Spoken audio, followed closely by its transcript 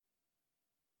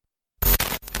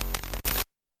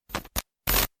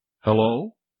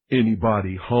Hello?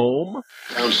 Anybody home?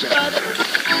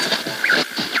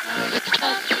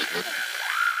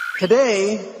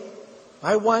 Today,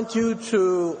 I want you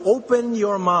to open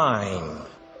your mind.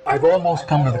 I've almost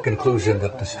come to the conclusion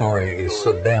that the story is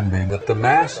so damn big that the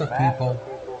mass of people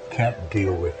can't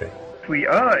deal with it. We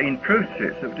are in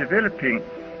process of developing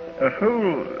a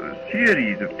whole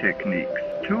series of techniques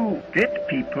to get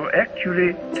people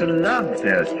actually to love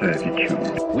their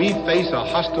servitude. We face a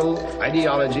hostile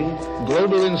ideology,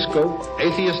 global in scope,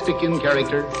 atheistic in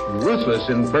character, ruthless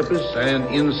in purpose, and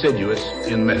insidious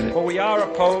in method. For we are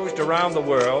opposed around the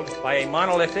world by a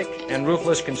monolithic and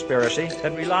ruthless conspiracy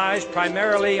that relies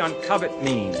primarily on covert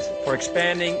means for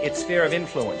expanding its sphere of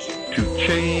influence. To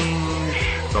change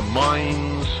the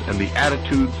minds and the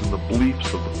attitudes and the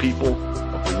beliefs of the people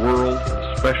of the world,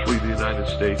 especially the United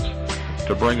States,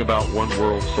 to bring about one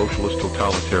world socialist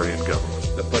totalitarian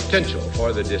government. The potential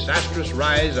for the disastrous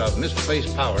rise of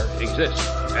misplaced power exists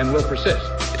and will persist.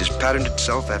 It has patterned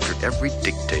itself after every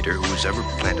dictator who has ever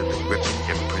planted a gripping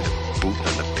imprint of boot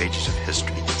on the pages of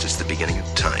history since the beginning of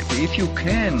time. If you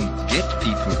can get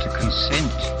people to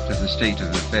consent to the state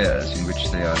of affairs in which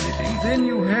they are living, then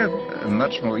you have a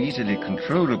much more easily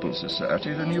controllable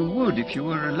society than you would if you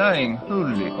were relying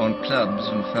wholly on clubs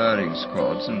and firing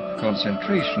squads and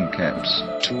concentration camps.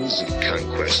 Tools of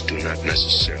conquest do not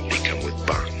necessarily come with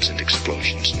bombs and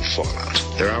explosions and fallout.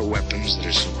 There are weapons that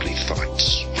are simply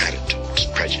thoughts, attitudes,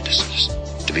 prejudices,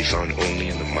 to be found only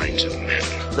in the minds of men.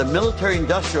 The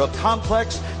military-industrial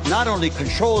complex not only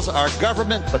controls our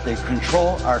government, but they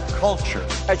control our culture.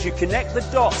 As you connect the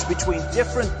dots between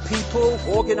different people,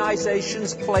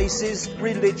 organizations, places,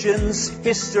 religions,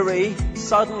 history,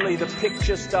 suddenly the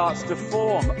picture starts to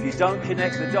form. If you don't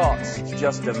connect the dots, it's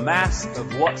just a mass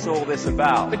of what's all this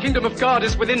about. The kingdom of God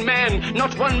is within man,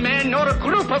 not one man nor a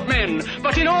group of men,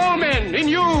 but in all men, in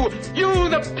you. You,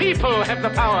 the people, have the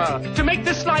power to make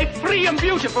this life free and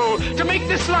beautiful, to make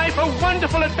this life a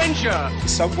wonderful adventure.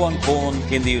 Someone born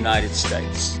in the United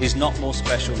States is not more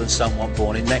special than someone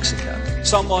born in Mexico.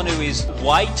 Someone who is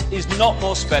white is not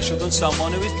more special than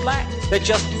someone who is black. They're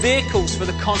just vehicles for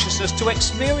the consciousness to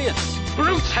experience.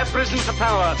 Brutes have risen to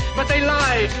power, but they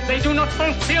lie. They do not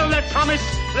fulfill their promise.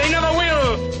 They never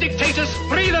will. Dictators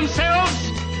free themselves,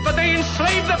 but they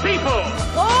enslave the people.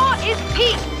 War is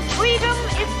peace. Freedom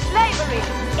is slavery.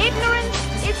 Ignorance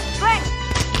is strength.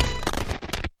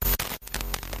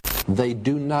 They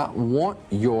do not want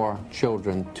your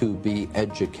children to be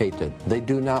educated. They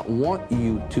do not want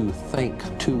you to think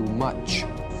too much.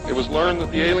 It was learned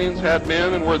that the aliens had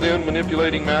been and were then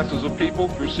manipulating masses of people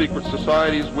through secret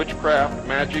societies, witchcraft,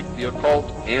 magic, the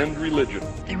occult, and religion.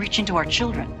 They reach into our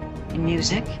children in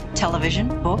music, television,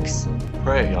 books.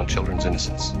 Prey on children's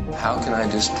innocence. How can I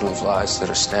disprove lies that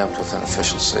are stamped with an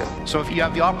official seal? So if you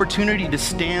have the opportunity to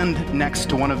stand next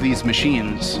to one of these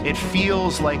machines, it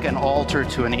feels like an altar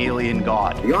to an alien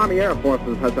god. The Army Air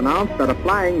Forces has announced that a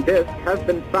flying disc has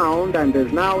been found and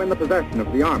is now in the possession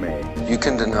of the Army. You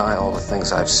can deny all the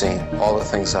things I've seen, all the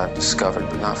things I've discovered,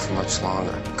 but not for much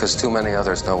longer, because too many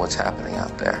others know what's happening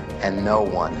out there. And no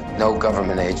one, no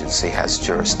government agency has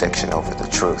jurisdiction over the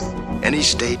truth. Any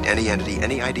state, any entity,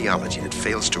 any ideology that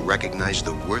fails to recognize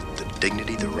the worth, the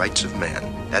dignity, the rights of man,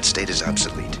 that state is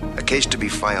obsolete. A case to be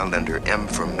filed under M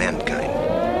for Mankind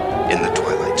in the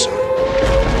Twilight Zone.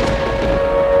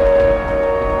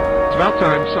 It's about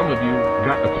time some of you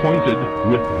got acquainted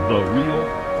with the real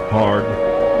hard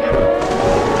truth.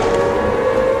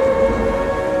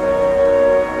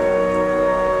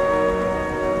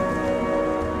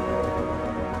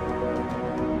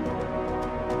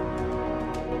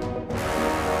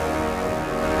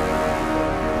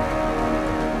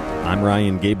 I'm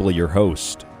Ryan Gable, your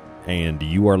host, and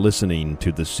you are listening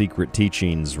to the Secret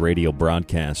Teachings radio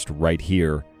broadcast right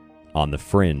here on The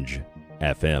Fringe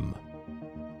FM.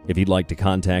 If you'd like to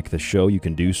contact the show, you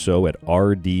can do so at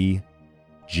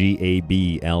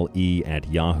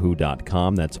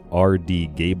rdgable@yahoo.com. That's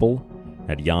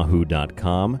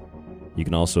rdgable@yahoo.com. You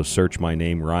can also search my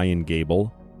name, Ryan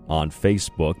Gable, on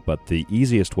Facebook, but the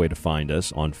easiest way to find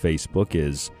us on Facebook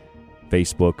is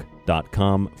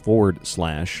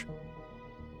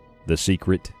facebook.com/The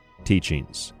Secret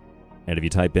Teachings. And if you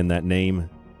type in that name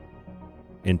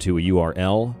into a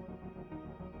URL,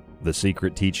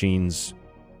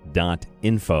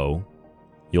 thesecretteachings.info,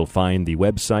 you'll find the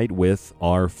website with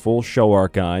our full show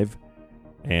archive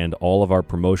and all of our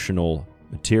promotional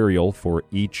material for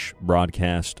each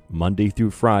broadcast Monday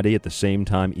through Friday at the same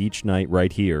time each night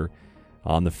right here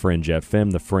on The Fringe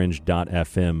FM.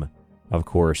 TheFringe.fm, of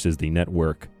course, is the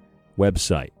network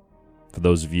website. For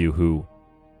those of you who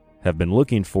have been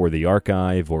looking for the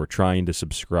archive or trying to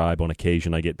subscribe, on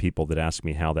occasion I get people that ask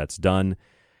me how that's done.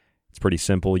 It's pretty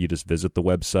simple. You just visit the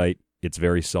website. It's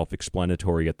very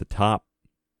self-explanatory at the top.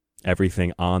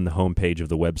 Everything on the homepage of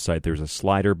the website, there's a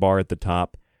slider bar at the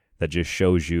top that just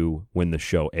shows you when the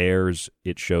show airs.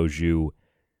 It shows you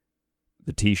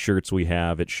the T-shirts we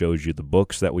have. It shows you the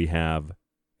books that we have.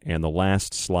 And the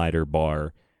last slider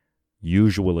bar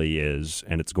usually is,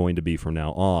 and it's going to be from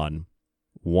now on,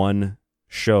 one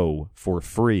show for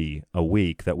free a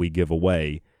week that we give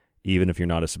away. Even if you're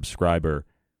not a subscriber,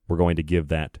 we're going to give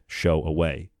that show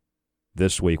away.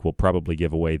 This week we'll probably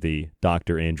give away the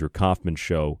Dr. Andrew Kaufman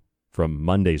show from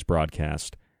Monday's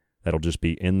broadcast. That'll just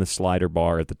be in the slider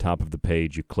bar at the top of the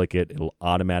page. You click it, it'll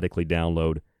automatically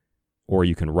download, or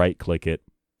you can right-click it,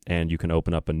 and you can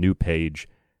open up a new page,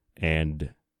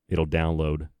 and it'll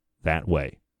download that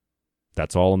way.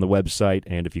 That's all on the website,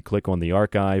 and if you click on the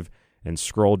archive and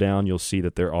scroll down, you'll see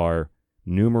that there are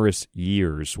numerous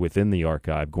years within the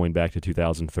archive, going back to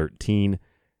 2013.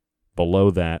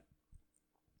 Below that,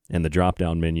 in the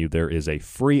drop-down menu, there is a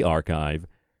free archive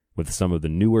with some of the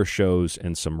newer shows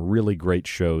and some really great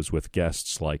shows with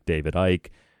guests like David Icke,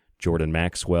 Jordan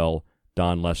Maxwell,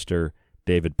 Don Lester,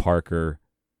 David Parker,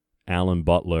 Alan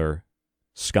Butler,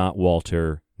 Scott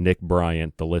Walter, Nick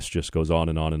Bryant. The list just goes on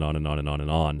and on and on and on and on and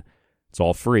on. It's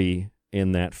all free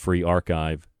in that free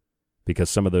archive because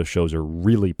some of those shows are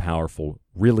really powerful,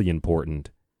 really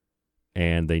important,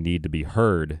 and they need to be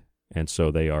heard, and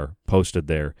so they are posted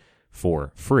there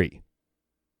for free.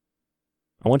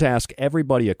 I want to ask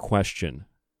everybody a question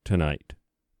tonight.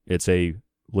 It's a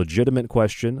legitimate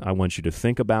question. I want you to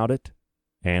think about it,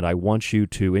 and I want you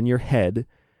to, in your head,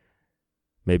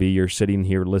 maybe you're sitting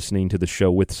here listening to the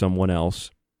show with someone else,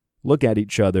 look at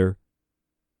each other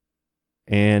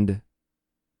and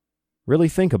really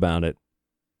think about it.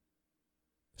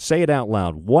 Say it out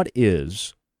loud. What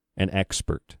is an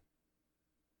expert?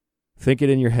 Think it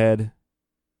in your head.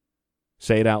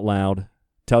 Say it out loud.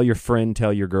 Tell your friend,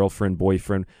 tell your girlfriend,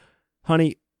 boyfriend,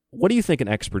 honey, what do you think an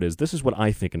expert is? This is what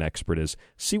I think an expert is.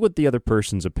 See what the other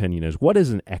person's opinion is. What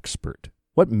is an expert?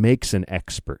 What makes an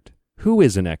expert? Who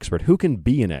is an expert? Who can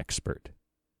be an expert?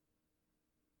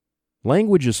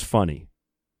 Language is funny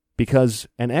because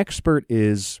an expert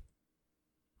is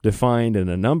defined in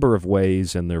a number of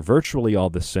ways, and they're virtually all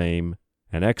the same.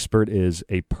 An expert is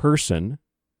a person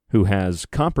who has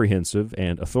comprehensive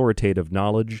and authoritative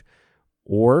knowledge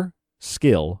or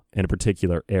skill in a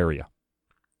particular area.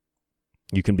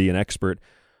 You can be an expert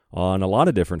on a lot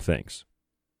of different things.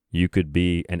 You could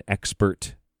be an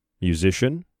expert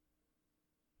musician.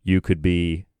 You could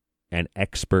be an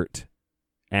expert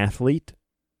athlete.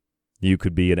 You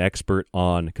could be an expert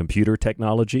on computer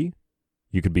technology.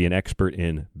 You could be an expert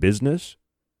in business.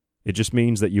 It just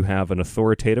means that you have an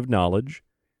authoritative knowledge.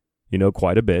 You know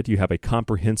quite a bit. You have a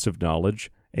comprehensive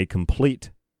knowledge, a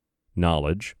complete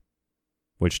knowledge,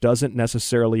 which doesn't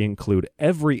necessarily include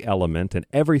every element and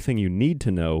everything you need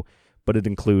to know, but it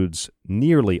includes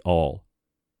nearly all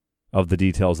of the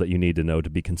details that you need to know to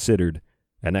be considered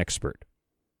an expert.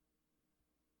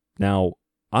 Now,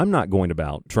 I'm not going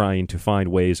about trying to find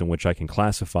ways in which I can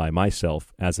classify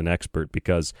myself as an expert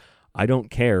because I don't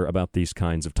care about these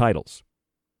kinds of titles.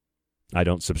 I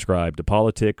don't subscribe to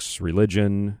politics,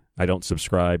 religion. I don't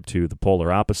subscribe to the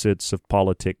polar opposites of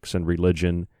politics and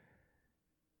religion.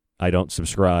 I don't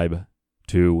subscribe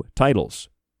to titles.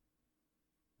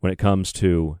 When it comes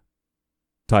to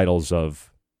titles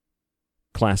of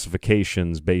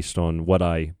classifications based on what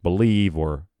I believe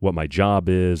or what my job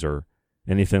is or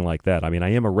anything like that. I mean, I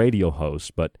am a radio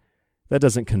host, but that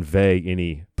doesn't convey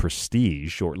any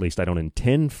prestige, or at least I don't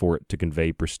intend for it to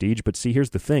convey prestige. But see, here's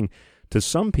the thing. To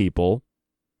some people,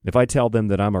 if I tell them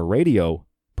that I'm a radio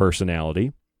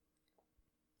personality,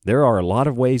 there are a lot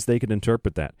of ways they could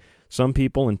interpret that. Some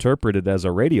people interpret it as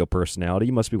a radio personality.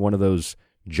 You must be one of those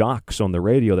jocks on the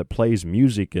radio that plays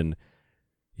music and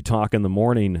you talk in the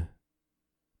morning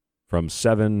from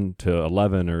 7 to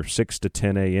 11 or 6 to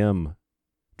 10 a.m.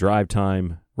 drive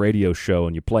time radio show,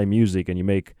 and you play music and you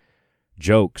make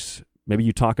jokes. Maybe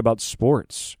you talk about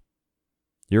sports.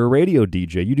 You're a radio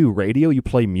DJ. You do radio. You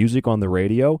play music on the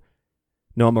radio.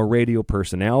 No, I'm a radio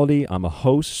personality. I'm a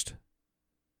host.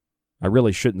 I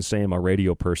really shouldn't say I'm a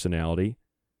radio personality.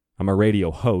 I'm a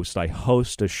radio host. I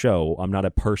host a show. I'm not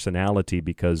a personality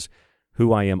because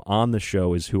who I am on the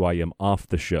show is who I am off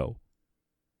the show.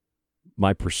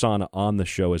 My persona on the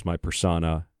show is my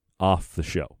persona off the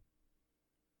show.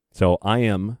 So I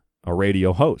am a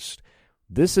radio host.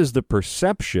 This is the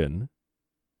perception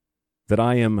that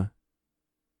I am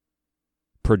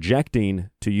projecting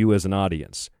to you as an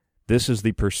audience. This is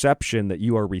the perception that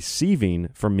you are receiving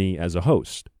from me as a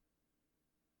host.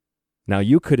 Now,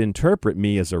 you could interpret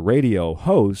me as a radio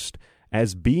host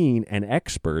as being an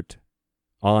expert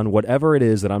on whatever it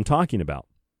is that I'm talking about.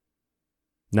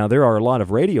 Now, there are a lot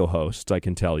of radio hosts, I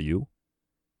can tell you,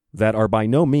 that are by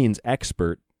no means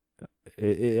expert.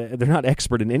 They're not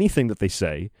expert in anything that they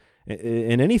say,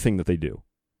 in anything that they do.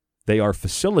 They are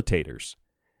facilitators,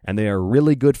 and they are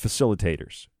really good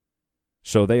facilitators.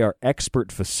 So they are expert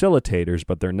facilitators,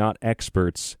 but they're not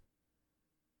experts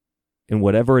in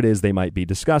whatever it is they might be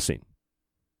discussing.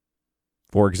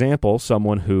 For example,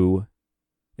 someone who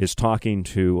is talking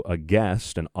to a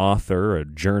guest, an author, a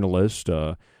journalist,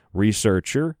 a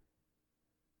researcher,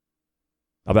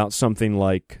 about something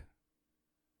like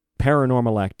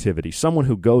paranormal activity. Someone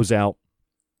who goes out,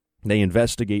 they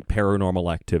investigate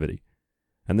paranormal activity,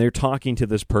 and they're talking to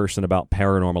this person about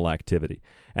paranormal activity.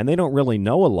 And they don't really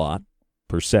know a lot,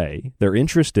 per se. They're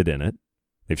interested in it.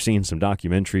 They've seen some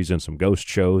documentaries and some ghost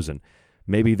shows, and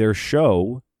maybe their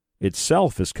show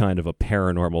itself is kind of a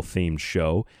paranormal-themed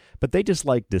show, but they just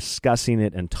like discussing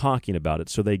it and talking about it.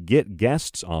 So they get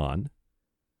guests on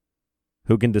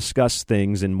who can discuss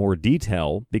things in more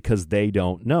detail because they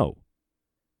don't know.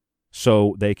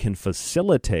 So they can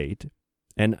facilitate,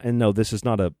 and no, this is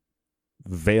not a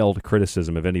veiled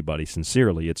criticism of anybody,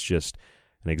 sincerely. It's just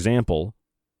an example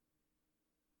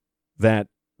that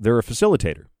they're a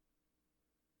facilitator.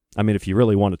 I mean, if you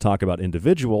really want to talk about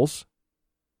individuals,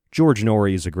 George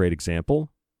Norrie is a great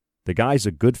example. The guy's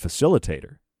a good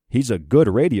facilitator. He's a good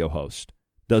radio host.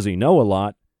 Does he know a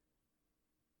lot?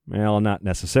 Well, not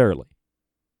necessarily.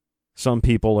 Some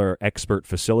people are expert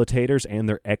facilitators, and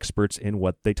they're experts in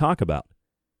what they talk about.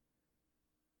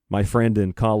 My friend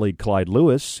and colleague Clyde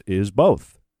Lewis is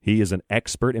both. He is an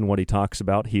expert in what he talks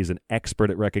about. He's an expert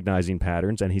at recognizing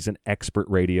patterns, and he's an expert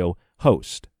radio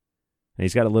host. And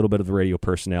he's got a little bit of the radio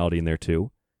personality in there,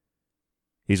 too.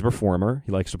 He's a performer.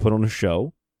 He likes to put on a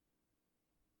show.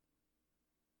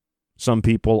 Some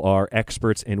people are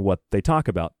experts in what they talk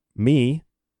about. Me,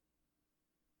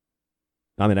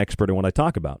 I'm an expert in what I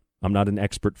talk about. I'm not an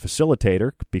expert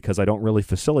facilitator because I don't really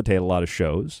facilitate a lot of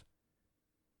shows.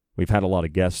 We've had a lot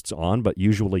of guests on, but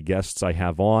usually guests I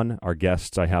have on are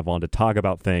guests I have on to talk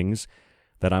about things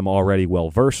that I'm already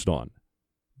well-versed on.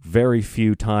 Very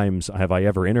few times have I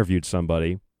ever interviewed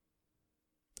somebody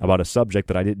about a subject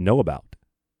that I didn't know about.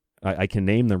 I can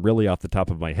name them really off the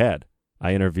top of my head.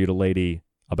 I interviewed a lady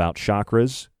about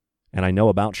chakras, and I know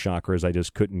about chakras. I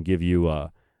just couldn't give you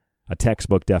a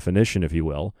textbook definition, if you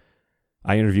will.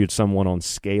 I interviewed someone on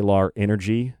scalar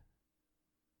energy.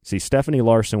 See, Stephanie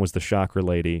Larson was the chakra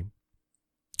lady.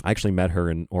 I actually met her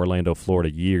in Orlando,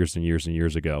 Florida years and years and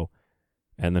years ago.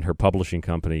 And then her publishing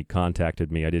company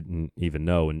contacted me. I didn't even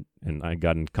know, and I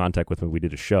got in contact with her. We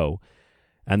did a show.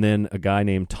 And then a guy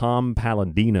named Tom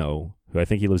Palladino, who I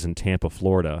think he lives in Tampa,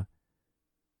 Florida,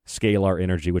 scalar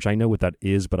energy, which I know what that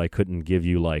is, but I couldn't give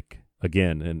you, like,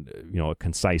 again, a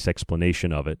concise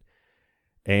explanation of it.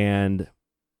 And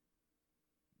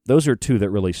those are two that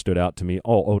really stood out to me.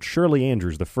 Oh, Shirley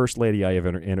Andrews, the first lady I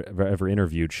ever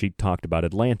interviewed, she talked about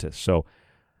Atlantis. So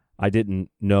I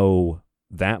didn't know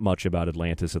that much about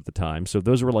Atlantis at the time. So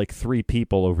those were like three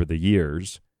people over the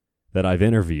years that I've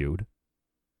interviewed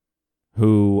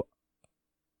who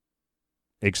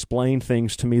explained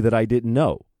things to me that I didn't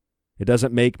know. It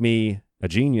doesn't make me a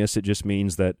genius. It just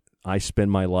means that I spend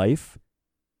my life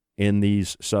in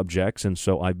these subjects, and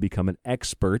so I've become an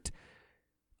expert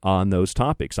on those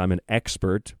topics. I'm an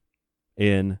expert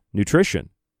in nutrition.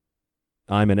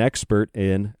 I'm an expert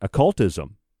in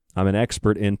occultism. I'm an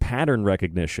expert in pattern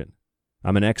recognition.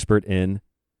 I'm an expert in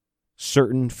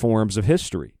certain forms of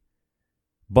history.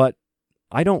 But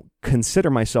I don't consider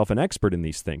myself an expert in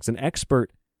these things. An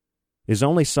expert is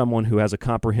only someone who has a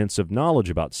comprehensive knowledge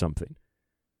about something.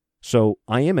 So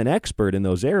I am an expert in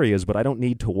those areas, but I don't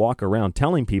need to walk around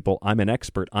telling people I'm an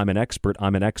expert, I'm an expert,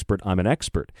 I'm an expert, I'm an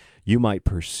expert. You might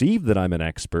perceive that I'm an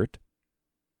expert,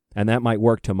 and that might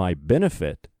work to my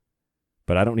benefit,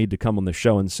 but I don't need to come on the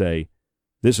show and say,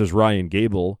 this is Ryan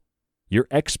Gable, your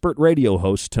expert radio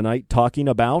host tonight, talking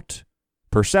about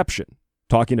perception,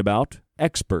 talking about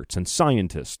experts and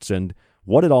scientists and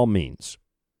what it all means.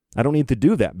 I don't need to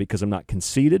do that because I'm not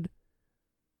conceited.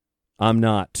 I'm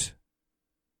not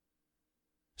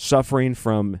suffering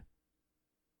from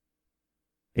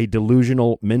a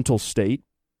delusional mental state.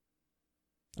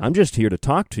 I'm just here to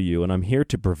talk to you, and I'm here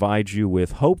to provide you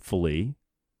with, hopefully,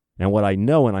 and what I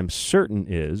know and I'm certain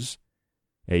is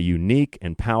a unique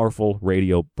and powerful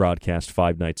radio broadcast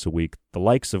 5 nights a week, the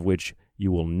likes of which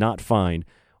you will not find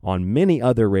on many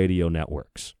other radio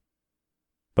networks.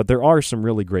 But there are some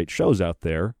really great shows out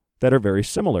there that are very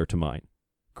similar to mine.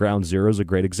 Ground Zero is a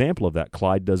great example of that.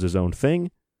 Clyde does his own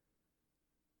thing.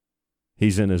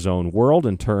 He's in his own world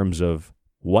in terms of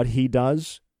what he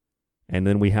does. And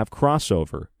then we have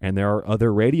crossover. And there are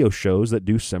other radio shows that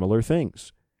do similar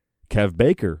things. Kev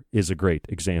Baker is a great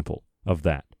example of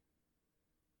that.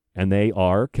 And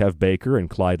Kev Baker and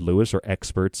Clyde Lewis are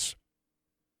experts.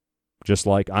 Just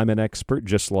like I'm an expert,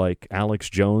 just like Alex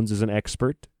Jones is an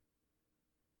expert.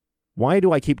 Why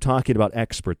do I keep talking about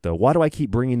expert, though? Why do I keep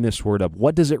bringing this word up?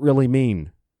 What does it really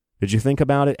mean? Did you think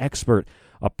about it? Expert,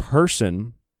 a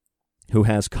person who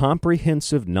has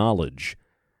comprehensive knowledge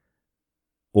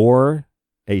or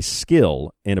a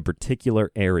skill in a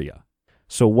particular area.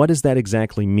 So what does that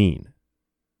exactly mean?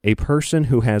 A person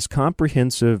who has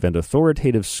comprehensive and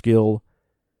authoritative skill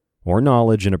or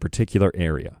knowledge in a particular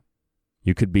area.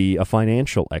 You could be a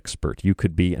financial expert. You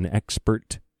could be an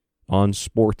expert on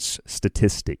sports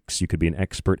statistics. You could be an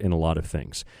expert in a lot of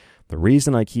things. The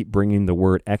reason I keep bringing the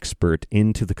word expert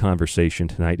into the conversation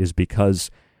tonight is because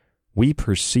we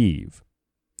perceive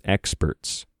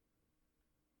experts.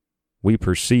 We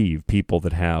perceive people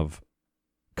that have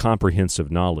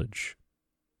comprehensive knowledge,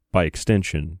 by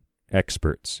extension,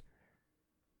 experts,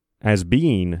 as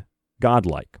being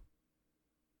godlike,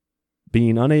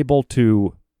 being unable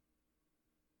to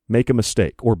make a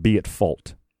mistake or be at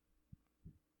fault.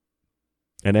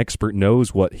 An expert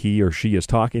knows what he or she is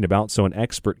talking about, so an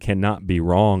expert cannot be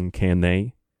wrong, can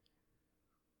they?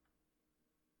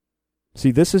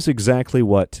 See, this is exactly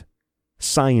what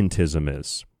scientism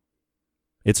is.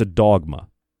 It's a dogma.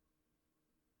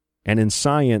 And in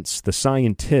science, the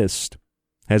scientist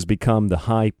has become the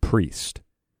high priest.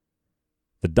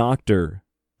 The doctor,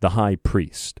 the high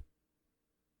priest.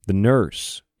 The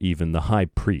nurse, even the high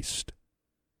priest.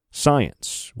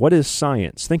 Science. What is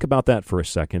science? Think about that for a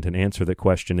second and answer the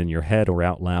question in your head or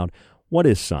out loud. What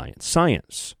is science?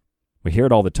 Science. We hear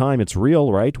it all the time. It's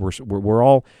real, right? We're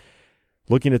all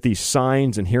looking at these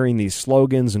signs and hearing these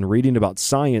slogans and reading about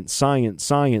science, science,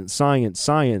 science, science,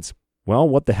 science. Well,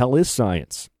 what the hell is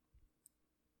science?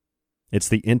 It's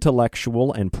the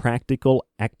intellectual and practical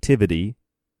activity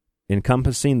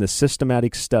encompassing the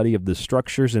systematic study of the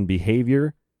structures and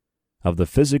behavior of the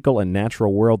physical and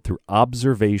natural world through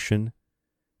observation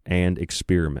and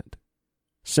experiment.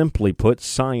 Simply put,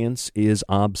 science is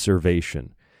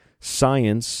observation.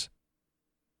 Science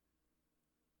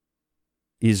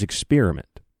is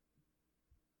experiment.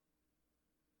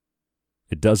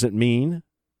 It doesn't mean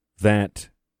that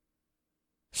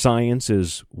science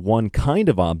is one kind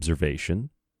of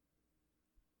observation,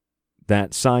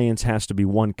 that science has to be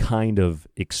one kind of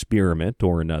experiment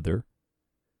or another,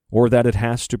 or that it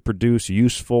has to produce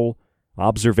useful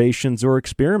observations or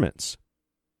experiments.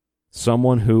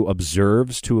 Someone who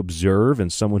observes to observe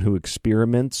and someone who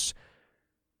experiments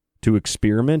to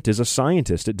experiment is a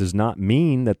scientist. It does not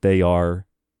mean that they are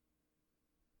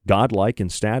godlike in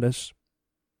status.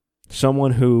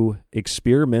 Someone who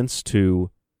experiments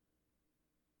to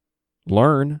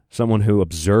learn, someone who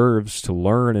observes to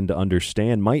learn and to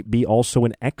understand might be also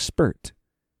an expert.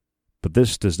 But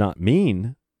this does not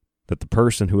mean that the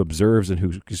person who observes and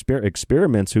who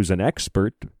experiments, who's an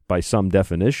expert by some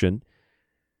definition,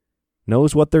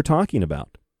 knows what they're talking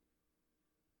about.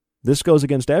 This goes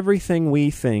against everything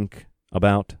we think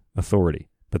about authority.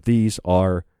 But these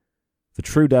are the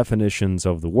true definitions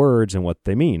of the words and what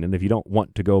they mean. And if you don't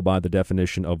want to go by the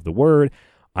definition of the word,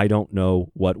 I don't know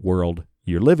what world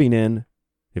you're living in.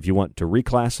 If you want to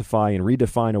reclassify and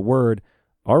redefine a word,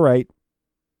 all right.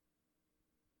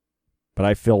 But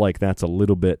I feel like that's a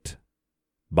little bit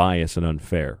biased and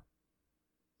unfair.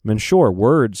 I mean, sure,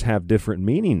 words have different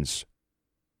meanings,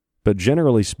 but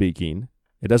generally speaking,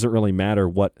 it doesn't really matter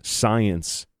what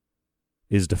science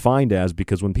is defined as,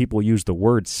 because when people use the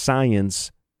word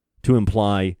science to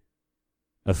imply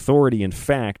authority and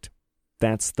fact,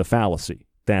 that's the fallacy.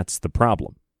 That's the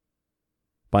problem.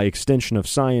 By extension of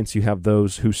science, you have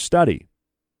those who study,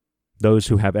 those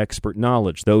who have expert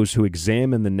knowledge, those who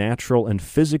examine the natural and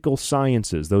physical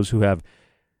sciences, those who have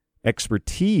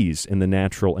expertise in the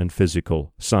natural and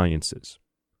physical sciences.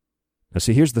 Now,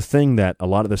 see, here's the thing that a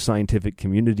lot of the scientific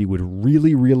community would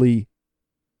really, really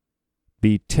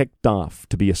be ticked off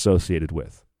to be associated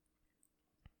with.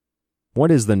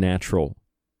 What is the natural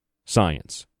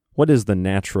science? What is the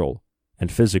natural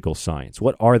and physical science?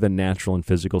 What are the natural and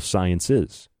physical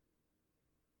sciences?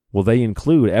 Well, they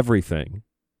include everything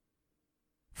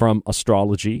from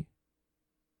astrology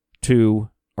to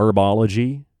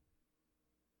herbology,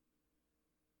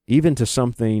 even to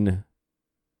something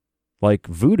like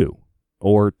voodoo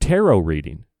or tarot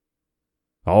reading.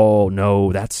 Oh,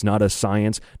 no, that's not a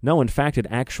science. No, in fact, it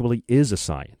actually is a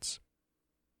science.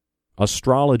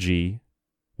 astrology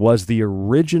was the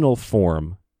original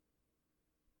form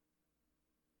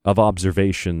of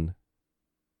observation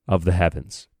of the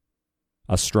heavens.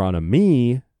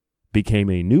 Astronomy became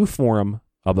a new form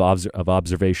of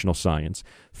observational science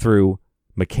through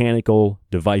mechanical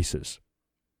devices.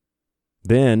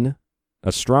 Then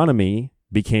astronomy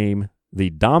became the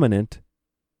dominant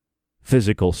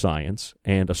physical science,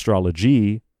 and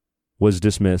astrology was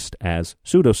dismissed as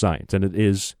pseudoscience, and it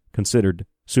is considered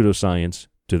pseudoscience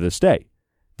to this day.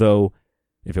 Though,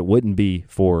 if it wouldn't be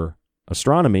for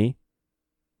astronomy,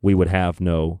 we would have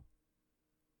no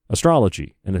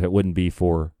astrology. And if it wouldn't be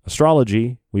for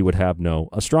astrology, we would have no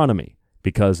astronomy,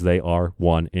 because they are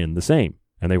one and the same.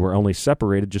 And they were only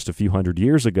separated just a few hundred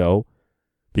years ago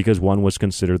because one was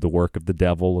considered the work of the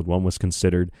devil and one was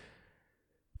considered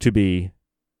to be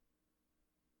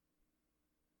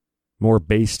more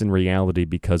based in reality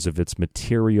because of its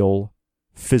material,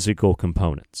 physical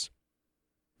components.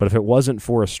 But if it wasn't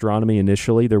for astronomy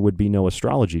initially, there would be no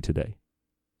astrology today.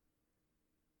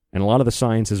 And a lot of the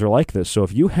sciences are like this. So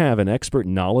if you have an expert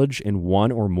knowledge in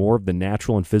one or more of the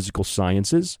natural and physical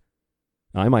sciences,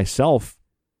 I myself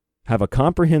have a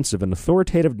comprehensive and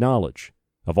authoritative knowledge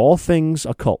of all things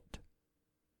occult.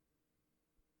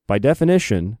 By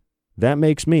definition, that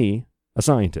makes me a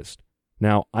scientist.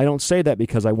 Now, I don't say that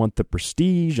because I want the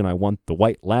prestige and I want the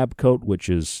white lab coat, which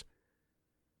is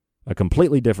a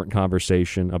completely different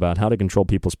conversation about how to control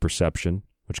people's perception,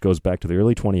 which goes back to the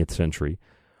early 20th century.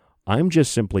 I'm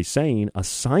just simply saying a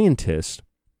scientist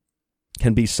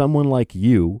can be someone like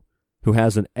you who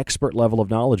has an expert level of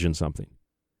knowledge in something.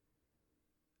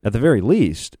 At the very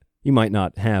least, you might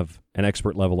not have an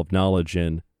expert level of knowledge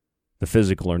in the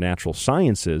physical or natural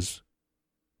sciences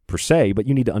per se, but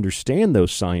you need to understand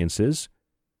those sciences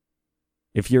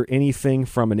if you're anything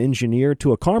from an engineer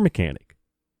to a car mechanic.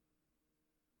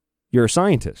 You're a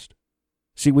scientist.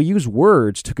 See, we use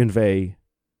words to convey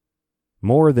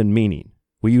more than meaning.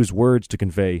 We use words to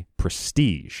convey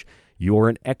prestige. You're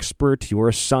an expert, you're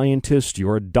a scientist,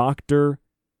 you're a doctor.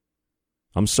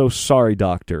 I'm so sorry,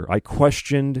 doctor. I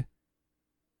questioned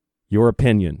your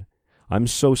opinion. I'm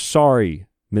so sorry,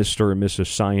 Mr. and Mrs.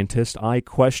 Scientist. I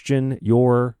question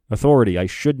your authority. I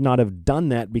should not have done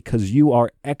that because you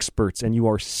are experts and you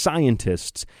are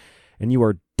scientists and you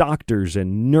are doctors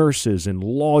and nurses and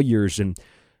lawyers and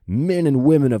men and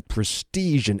women of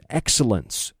prestige and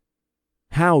excellence.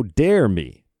 How dare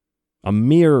me, a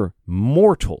mere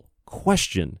mortal,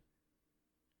 question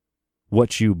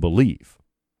what you believe?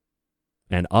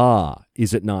 And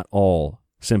is it not all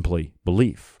simply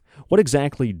belief? What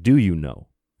exactly do you know?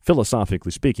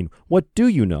 Philosophically speaking, what do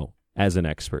you know as an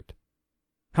expert?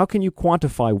 How can you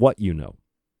quantify what you know?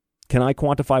 Can I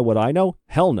quantify what I know?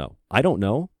 Hell no. I don't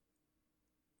know.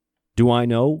 Do I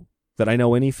know that I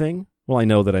know anything? Well, I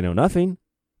know that I know nothing,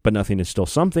 but nothing is still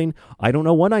something. I don't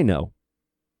know what I know.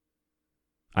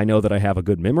 I know that I have a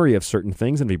good memory of certain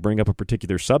things, and if you bring up a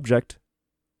particular subject,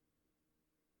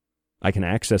 I can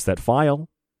access that file.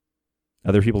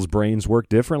 Other people's brains work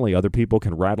differently. Other people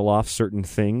can rattle off certain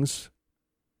things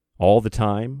all the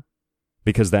time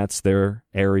because that's their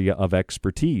area of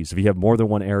expertise. If you have more than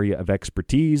one area of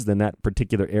expertise, then that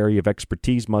particular area of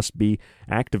expertise must be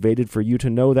activated for you to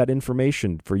know that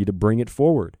information, for you to bring it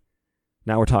forward.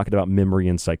 Now we're talking about memory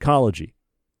and psychology.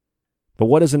 But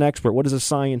what is an expert? What is a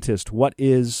scientist? What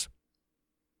is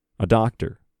a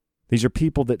doctor? These are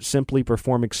people that simply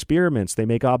perform experiments. They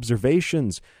make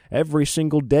observations. Every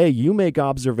single day you make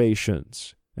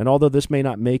observations. And although this may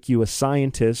not make you a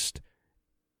scientist,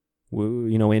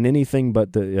 in anything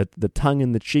but the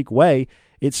tongue-in-the-cheek way,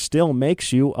 it still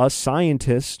makes you a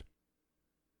scientist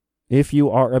if you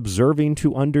are observing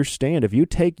to understand. If you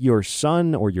take your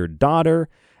son or your daughter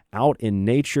out in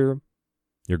nature,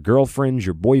 your girlfriend,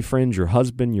 your boyfriend, your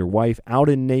husband, your wife, out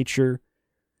in nature,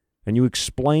 and you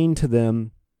explain to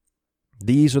them,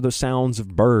 these are the sounds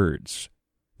of birds.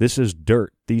 This is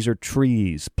dirt. These are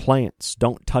trees, plants.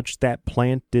 Don't touch that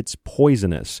plant. It's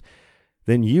poisonous.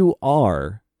 Then you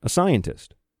are a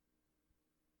scientist.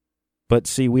 But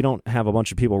see, we don't have a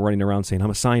bunch of people running around saying, I'm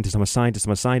a scientist, I'm a scientist,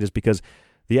 I'm a scientist, because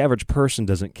the average person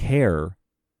doesn't care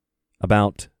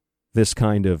about this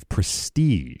kind of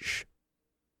prestige.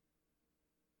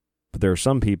 But there are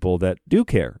some people that do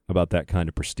care about that kind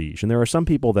of prestige. And there are some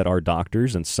people that are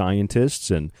doctors and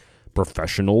scientists and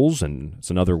professionals, and it's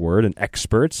another word, and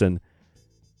experts, and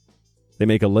they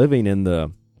make a living in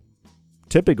the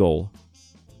typical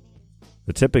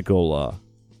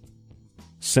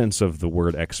sense of the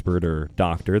word expert or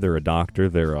doctor. They're a doctor,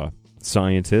 they're a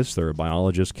scientist, they're a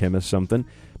biologist, chemist, something,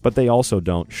 but they also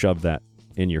don't shove that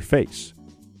in your face.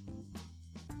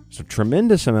 There's a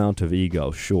tremendous amount of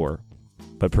ego, sure,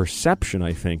 but perception,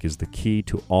 I think, is the key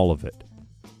to all of it.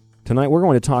 Tonight we're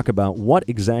going to talk about what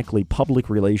exactly public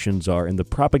relations are and the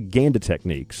propaganda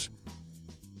techniques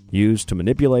used to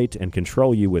manipulate and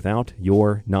control you without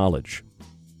your knowledge.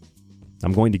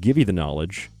 I'm going to give you the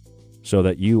knowledge so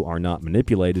that you are not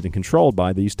manipulated and controlled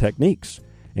by these techniques,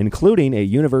 including a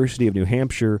University of New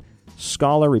Hampshire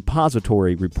Scholar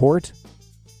Repository report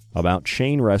about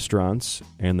chain restaurants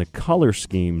and the color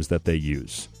schemes that they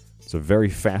use. It's a very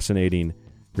fascinating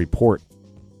report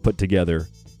put together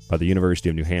by the University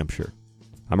of New Hampshire.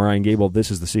 I'm Ryan Gable. This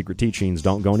is The Secret Teachings.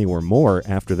 Don't go anywhere. More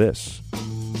after this.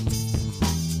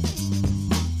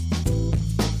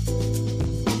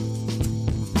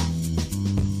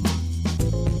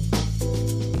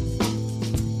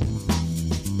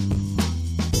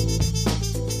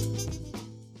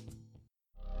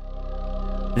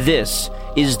 This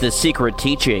is The Secret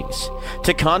Teachings.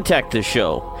 To contact the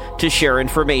show, to share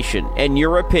information and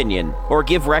your opinion, or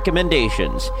give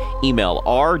recommendations, email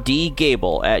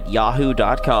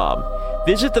rdgable@yahoo.com.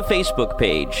 Visit the Facebook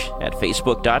page at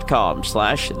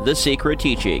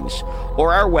facebook.com/thesecretteachings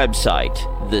or our website,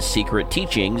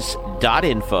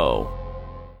 thesecretteachings.info.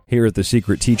 Here at the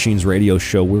Secret Teachings radio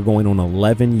show, we're going on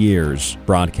 11 years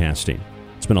broadcasting.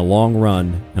 It's been a long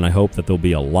run, and I hope that there'll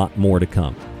be a lot more to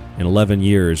come. In 11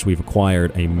 years, we've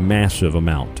acquired a massive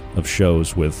amount of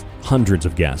shows with hundreds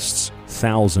of guests,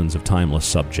 thousands of timeless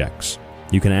subjects.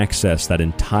 You can access that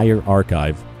entire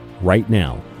archive right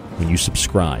now when you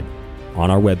subscribe on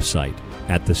our website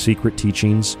at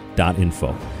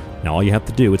thesecretteachings.info. Now, all you have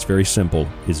to do, it's very simple,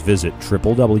 is visit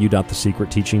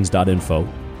www.thesecretteachings.info.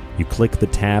 You click the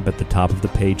tab at the top of the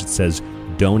page that says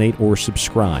Donate or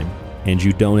Subscribe, and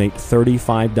you donate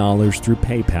 $35 through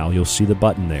PayPal. You'll see the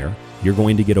button there. You're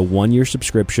going to get a 1-year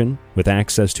subscription with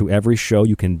access to every show.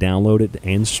 You can download it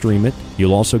and stream it.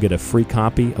 You'll also get a free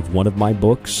copy of one of my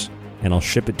books, and I'll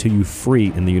ship it to you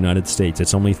free in the United States.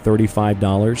 It's only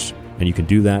 $35, and you can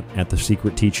do that at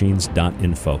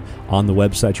thesecretteachings.info. On the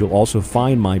website, you'll also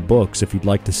find my books if you'd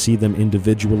like to see them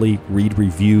individually, read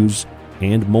reviews,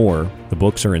 and more. The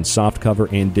books are in softcover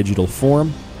and digital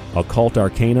form: Occult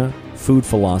Arcana, Food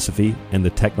Philosophy, and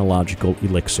The Technological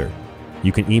Elixir.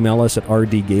 You can email us at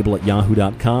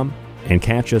rdgable@yahoo.com and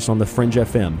catch us on the Fringe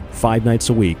FM 5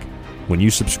 nights a week. When you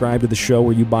subscribe to the show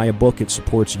or you buy a book, it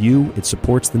supports you, it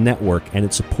supports the network, and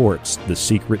it supports The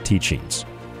Secret Teachings.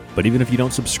 But even if you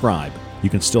don't subscribe, you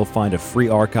can still find a free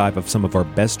archive of some of our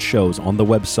best shows on the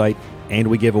website, and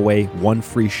we give away one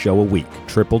free show a week,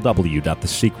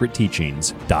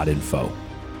 www.thesecretteachings.info.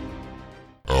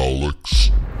 Alex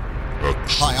Exum.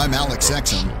 Hi, I'm Alex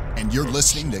Exum, and you're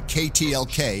listening to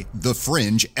KTLK, The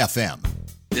Fringe FM.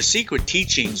 The Secret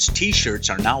Teachings t-shirts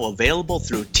are now available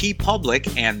through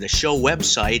TeePublic and the show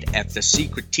website at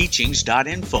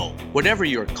thesecretteachings.info. Whatever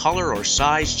your color or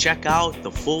size, check out the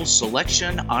full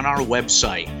selection on our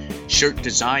website. Shirt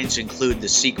designs include the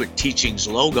Secret Teachings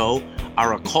logo,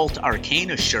 our Occult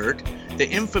Arcana shirt, the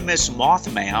infamous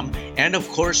Mothman, and of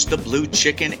course the Blue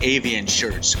Chicken Avian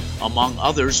shirts, among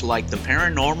others like the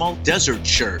Paranormal Desert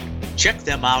shirt. Check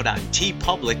them out on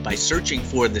TeePublic by searching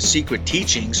for The Secret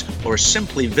Teachings, or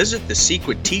simply visit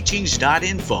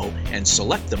thesecretteachings.info and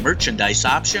select the merchandise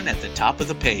option at the top of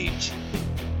the page.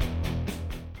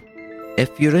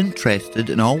 If you're interested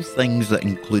in all things that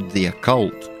include the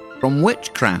occult, from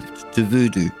witchcraft to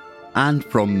voodoo, and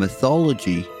from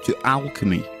mythology to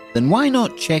alchemy, then why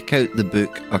not check out the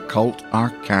book Occult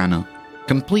Arcana,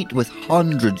 complete with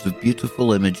hundreds of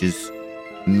beautiful images.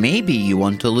 Maybe you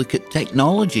want to look at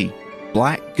technology,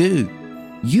 black goo,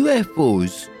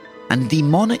 UFOs, and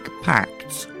demonic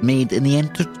pacts made in the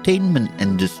entertainment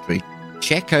industry.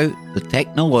 Check out the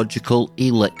Technological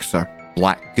Elixir,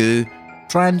 black goo,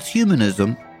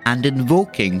 transhumanism, and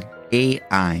invoking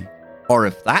AI. Or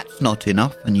if that's not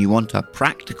enough and you want a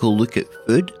practical look at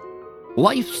food,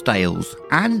 lifestyles,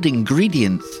 and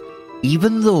ingredients,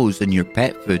 even those in your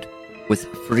pet food, with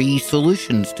free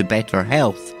solutions to better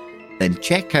health, then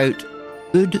check out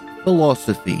Food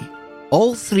Philosophy.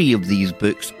 All 3 of these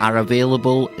books are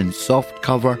available in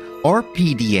softcover or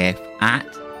PDF at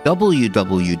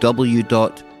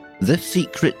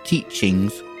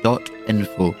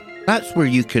www.thesecretteachings.info. That's where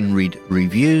you can read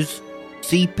reviews,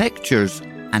 see pictures,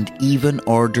 and even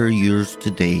order yours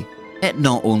today. It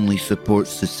not only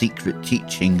supports The Secret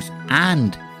Teachings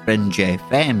and Fringe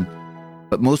FM,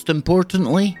 but most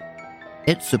importantly,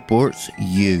 it supports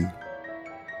you.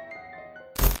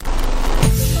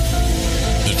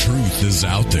 The truth is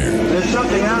out there. There's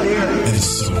something out here. And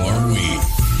so are we.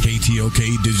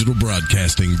 KTLK Digital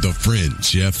Broadcasting, The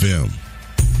Fringe FM.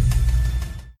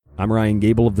 I'm Ryan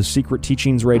Gable of the Secret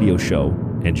Teachings Radio Show,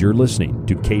 and you're listening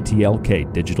to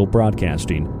KTLK Digital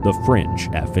Broadcasting, The Fringe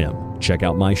FM. Check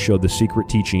out my show, The Secret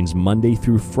Teachings, Monday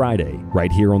through Friday,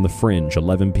 right here on The Fringe,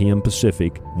 11 p.m.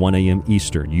 Pacific, 1 a.m.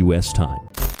 Eastern, U.S. time.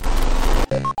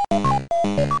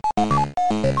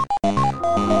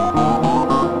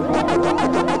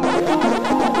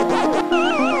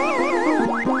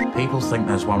 People think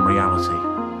there's one reality,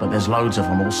 but there's loads of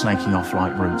them all snaking off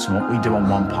like roots, and what we do on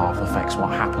one path affects what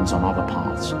happens on other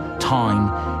paths.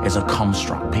 Time is a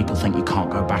construct. People think you can't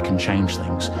go back and change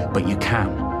things, but you can.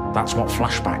 That's what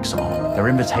flashbacks are. They're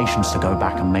invitations to go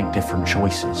back and make different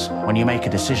choices. When you make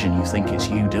a decision, you think it's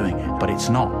you doing it, but it's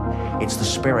not. It's the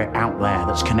spirit out there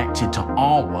that's connected to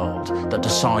our world that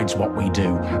decides what we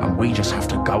do, and we just have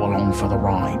to go along for the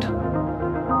ride.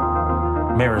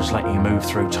 Mirrors let you move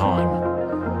through time.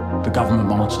 The government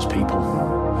monitors people.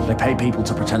 They pay people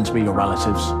to pretend to be your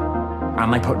relatives,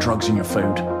 and they put drugs in your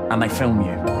food, and they film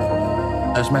you.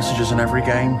 There's messages in every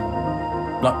game,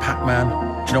 like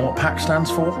Pac-Man. Do you know what PAC stands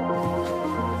for?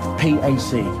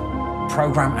 PAC,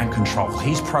 Program and Control.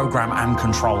 He's Program and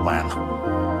Control Man.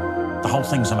 The whole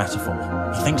thing's a metaphor.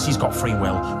 He thinks he's got free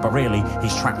will, but really,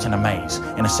 he's trapped in a maze,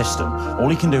 in a system. All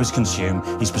he can do is consume.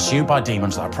 He's pursued by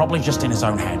demons that are probably just in his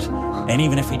own head. And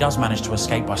even if he does manage to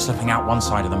escape by slipping out one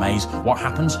side of the maze, what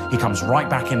happens? He comes right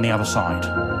back in the other side.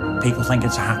 People think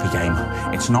it's a happy game.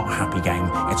 It's not a happy game.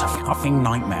 It's a fucking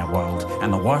nightmare world.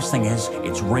 And the worst thing is,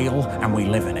 it's real and we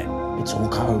live in it. It's all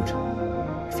code.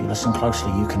 If you listen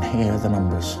closely, you can hear the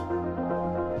numbers.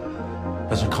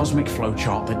 There's a cosmic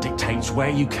flowchart that dictates where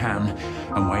you can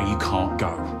and where you can't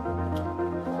go.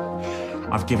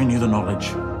 I've given you the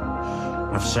knowledge.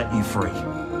 I've set you free.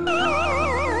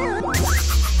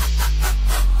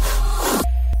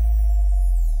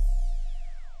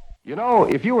 You know,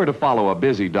 if you were to follow a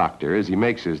busy doctor as he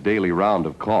makes his daily round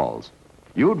of calls,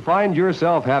 you'd find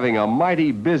yourself having a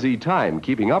mighty busy time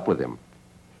keeping up with him.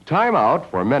 Time out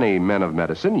for many men of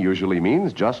medicine usually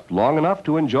means just long enough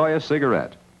to enjoy a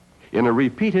cigarette. In a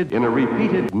repeated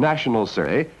national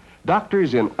survey,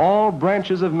 doctors in all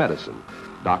branches of medicine,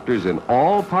 doctors in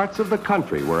all parts of the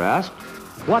country were asked,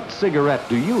 "What cigarette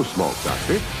do you smoke,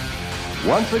 doctor?"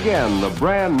 Once again, the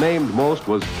brand named most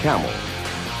was Camel.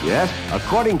 Yes,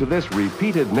 according to this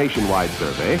repeated nationwide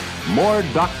survey, more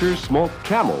doctors smoke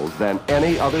Camels than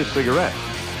any other cigarette.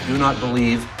 Do not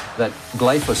believe that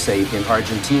glyphosate in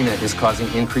Argentina is causing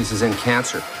increases in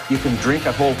cancer. You can drink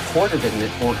a whole quart of it and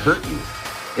it won't hurt you.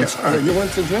 You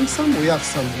want to drink some? We have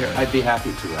some here. I'd be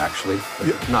happy to, actually.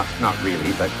 Not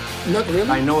really, but... Not really?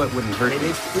 I know it wouldn't hurt me.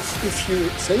 If you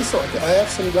say so. I have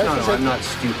some glyphosate. No, I'm not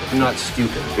stupid. I'm not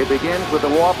stupid. It begins with the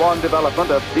war-born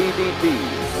development of DDT.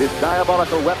 This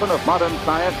diabolical weapon of modern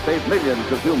science saves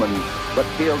millions of humans, but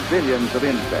kills billions of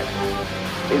insects.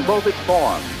 In both its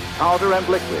forms, powder and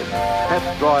liquid,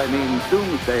 Pestdroy means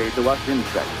doomsday to us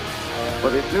insects.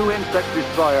 But this new insect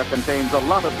destroyer contains a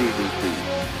lot of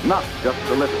DDT, not just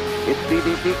a little. Its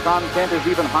DDT content is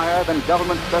even higher than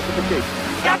government specifications.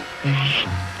 Yep.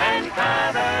 And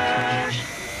cover.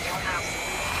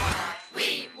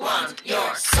 We want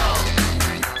your soul.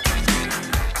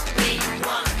 We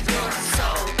want your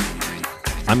soul.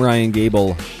 I'm Ryan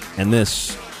Gable, and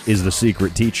this is The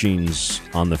Secret Teachings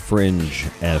on The Fringe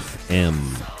FM.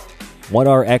 What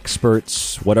are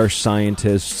experts? What are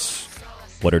scientists?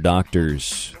 What are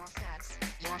doctors?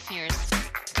 Your fears.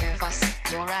 Give us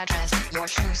your address, your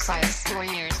true size, your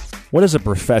years. What is a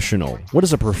professional? What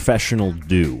does a professional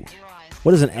do?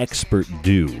 What does an expert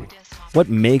do? What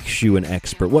makes you an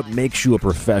expert? What makes you a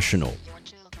professional?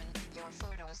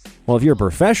 Well, if you're a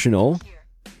professional,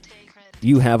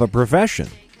 you have a profession.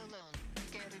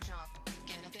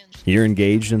 You're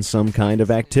engaged in some kind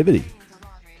of activity.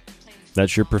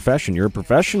 That's your profession. You're a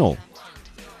professional.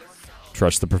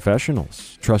 Trust the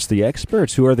professionals. Trust the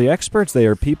experts. Who are the experts? They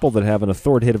are people that have an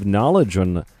authoritative knowledge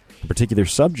on a particular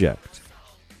subject.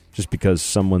 Just because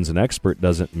someone's an expert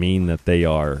doesn't mean that they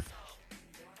are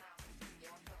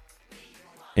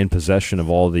in possession of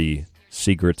all the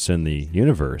secrets in the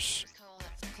universe.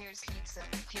 Here's pizza,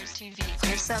 here's TV,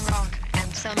 here's some rock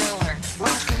and some roller.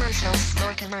 Watch commercials,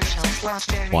 more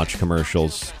commercials, Watch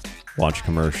commercials. Watch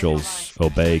commercials.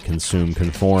 Obey, consume,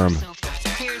 conform.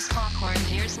 Here's popcorn,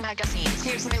 here's magazines,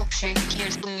 here's milkshake,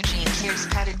 here's blue jeans, here's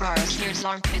padded bars, here's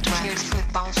armpit wax, here's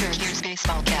football shirt, here's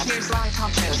baseball cap, here's live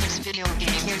talk shows, here's video game,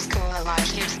 here's Cola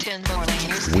Live, here's Tin Bowling,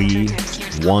 here's We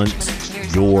want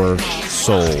your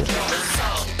soul.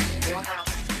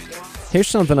 Here's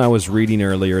something I was reading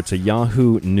earlier. It's a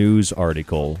Yahoo News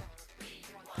article,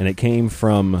 and it came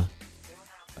from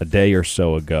a day or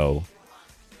so ago.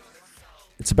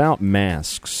 It's about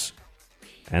masks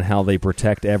and how they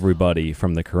protect everybody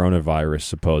from the coronavirus,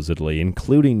 supposedly,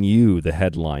 including you, the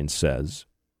headline says.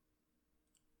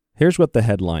 Here's what the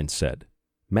headline said.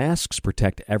 Masks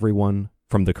protect everyone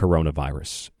from the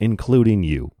coronavirus, including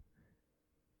you.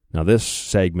 Now, this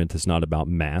segment is not about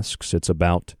masks. It's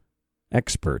about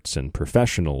experts and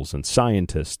professionals and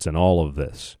scientists and all of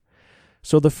this.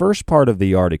 So the first part of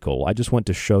the article, I just want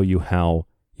to show you how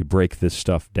you break this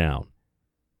stuff down.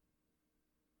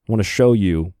 I want to show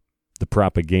you the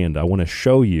propaganda. I want to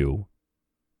show you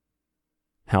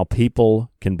how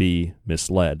people can be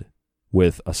misled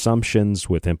with assumptions,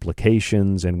 with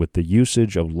implications, and with the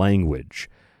usage of language.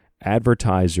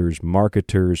 Advertisers,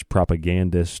 marketers,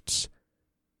 propagandists,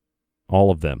 all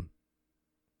of them.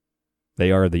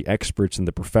 They are the experts and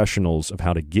the professionals of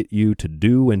how to get you to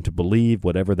do and to believe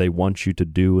whatever they want you to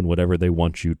do and whatever they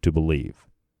want you to believe.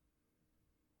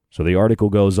 So the article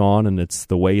goes on, and it's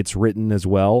the way it's written as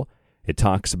well. It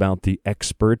talks about the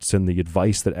experts and the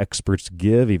advice that experts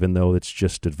give, even though it's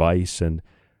just advice. And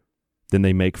then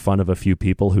they make fun of a few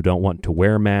people who don't want to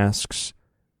wear masks,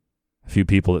 a few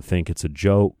people that think it's a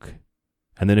joke.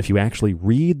 And then if you actually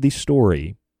read the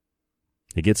story,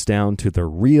 it gets down to the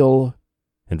real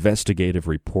investigative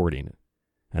reporting.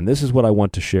 And this is what I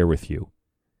want to share with you.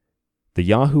 The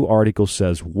Yahoo article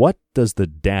says, what does the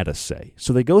data say?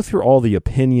 So they go through all the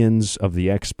opinions of the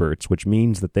experts, which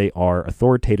means that they are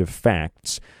authoritative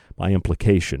facts by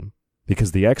implication.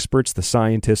 Because the experts, the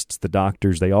scientists, the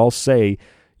doctors, they all say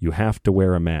you have to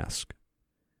wear a mask.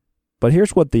 But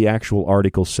here's what the actual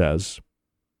article says,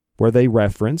 where they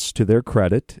reference, to their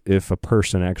credit, if a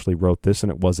person actually wrote this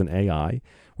and it wasn't AI,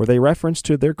 where they reference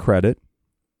to their credit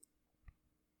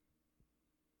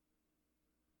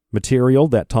material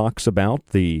that talks about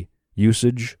the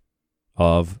usage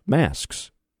of masks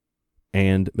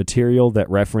and material that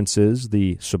references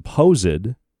the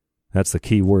supposed, that's the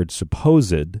key word,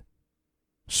 supposed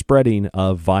spreading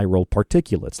of viral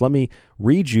particulates. Let me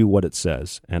read you what it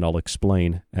says, and I'll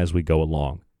explain as we go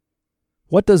along.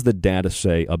 What does the data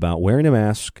say about wearing a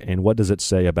mask, and what does it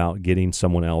say about getting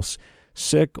someone else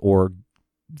sick or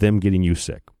them getting you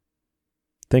sick?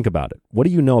 Think about it. What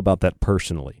do you know about that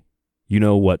personally? You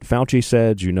know what Fauci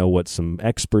said, you know what some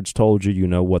experts told you, you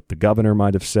know what the governor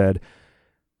might have said.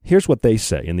 Here's what they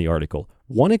say in the article.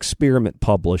 One experiment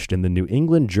published in the New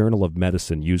England Journal of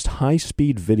Medicine used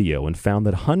high-speed video and found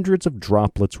that hundreds of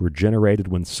droplets were generated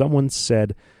when someone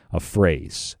said a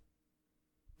phrase.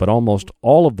 But almost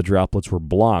all of the droplets were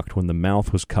blocked when the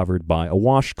mouth was covered by a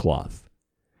washcloth.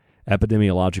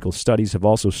 Epidemiological studies have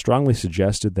also strongly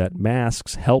suggested that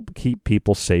masks help keep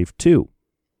people safe too.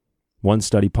 One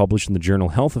study published in the journal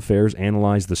Health Affairs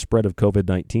analyzed the spread of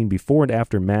COVID-19 before and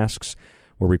after masks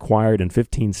were required in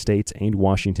 15 states and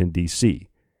Washington, D.C.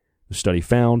 The study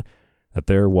found that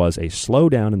there was a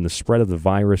slowdown in the spread of the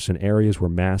virus in areas where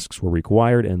masks were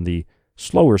required, and the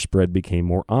slower spread became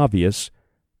more obvious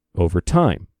over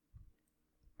time.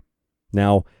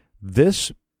 Now,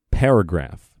 this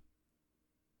paragraph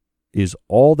is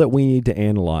all that we need to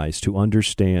analyze to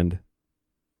understand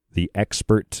the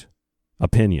expert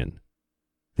opinion.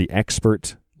 The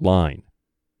expert line,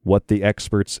 what the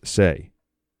experts say.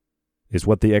 Is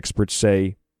what the experts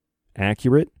say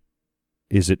accurate?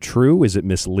 Is it true? Is it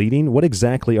misleading? What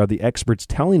exactly are the experts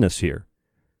telling us here?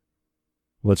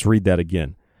 Let's read that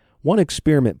again. One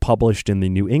experiment published in the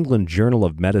New England Journal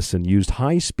of Medicine used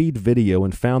high-speed video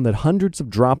and found that hundreds of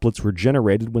droplets were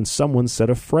generated when someone said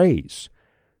a phrase,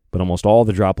 but almost all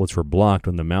the droplets were blocked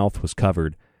when the mouth was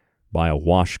covered by a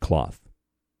washcloth.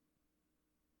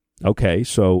 Okay,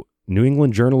 so New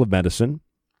England Journal of Medicine,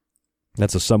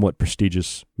 that's a somewhat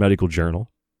prestigious medical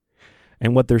journal.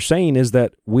 And what they're saying is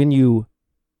that when you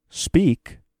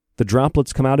speak, the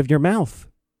droplets come out of your mouth.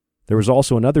 There was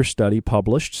also another study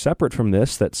published separate from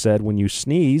this that said when you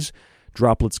sneeze,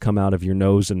 droplets come out of your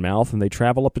nose and mouth and they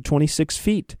travel up to 26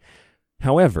 feet.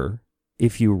 However,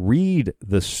 if you read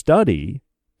the study,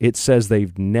 it says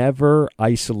they've never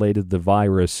isolated the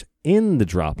virus in the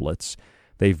droplets.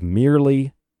 They've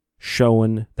merely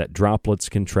shown that droplets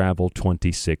can travel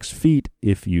 26 feet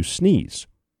if you sneeze.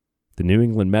 The New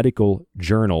England Medical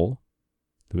Journal,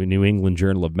 the New England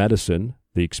Journal of Medicine,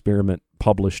 the experiment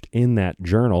published in that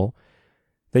journal,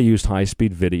 they used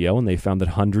high-speed video, and they found that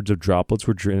hundreds of droplets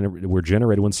were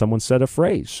generated when someone said a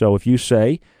phrase. So if you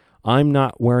say, I'm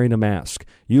not wearing a mask,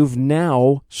 you've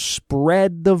now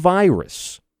spread the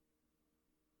virus.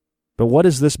 But what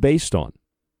is this based on?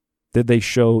 Did they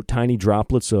show tiny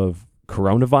droplets of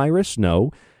coronavirus?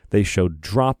 No, they showed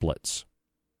droplets,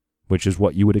 which is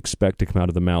what you would expect to come out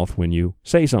of the mouth when you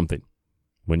say something,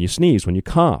 when you sneeze, when you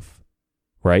cough,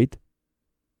 right?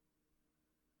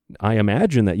 I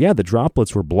imagine that, yeah, the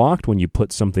droplets were blocked when you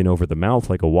put something over the mouth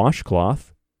like a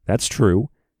washcloth. That's true.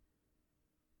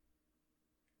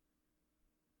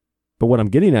 But what I'm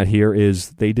getting at here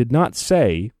is they did not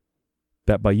say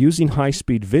that by using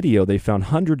high-speed video, they found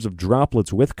hundreds of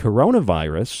droplets with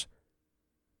coronavirus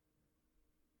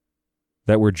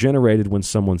that were generated when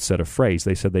someone said a phrase.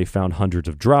 They said they found hundreds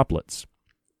of droplets.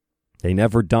 They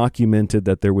never documented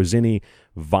that there was any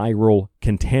viral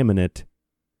contaminant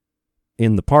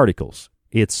in the particles.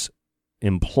 It's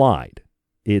implied.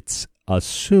 It's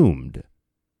assumed.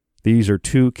 These are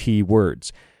two key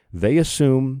words. They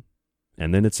assume,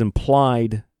 and then it's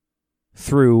implied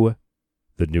through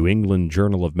the New England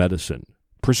Journal of Medicine,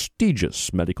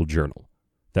 prestigious medical journal,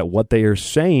 that what they are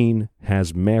saying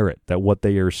has merit, that what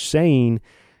they are saying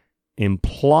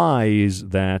implies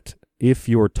that if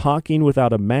you're talking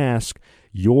without a mask,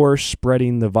 you're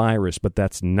spreading the virus. But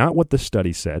that's not what the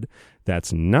study said.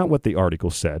 That's not what the article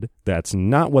said. That's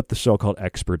not what the so-called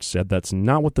experts said. That's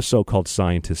not what the so-called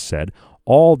scientists said.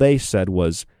 All they said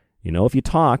was, if you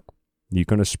talk, you're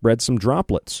going to spread some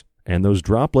droplets. And those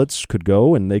droplets could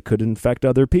go and they could infect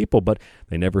other people. But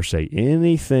they never say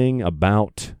anything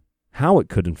about how it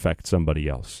could infect somebody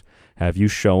else. Have you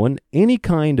shown any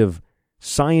kind of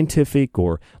scientific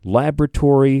or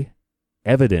laboratory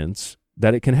evidence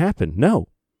that it can happen? No.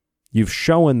 You've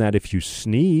shown that if you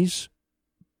sneeze,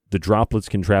 the droplets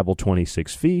can travel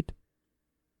 26 feet.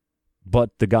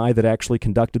 But the guy that actually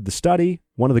conducted the study,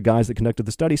 one of the guys that conducted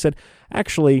the study said,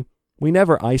 actually, we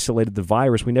never isolated the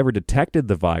virus. We never detected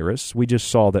the virus. We just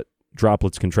saw that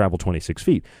droplets can travel 26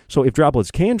 feet. So if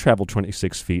droplets can travel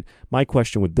 26 feet, my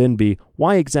question would then be,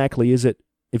 why exactly is it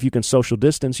if you can social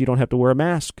distance, you don't have to wear a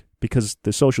mask? Because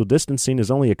the social distancing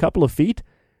is only a couple of feet.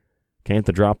 Can't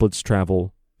the droplets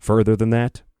travel further than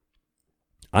that?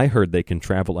 I heard they can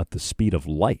travel at the speed of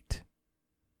light.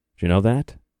 Do you know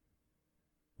that?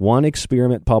 One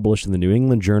experiment published in the New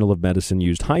England Journal of Medicine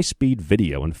used high-speed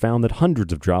video and found that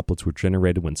hundreds of droplets were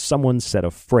generated when someone said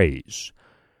a phrase.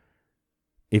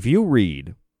 If you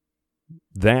read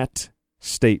that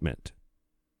statement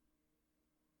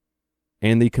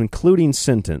and the concluding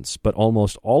sentence, but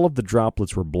almost all of the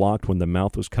droplets were blocked when the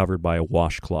mouth was covered by a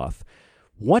washcloth,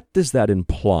 what does that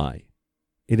imply?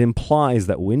 It implies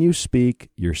that when you speak,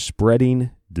 you're spreading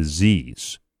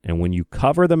disease. And when you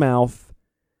cover the mouth,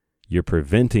 you're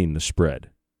preventing the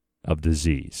spread of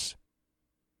disease.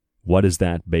 What is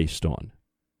that based on?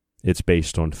 It's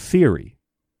based on theory.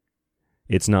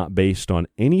 It's not based on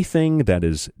anything that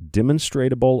is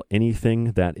demonstratable,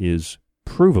 anything that is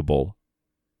provable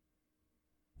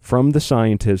from the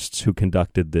scientists who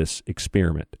conducted this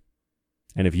experiment.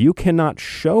 And if you cannot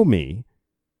show me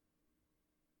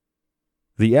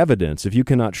the evidence, if you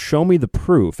cannot show me the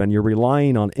proof, and you're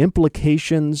relying on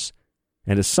implications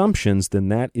and assumptions, then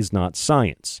that is not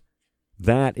science.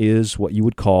 That is what you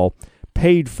would call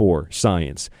paid-for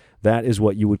science. That is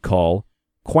what you would call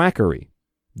quackery.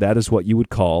 That is what you would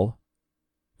call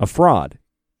a fraud.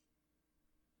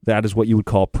 That is what you would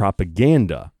call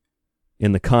propaganda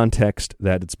in the context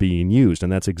that it's being used.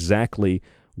 And that's exactly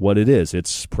what it is.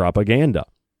 It's propaganda.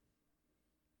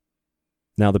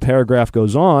 Now, the paragraph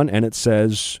goes on and it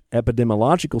says,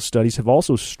 epidemiological studies have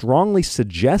also strongly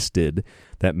suggested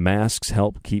that masks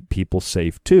help keep people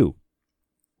safe too.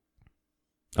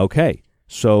 Okay,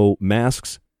 so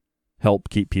masks help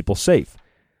keep people safe.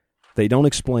 They don't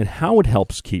explain how it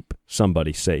helps keep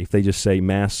somebody safe. They just say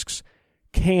masks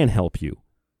can help you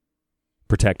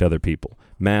protect other people.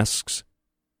 Masks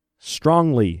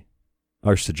strongly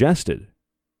are suggested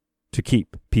to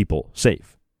keep people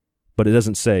safe. But it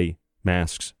doesn't say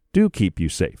masks do keep you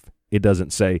safe. It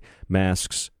doesn't say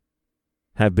masks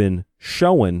have been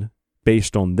shown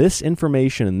based on this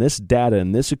information and this data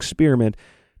and this experiment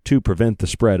to prevent the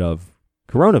spread of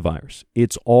coronavirus.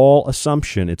 It's all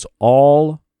assumption. It's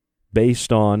all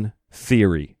based on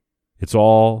theory. It's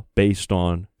all based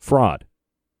on fraud.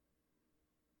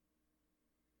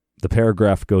 The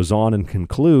paragraph goes on and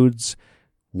concludes,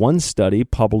 one study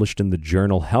published in the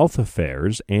journal Health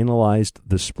Affairs analyzed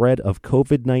the spread of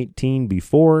COVID-19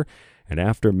 before and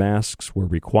after masks were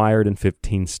required in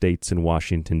 15 states and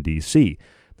Washington, D.C.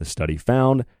 The study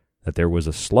found that there was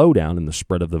a slowdown in the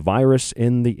spread of the virus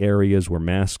in the areas where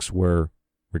masks were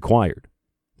required,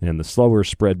 and the slower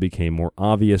spread became more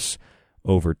obvious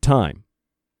over time.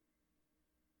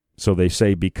 So they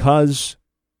say because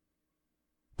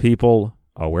people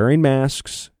are wearing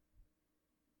masks,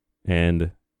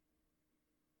 and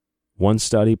one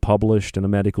study published in a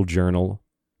medical journal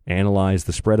analyzed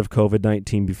the spread of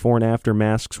COVID-19 before and after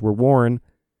masks were worn,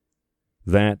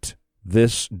 that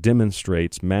this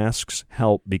demonstrates masks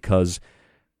help because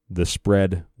the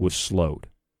spread was slowed.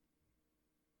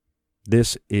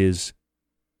 This is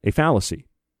a fallacy.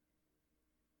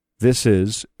 This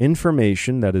is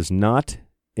information that is not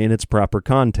in its proper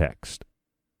context.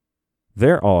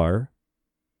 There are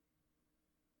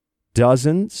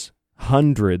dozens,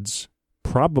 hundreds,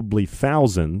 probably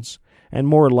thousands, and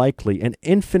more likely an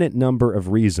infinite number of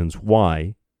reasons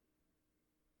why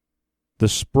the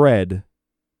spread,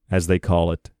 as they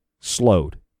call it,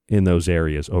 slowed in those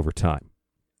areas over time.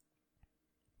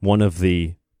 One of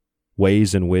the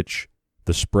ways in which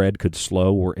the spread could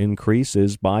slow or increase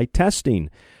is by testing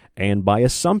and by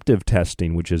assumptive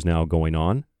testing, which is now going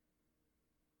on.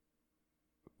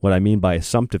 What I mean by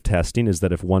assumptive testing is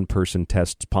that if one person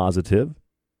tests positive,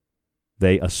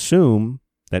 they assume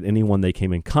that anyone they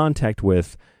came in contact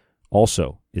with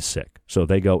also is sick. So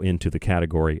they go into the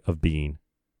category of being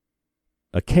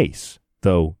a case,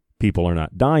 though people are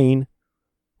not dying,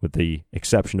 with the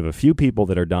exception of a few people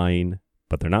that are dying,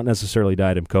 but they're not necessarily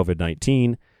died of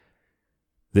COVID-19.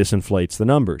 This inflates the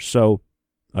numbers. So,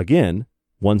 again,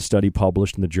 one study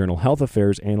published in the journal Health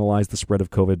Affairs analyzed the spread of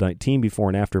COVID-19 before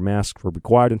and after masks were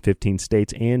required in 15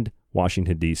 states and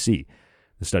Washington, D.C.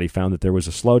 The study found that there was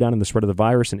a slowdown in the spread of the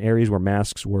virus in areas where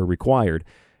masks were required,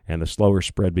 and the slower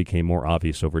spread became more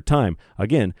obvious over time.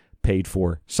 Again, paid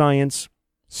for science,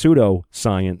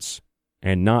 pseudo-science,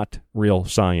 and not real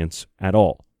science at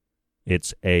all.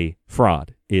 It's a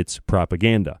fraud. It's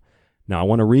propaganda. Now, I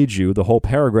want to read you the whole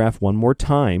paragraph one more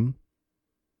time,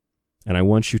 and I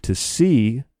want you to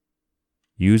see,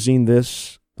 using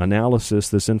this analysis,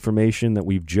 this information that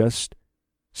we've just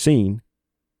seen,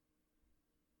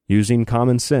 using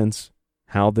common sense,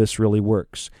 how this really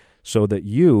works, so that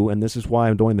you, and this is why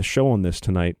I'm doing the show on this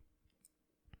tonight,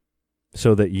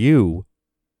 so that you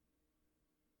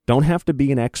don't have to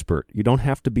be an expert. You don't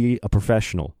have to be a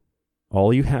professional.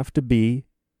 All you have to be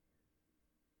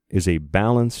is a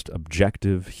balanced,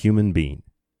 objective human being.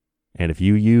 And if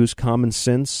you use common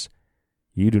sense,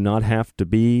 you do not have to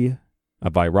be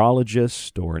a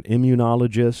virologist or an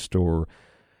immunologist or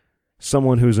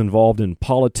someone who's involved in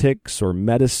politics or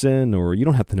medicine, or you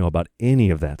don't have to know about any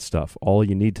of that stuff. All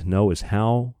you need to know is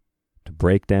how to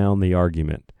break down the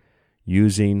argument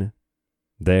using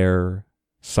their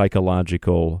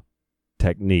psychological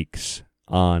techniques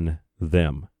on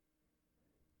them.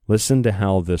 Listen to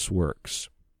how this works.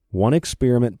 One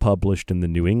experiment published in the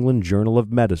New England Journal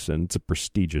of Medicine, it's a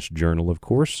prestigious journal, of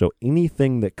course, so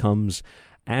anything that comes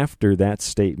after that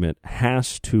statement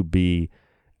has to be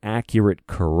accurate,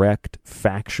 correct,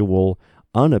 factual,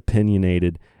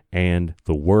 unopinionated, and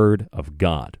the Word of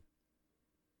God.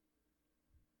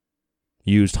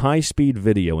 Used high-speed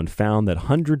video and found that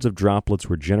hundreds of droplets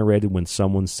were generated when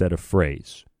someone said a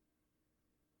phrase.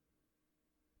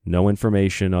 No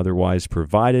information otherwise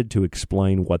provided to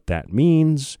explain what that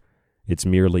means. It's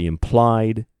merely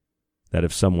implied that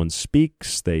if someone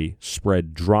speaks, they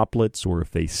spread droplets, or if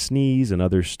they sneeze, in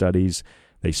other studies,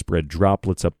 they spread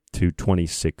droplets up to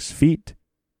 26 feet.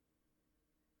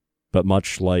 But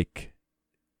much like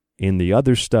in the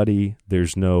other study,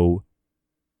 there's no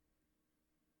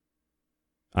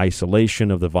isolation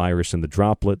of the virus in the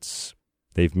droplets.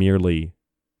 They've merely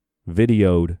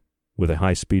videoed with a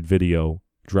high-speed video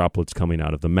droplets coming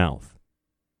out of the mouth.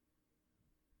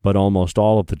 But almost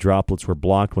all of the droplets were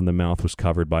blocked when the mouth was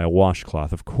covered by a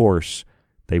washcloth. Of course,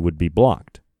 they would be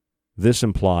blocked. This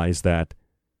implies that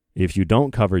if you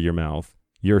don't cover your mouth,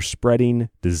 you're spreading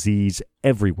disease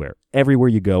everywhere. Everywhere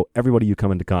you go, everybody you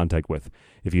come into contact with.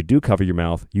 If you do cover your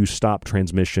mouth, you stop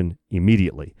transmission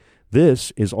immediately.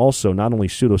 This is also not only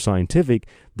pseudoscientific,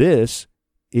 this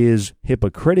is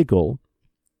hypocritical.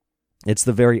 It's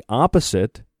the very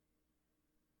opposite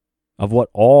of what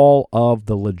all of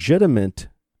the legitimate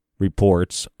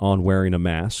reports on wearing a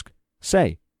mask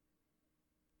say.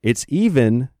 It's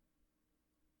even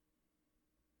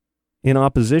in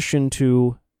opposition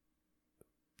to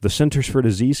the Centers for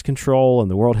Disease Control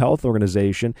and the World Health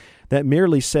Organization that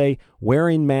merely say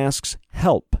wearing masks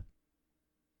help,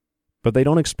 but they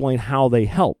don't explain how they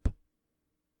help.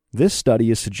 This study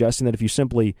is suggesting that if you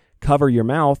simply cover your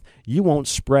mouth, you won't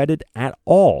spread it at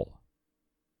all.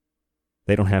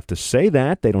 They don't have to say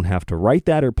that. They don't have to write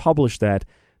that or publish that.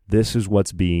 This is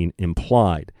what's being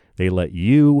implied. They let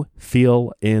you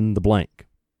fill in the blank.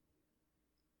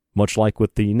 Much like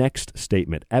with the next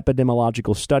statement,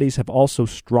 epidemiological studies have also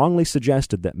strongly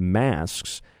suggested that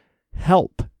masks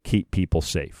help keep people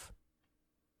safe.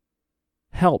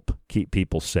 Help keep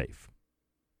people safe.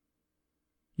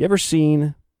 You ever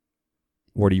seen,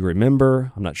 or do you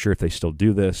remember, I'm not sure if they still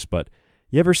do this, but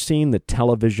you ever seen the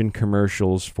television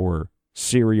commercials for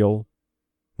cereal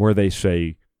where they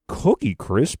say, Cookie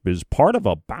Crisp is part of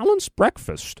a balanced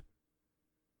breakfast.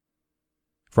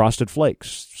 Frosted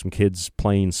Flakes. Some kids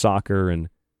playing soccer, and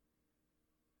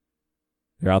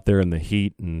they're out there in the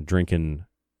heat and drinking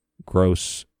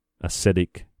gross,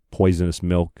 acidic, poisonous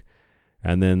milk.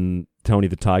 And then Tony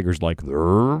the Tiger's like,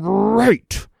 they're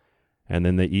great. And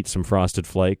then they eat some Frosted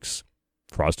Flakes.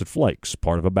 Frosted Flakes,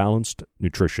 part of a balanced,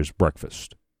 nutritious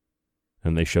breakfast.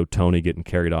 And they show Tony getting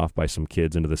carried off by some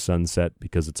kids into the sunset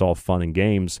because it's all fun and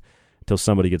games until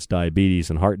somebody gets diabetes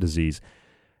and heart disease.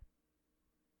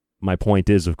 My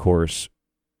point is, of course,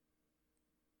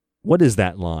 what is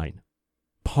that line?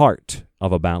 Part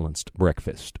of a balanced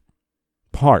breakfast.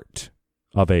 Part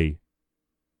of a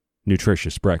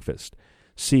nutritious breakfast.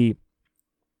 See,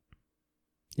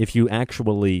 if you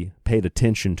actually paid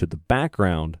attention to the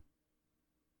background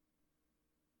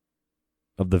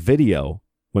of the video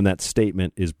when that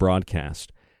statement is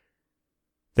broadcast,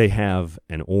 they have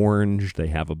an orange, they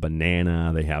have a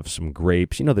banana, they have some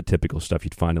grapes, you know, the typical stuff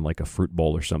you'd find in like a fruit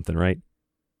bowl or something, right?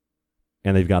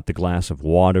 And they've got the glass of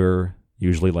water,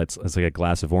 usually it's like a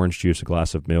glass of orange juice, a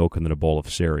glass of milk, and then a bowl of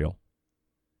cereal.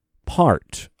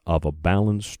 Part of a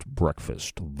balanced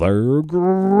breakfast. They're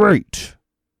great.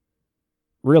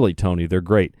 Really, Tony, they're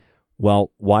great.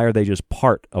 Well, why are they just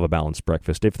part of a balanced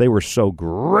breakfast? If they were so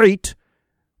great,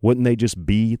 wouldn't they just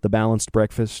be the balanced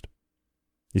breakfast?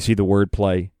 You see the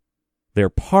wordplay? They're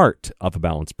part of a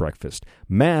balanced breakfast.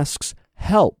 Masks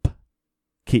help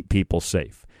keep people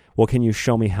safe. Well, can you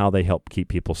show me how they help keep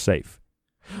people safe?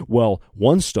 Well,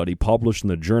 one study published in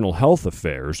the journal Health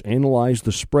Affairs analyzed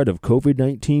the spread of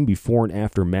COVID-19 before and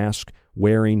after mask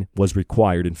wearing was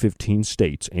required in 15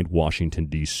 states and Washington,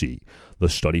 D.C. The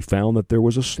study found that there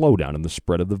was a slowdown in the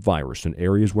spread of the virus in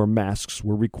areas where masks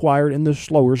were required, and the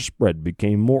slower spread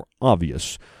became more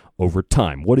obvious over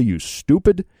time. What are you,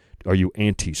 stupid? Are you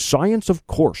anti-science? Of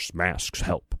course masks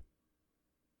help.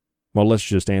 Well, let's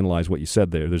just analyze what you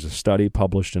said there. There's a study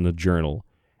published in a journal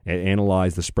and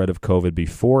analyzed the spread of COVID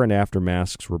before and after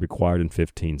masks were required in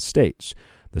 15 states.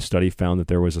 The study found that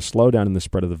there was a slowdown in the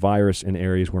spread of the virus in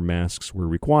areas where masks were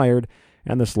required,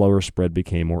 and the slower spread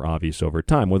became more obvious over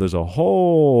time. Well, there's a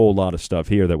whole lot of stuff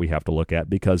here that we have to look at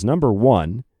because, number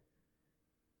one,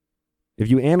 if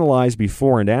you analyze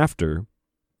before and after,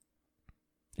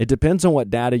 it depends on what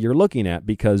data you're looking at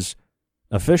because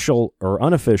official or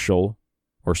unofficial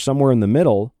or somewhere in the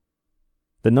middle,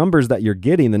 the numbers that you're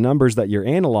getting, the numbers that you're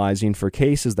analyzing for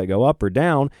cases that go up or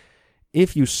down,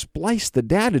 if you splice the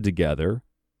data together,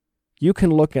 you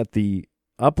can look at the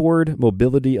upward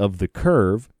mobility of the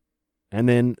curve and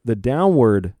then the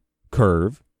downward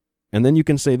curve, and then you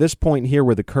can say this point here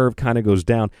where the curve kind of goes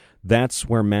down, that's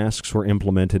where masks were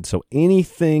implemented. So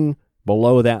anything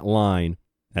below that line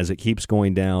as it keeps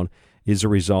going down is a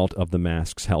result of the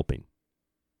masks helping.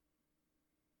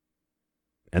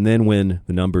 And then when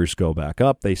the numbers go back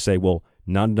up, they say, well,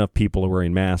 not enough people are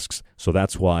wearing masks, so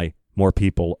that's why more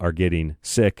people are getting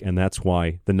sick, and that's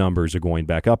why the numbers are going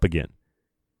back up again.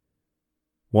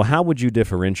 Well, how would you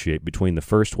differentiate between the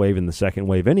first wave and the second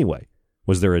wave anyway?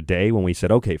 Was there a day when we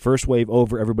said, okay, first wave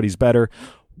over, everybody's better?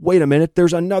 Wait a minute,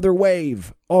 there's another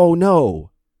wave. Oh,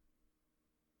 no.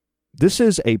 This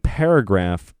is a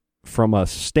paragraph from a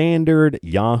standard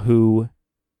Yahoo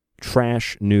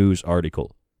trash news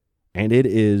article. And it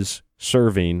is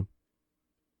serving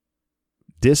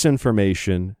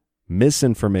disinformation,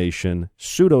 misinformation,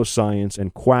 pseudoscience,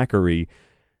 and quackery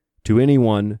to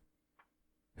anyone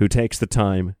who takes the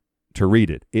time to read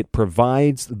it. It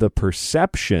provides the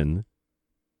perception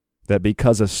that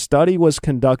because a study was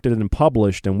conducted and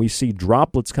published and we see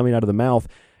droplets coming out of the mouth,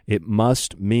 it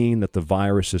must mean that the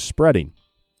virus is spreading.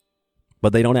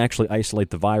 But they don't actually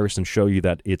isolate the virus and show you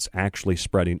that it's actually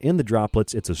spreading in the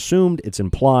droplets. It's assumed, it's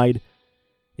implied,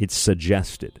 it's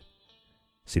suggested.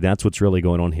 See, that's what's really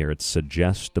going on here. It's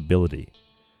suggestibility.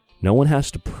 No one has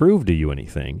to prove to you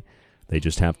anything. They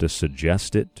just have to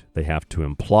suggest it. They have to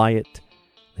imply it.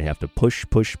 They have to push,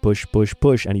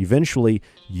 and eventually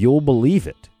you'll believe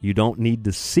it. You don't need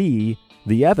to see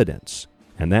the evidence,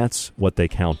 and that's what they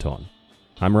count on.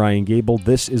 I'm Ryan Gable.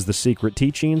 This is The Secret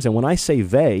Teachings, and when I say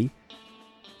they,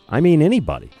 I mean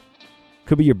anybody.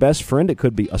 Could be your best friend. It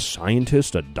could be a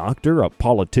scientist, a doctor, a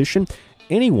politician,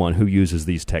 anyone who uses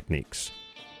these techniques.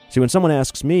 See, when someone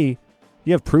asks me,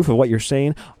 you have proof of what you're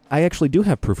saying? I actually do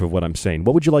have proof of what I'm saying.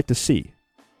 What would you like to see?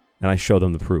 And I show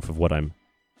them the proof of what I'm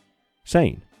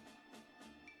saying.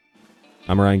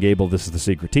 I'm Ryan Gable. This is The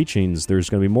Secret Teachings. There's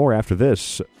going to be more after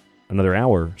this, another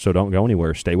hour, so don't go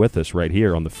anywhere. Stay with us right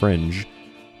here on The Fringe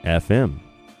FM.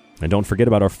 And don't forget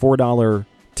about our $4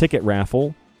 ticket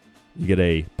raffle. You get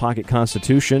a pocket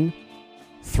Constitution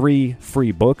 3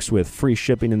 free books with free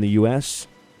shipping in the U.S.,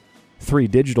 3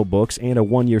 digital books, and a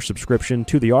 1-year subscription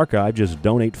to the archive. Just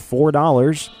donate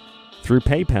 $4 through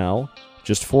PayPal.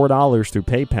 Just $4 through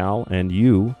PayPal, and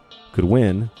you could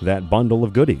win that bundle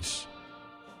of goodies.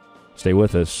 Stay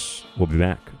with us. We'll be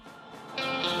back.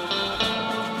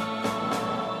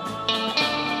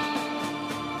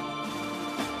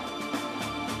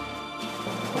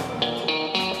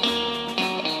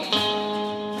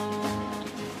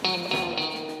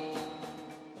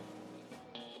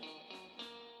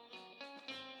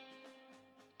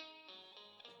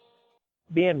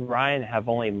 Me and Ryan have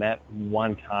only met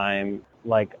one time.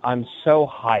 Like, I'm so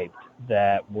hyped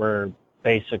that we're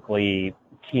basically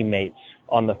teammates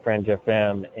on the Fringe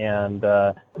FM, and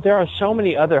there are so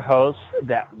many other hosts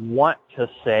that want to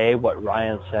say what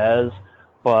Ryan says,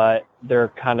 but they're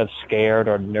kind of scared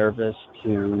or nervous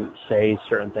to say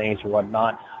certain things or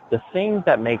whatnot. The thing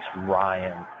that makes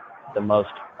Ryan the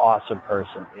most awesome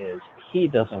person is he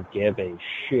doesn't give a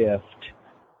shift,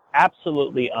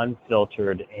 absolutely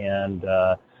unfiltered, and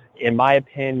in my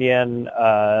opinion,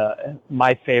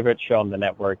 my favorite show on the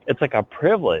network. It's like a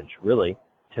privilege, really,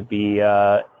 to be,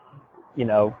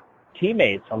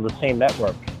 teammates on the same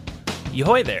network.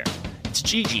 Yohoy there, it's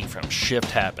Gigi from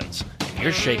Shift Happens, and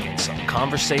you're shaking some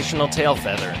conversational tail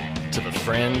feather to the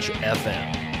Fringe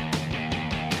FM.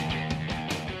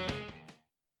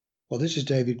 Well, this is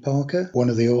David Parker, one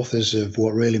of the authors of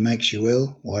What Really Makes You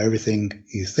Ill, Why Everything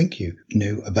You Think You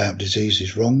Knew About Disease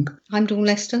Is Wrong. I'm Dawn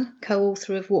Lester,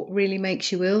 co-author of What Really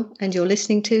Makes You Ill, and you're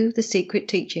listening to The Secret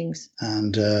Teachings.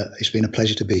 And it's been a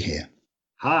pleasure to be here.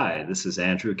 Hi, this is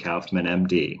Andrew Kaufman,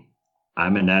 MD.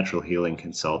 I'm a natural healing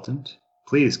consultant.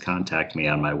 Please contact me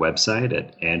on my website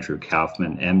at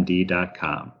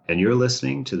andrewkaufmanmd.com. And you're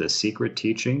listening to The Secret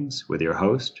Teachings with your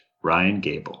host, Ryan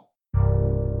Gable.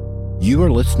 You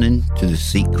are listening to The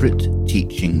Secret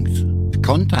Teachings. To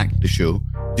contact the show,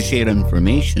 to share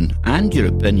information and your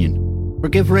opinion, or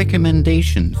give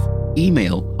recommendations,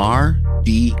 email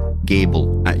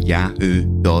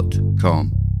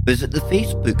rdgable@yahoo.com. Visit the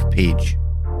Facebook page,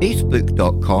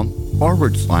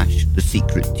 facebook.com/The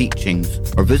Secret Teachings,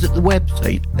 or visit the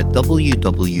website at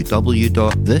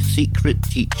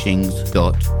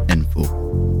www.thesecretteachings.info.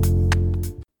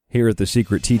 Here at the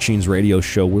Secret Teachings radio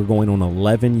show, we're going on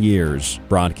 11 years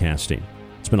broadcasting.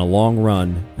 It's been a long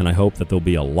run, and I hope that there'll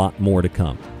be a lot more to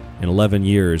come. In 11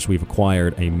 years, we've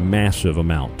acquired a massive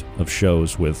amount of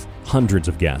shows with hundreds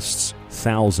of guests,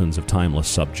 thousands of timeless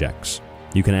subjects.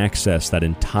 You can access that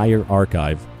entire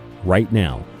archive right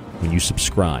now when you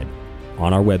subscribe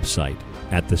on our website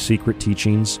at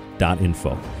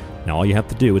thesecretteachings.info. Now, all you have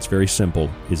to do, it's very simple,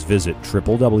 is visit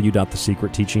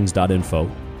www.thesecretteachings.info.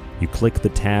 You click the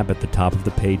tab at the top of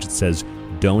the page that says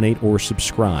Donate or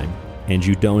Subscribe, and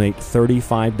you donate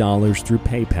 $35 through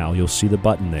PayPal. You'll see the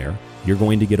button there. You're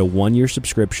going to get a 1-year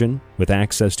subscription with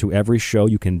access to every show.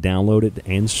 You can download it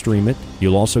and stream it.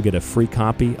 You'll also get a free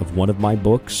copy of one of my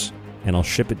books, and I'll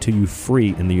ship it to you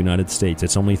free in the United States.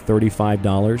 It's only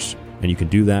 $35, and you can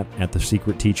do that at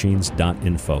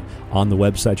thesecretteachings.info. On the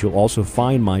website, you'll also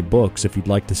find my books if you'd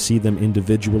like to see them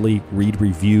individually, read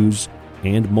reviews,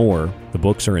 and more. The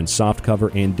books are in softcover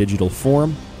and digital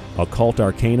form: Occult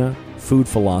Arcana, Food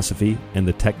Philosophy, and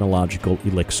The Technological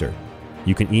Elixir.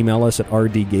 You can email us at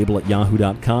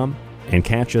rdgable@yahoo.com and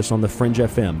catch us on the Fringe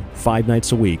FM 5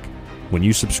 nights a week. When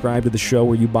you subscribe to the show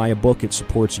or you buy a book, it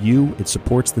supports you, it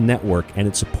supports the network, and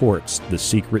it supports The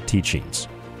Secret Teachings.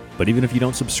 But even if you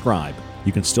don't subscribe,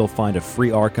 you can still find a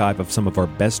free archive of some of our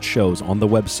best shows on the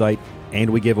website, and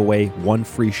we give away 1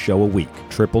 free show a week,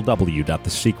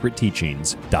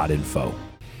 www.thesecretteachings.info.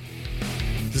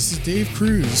 This is Dave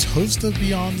Cruz, host of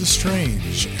Beyond the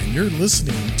Strange, and you're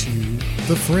listening to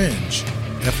The Fringe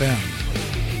FM.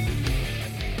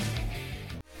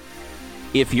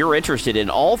 If you're interested in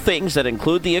all things that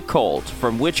include the occult,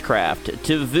 from witchcraft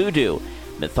to voodoo,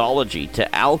 mythology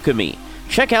to alchemy,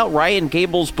 check out Ryan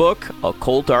Gable's book,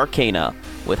 Occult Arcana,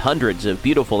 with hundreds of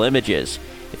beautiful images.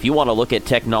 If you want to look at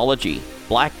technology,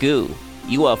 black goo,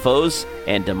 UFOs,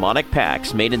 and demonic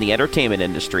pacts made in the entertainment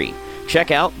industry,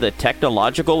 check out The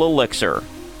Technological Elixir,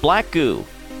 Black Goo,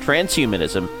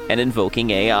 Transhumanism, and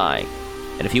Invoking AI.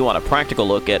 And if you want a practical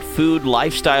look at food,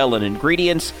 lifestyle, and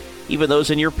ingredients, even those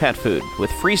in your pet food, with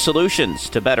free solutions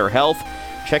to better health,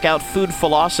 check out Food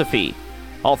Philosophy.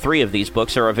 All 3 of these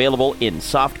books are available in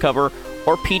softcover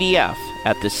or PDF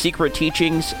at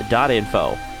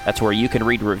thesecretteachings.info. That's where you can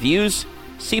read reviews,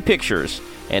 see pictures,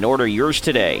 and order yours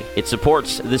today. It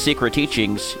supports The Secret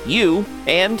Teachings, you,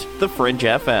 and the Fringe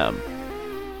FM.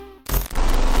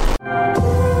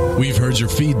 We've heard your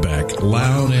feedback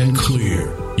loud and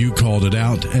clear. You called it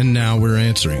out, and now we're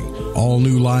answering. All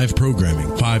new live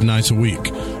programming, 5 nights a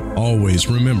week. Always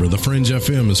remember, The Fringe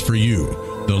FM is for you,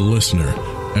 the listener,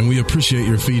 and we appreciate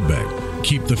your feedback.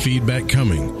 Keep the feedback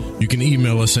coming. You can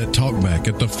email us at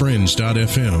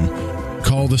talkback@thefringe.fm,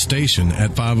 call the station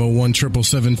at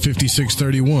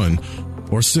 501-777-5631,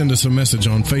 or send us a message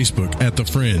on Facebook at The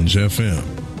Fringe FM.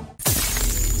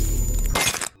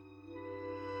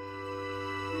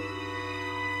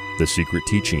 The Secret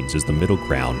Teachings is the middle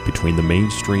ground between the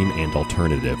mainstream and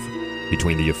alternative,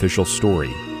 between the official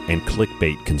story and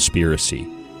clickbait conspiracy.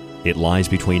 It lies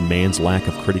between man's lack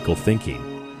of critical thinking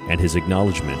and his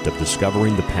acknowledgement of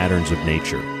discovering the patterns of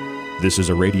nature. This is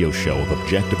a radio show of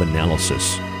objective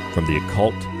analysis, from the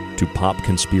occult to pop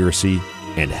conspiracy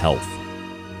and health.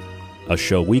 A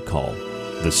show we call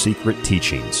The Secret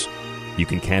Teachings. You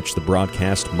can catch the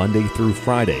broadcast Monday through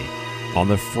Friday on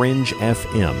the Fringe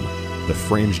FM,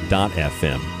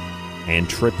 thefringe.fm, and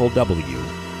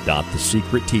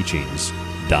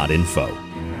www.thesecretteachings.info.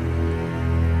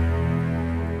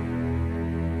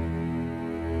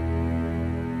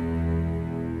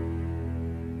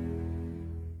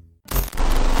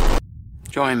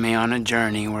 Join me on a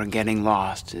journey where getting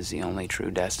lost is the only true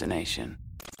destination.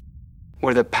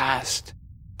 Where the past,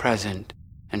 present,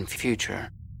 and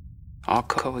future all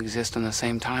coexist on the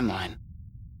same timeline.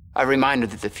 A reminder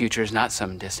that the future is not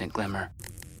some distant glimmer,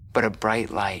 but a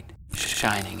bright light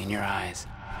shining in your eyes.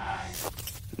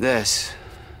 This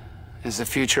is the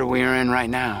future we are in right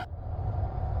now.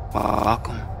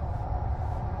 Welcome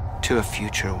to a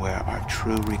future where our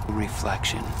true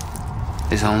reflection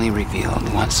is only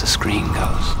revealed once the screen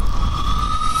goes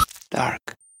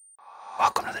dark.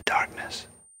 Welcome to the darkness.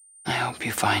 I hope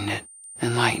you find it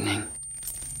enlightening.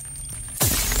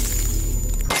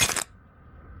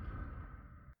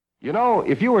 You know,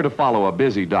 if you were to follow a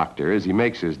busy doctor as he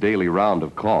makes his daily round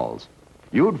of calls,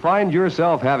 you'd find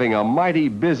yourself having a mighty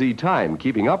busy time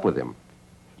keeping up with him.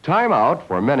 Time out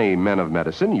for many men of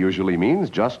medicine usually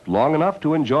means just long enough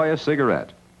to enjoy a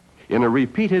cigarette. In a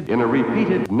repeated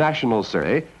national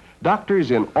survey,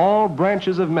 doctors in all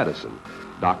branches of medicine,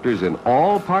 doctors in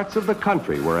all parts of the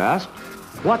country were asked,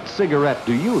 "What cigarette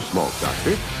do you smoke,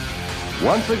 doctor?"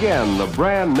 Once again, the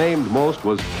brand named most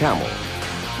was Camel.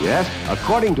 Yes,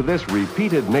 according to this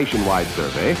repeated nationwide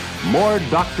survey, more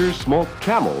doctors smoke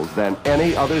Camels than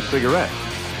any other cigarette.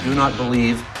 Do not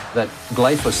believe that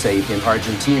glyphosate in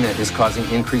Argentina is causing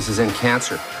increases in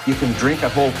cancer. You can drink a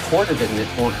whole quart of it and it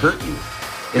won't hurt you.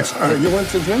 You want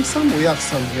to drink some? We have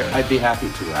some here. I'd be happy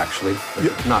to, actually.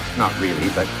 Not really,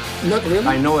 but... Not really?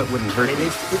 I know it wouldn't hurt me.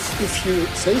 If you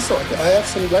say so. I have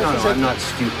some glyphosate. No, I'm not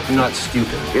stupid. I'm not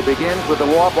stupid. It begins with the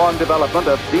war-born development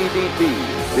of DDT.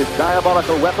 This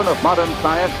diabolical weapon of modern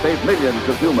science saves millions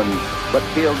of humans, but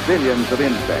kills billions of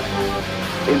insects.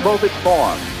 In both its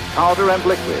form, powder and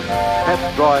liquid,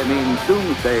 Pestroy means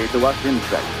doomsday to us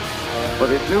insects. But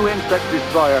this new insect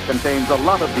destroyer contains a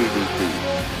lot of DDT,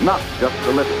 not just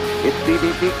a little. Its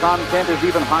DDT content is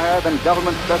even higher than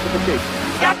government specifications.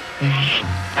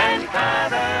 And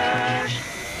cover.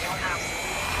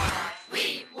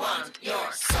 We want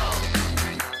your soul.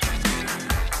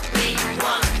 We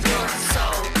want your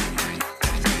soul.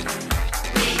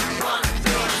 We want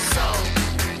your soul.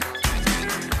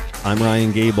 I'm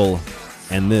Ryan Gable,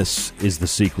 and this is The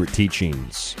Secret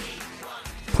Teachings.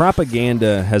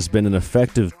 Propaganda has been an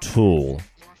effective tool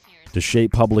to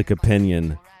shape public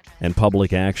opinion and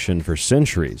public action for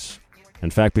centuries. In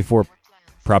fact, before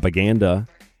propaganda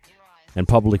and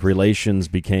public relations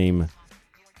became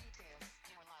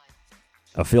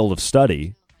a field of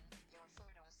study,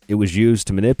 it was used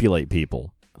to manipulate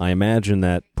people. I imagine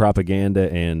that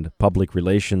propaganda and public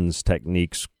relations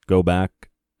techniques go back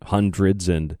hundreds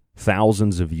and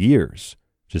thousands of years,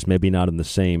 just maybe not in the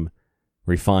same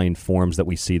refined forms that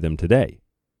we see them today.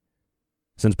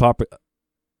 Since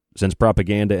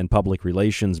propaganda and public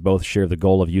relations both share the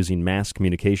goal of using mass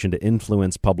communication to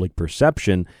influence public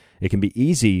perception, it can be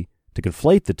easy to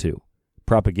conflate the two.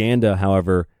 Propaganda,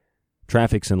 however,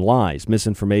 traffics in lies,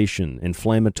 misinformation,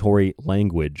 inflammatory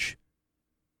language,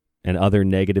 and other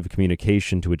negative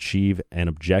communication to achieve an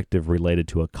objective related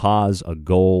to a cause, a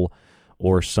goal,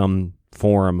 or some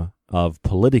form of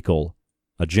political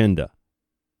agenda,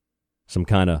 some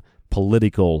kind of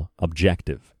political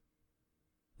objective.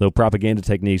 Though propaganda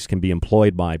techniques can be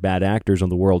employed by bad actors on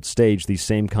the world stage, these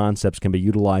same concepts can be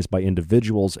utilized by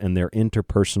individuals in their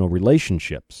interpersonal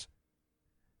relationships.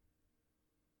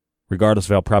 Regardless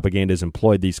of how propaganda is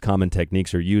employed, these common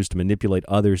techniques are used to manipulate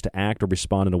others to act or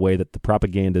respond in a way that the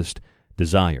propagandist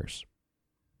desires.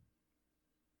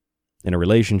 In a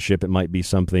relationship, it might be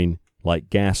something like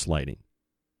gaslighting.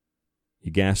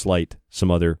 You gaslight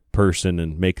some other person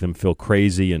and make them feel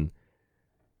crazy, and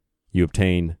you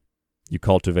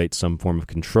cultivate some form of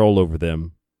control over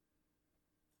them.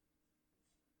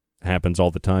 It happens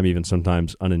all the time, even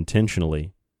sometimes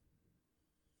unintentionally.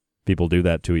 People do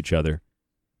that to each other.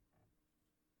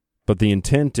 But the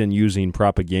intent in using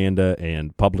propaganda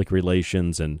and public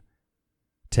relations and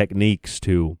techniques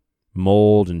to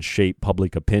mold and shape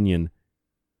public opinion,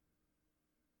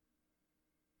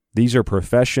 these are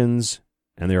professions,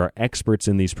 and there are experts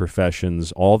in these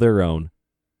professions, all their own,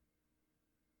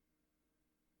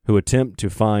 who attempt to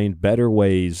find better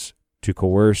ways to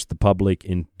coerce the public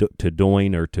into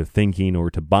doing or to thinking or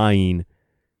to buying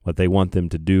what they want them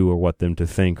to do or want them to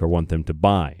think or want them to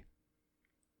buy.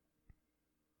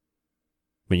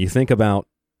 When you think about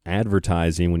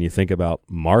advertising, when you think about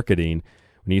marketing,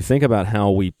 when you think about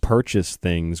how we purchase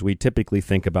things, we typically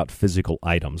think about physical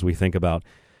items. We think about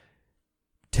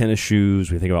tennis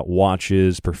shoes, we think about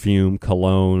watches, perfume,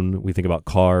 cologne, we think about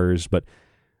cars, but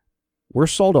we're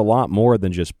sold a lot more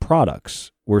than just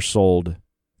products. We're sold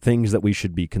things that we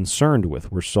should be concerned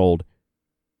with. We're sold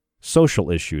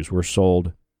social issues. We're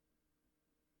sold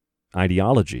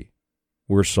ideology.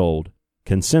 We're sold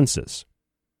consensus.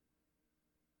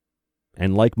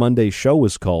 And like Monday's show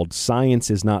was called, Science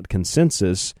is Not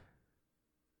Consensus,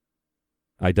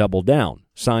 I double down.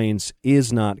 Science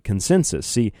is not consensus.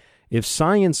 See, if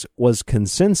science was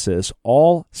consensus,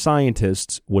 all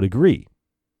scientists would agree.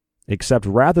 Except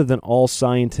rather than all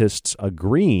scientists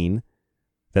agreeing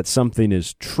that something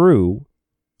is true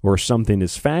or something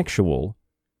is factual,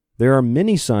 there are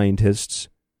many scientists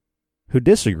who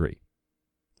disagree.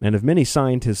 And if many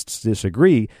scientists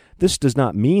disagree, this does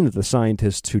not mean that the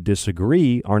scientists who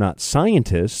disagree are not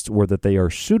scientists or that they are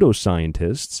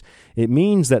pseudoscientists. It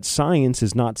means that science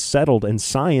is not settled, and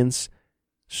science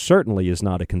certainly is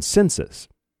not a consensus.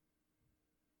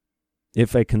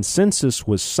 If a consensus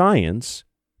was science,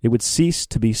 it would cease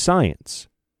to be science.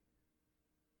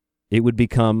 It would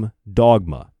become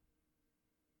dogma.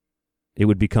 It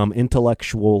would become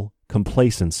intellectual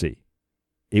complacency.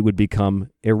 It would become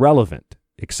irrelevant,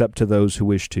 except to those who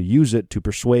wish to use it to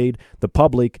persuade the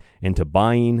public into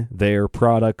buying their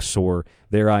products or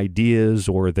their ideas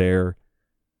or their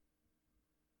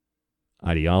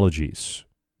ideologies,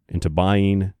 into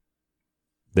buying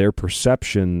their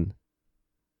perception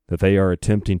that they are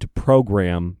attempting to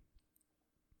program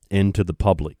into the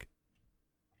public,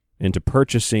 into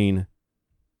purchasing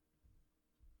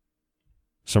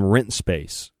some rent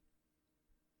space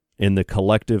in the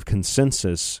collective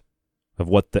consensus of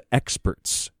what the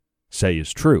experts say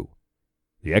is true.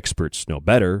 The experts know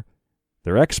better.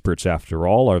 They're experts after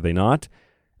all, are they not?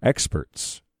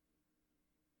 Experts.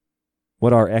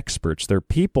 What are experts? They're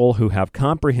people who have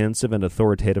comprehensive and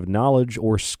authoritative knowledge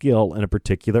or skill in a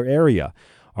particular area.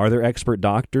 Are there expert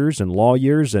doctors and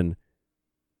lawyers and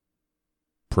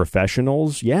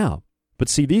professionals? Yeah. But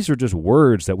see, these are just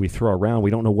words that we throw around. We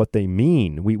don't know what they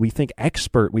mean. We think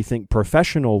expert, we think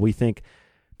professional, we think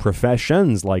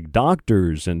professions like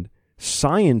doctors and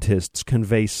scientists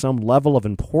convey some level of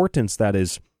importance that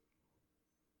is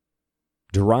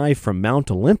derived from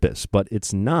Mount Olympus, but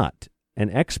it's not.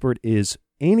 An expert is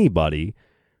anybody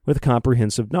with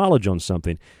comprehensive knowledge on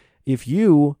something. If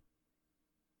you,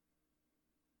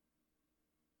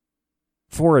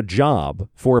 for a job,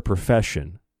 for a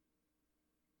profession,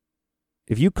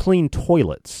 if you clean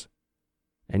toilets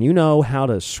and you know how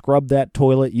to scrub that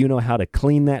toilet, you know how to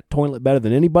clean that toilet better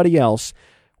than anybody else,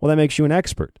 well, that makes you an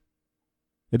expert.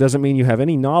 It doesn't mean you have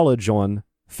any knowledge on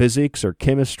physics or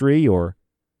chemistry or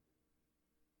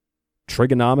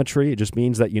trigonometry. It just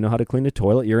means that you know how to clean a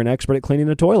toilet. You're an expert at cleaning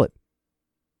a toilet.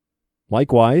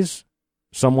 Likewise,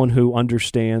 someone who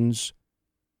understands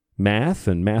math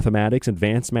and mathematics,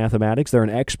 advanced mathematics, they're an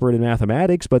expert in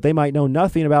mathematics, but they might know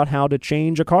nothing about how to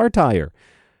change a car tire.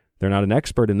 They're not an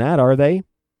expert in that, are they?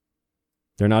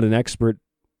 They're not an expert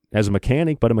as a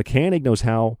mechanic, but a mechanic knows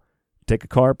how to take a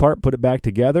car apart, put it back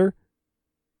together.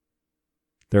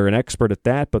 They're an expert at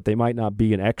that, but they might not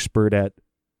be an expert at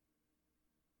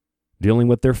dealing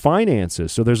with their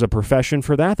finances. So there's a profession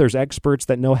for that. There's experts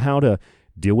that know how to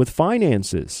deal with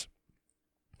finances.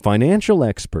 Financial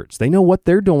experts. They know what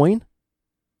they're doing.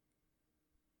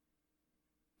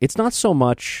 It's not so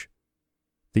much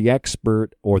the expert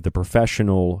or the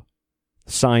professional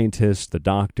scientist, the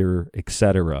doctor,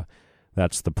 etc.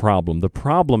 That's the problem. The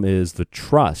problem is the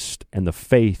trust and the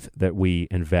faith that we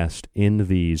invest in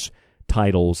these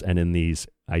titles and in these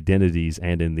identities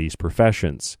and in these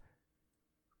professions.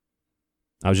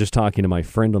 I was just talking to my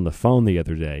friend on the phone the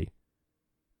other day,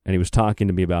 and he was talking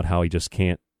to me about how he just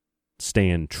can't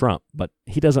stand Trump, but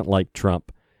he doesn't like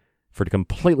Trump for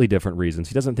completely different reasons.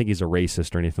 He doesn't think he's a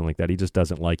racist or anything like that. He just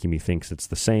doesn't like him. He thinks it's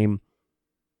the same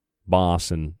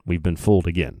boss, and we've been fooled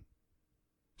again.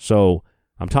 So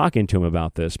I'm talking to him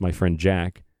about this, my friend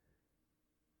Jack,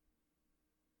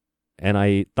 and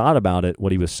I thought about it,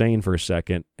 what he was saying for a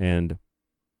second, and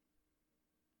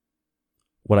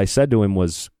what I said to him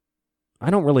was, I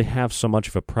don't really have so much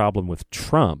of a problem with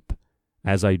Trump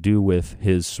as I do with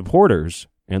his supporters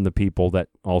and the people that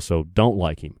also don't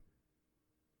like him.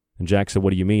 And Jack said,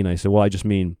 what do you mean? I said, well, I just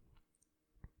mean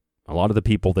a lot of the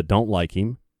people that don't like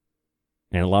him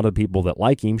and a lot of the people that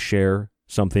like him share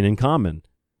something in common.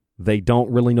 They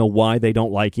don't really know why they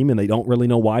don't like him, and they don't really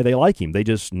know why they like him. They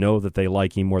just know that they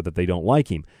like him or that they don't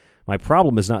like him. My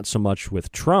problem is not so much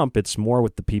with Trump, it's more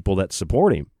with the people that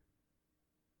support him.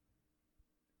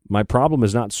 My problem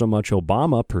is not so much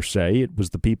Obama per se, it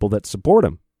was the people that support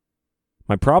him.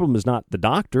 My problem is not the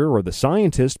doctor or the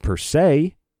scientist per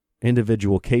se.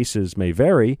 Individual cases may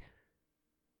vary.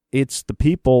 It's the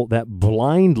people that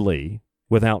blindly,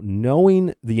 without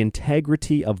knowing the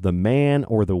integrity of the man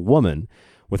or the woman,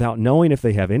 without knowing if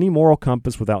they have any moral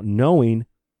compass, without knowing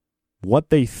what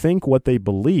they think, what they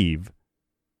believe,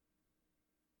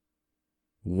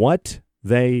 what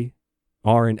they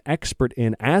are an expert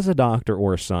in as a doctor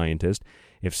or a scientist,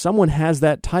 if someone has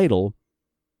that title,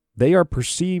 they are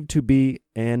perceived to be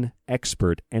an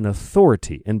expert, an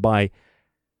authority, and by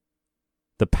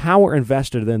the power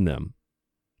invested in them,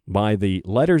 by the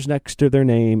letters next to their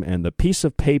name and the piece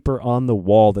of paper on the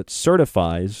wall that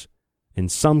certifies, in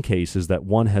some cases, that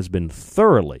one has been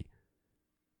thoroughly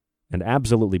and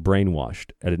absolutely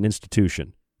brainwashed at an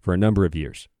institution for a number of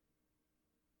years,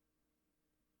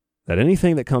 that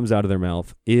anything that comes out of their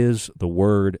mouth is the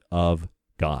word of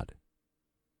God.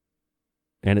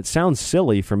 And it sounds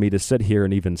silly for me to sit here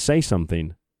and even say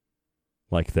something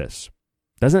like this.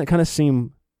 Doesn't it kind of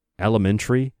seem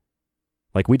elementary?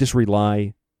 Like we just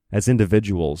rely as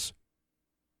individuals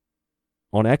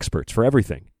on experts for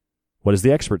everything. What does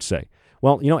the expert say?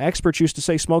 Well, experts used to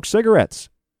say smoke cigarettes.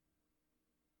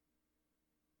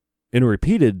 In a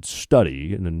repeated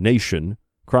study in a nation,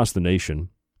 across the nation,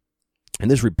 in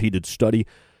this repeated study,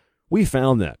 we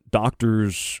found that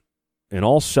doctors in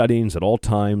all settings at all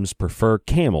times prefer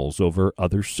Camels over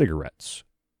other cigarettes.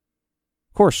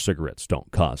 Of course, cigarettes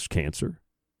don't cause cancer.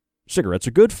 Cigarettes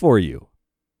are good for you.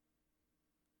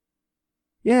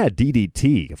 Yeah,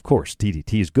 DDT. Of course,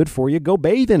 DDT is good for you. Go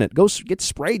bathe in it. Go get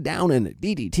sprayed down in it.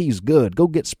 DDT is good. Go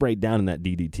get sprayed down in that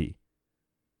DDT.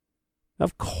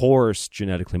 Of course,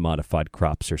 genetically modified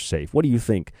crops are safe. What do you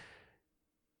think?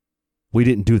 We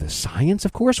didn't do the science?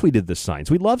 Of course we did the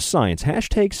science. We love science.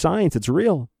 Hashtag science. It's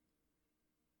real.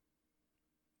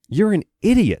 You're an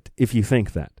idiot if you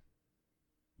think that.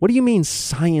 What do you mean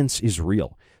science is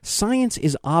real? Science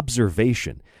is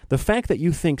observation. The fact that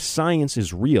you think science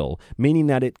is real, meaning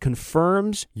that it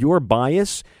confirms your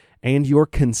bias and your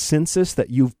consensus that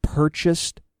you've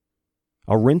purchased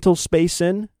a rental space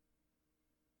in,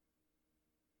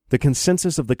 the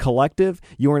consensus of the collective,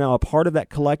 you are now a part of that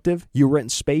collective, you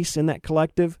rent space in that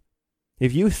collective.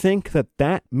 If you think that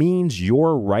that means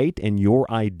you're right and your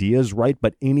idea's right,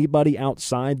 but anybody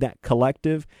outside that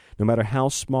collective, no matter how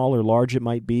small or large it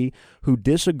might be, who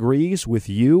disagrees with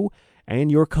you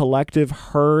and your collective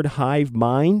herd hive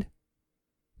mind,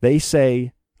 they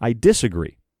say, I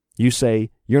disagree. You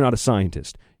say, you're not a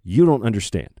scientist. You don't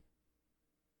understand.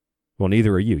 Well,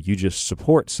 neither are you. You just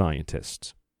support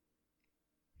scientists.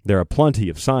 There are plenty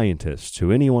of scientists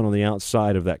who anyone on the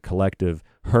outside of that collective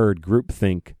herd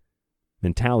groupthink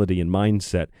mentality and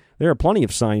mindset, there are plenty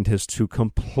of scientists who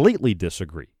completely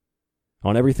disagree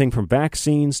on everything from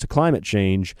vaccines to climate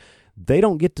change. They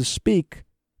don't get to speak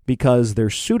because they're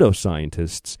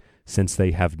pseudoscientists, since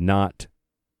they have not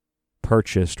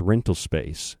purchased rental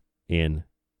space in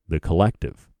the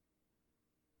collective.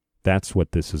 That's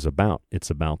what this is about. It's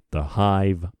about the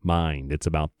hive mind. It's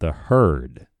about the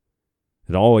herd.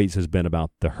 It always has been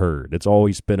about the herd. It's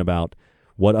always been about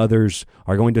what others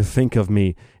are going to think of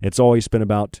me. It's always been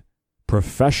about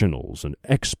professionals and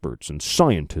experts and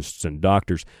scientists and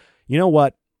doctors. You know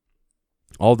what?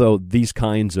 Although these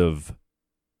kinds of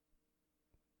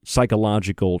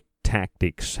psychological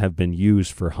tactics have been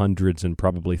used for hundreds and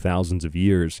probably thousands of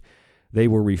years, they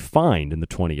were refined in the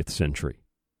 20th century.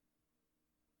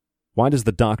 Why does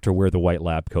the doctor wear the white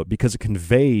lab coat? Because it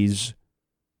conveys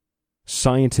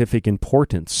scientific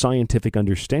importance, scientific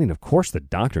understanding. Of course, the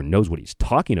doctor knows what he's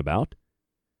talking about.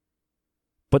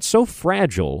 But so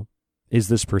fragile is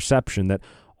this perception that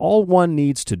all one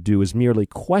needs to do is merely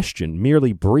question,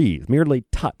 merely breathe, merely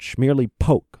touch, merely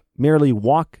poke, merely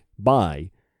walk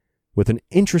by with an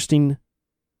interesting,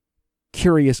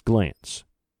 curious glance.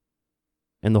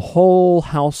 And the whole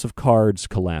house of cards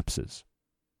collapses.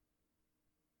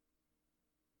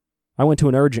 I went to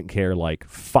an urgent care like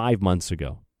 5 months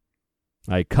ago.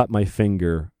 I cut my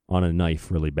finger on a knife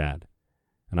really bad,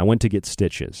 and I went to get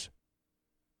stitches.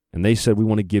 And they said, we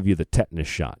want to give you the tetanus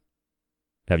shot.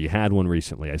 Have you had one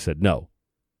recently? I said, no.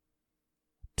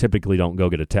 Typically don't go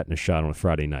get a tetanus shot on a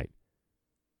Friday night.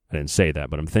 I didn't say that,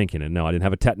 but I'm thinking it. No, I didn't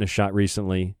have a tetanus shot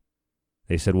recently.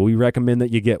 They said, well, we recommend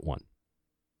that you get one.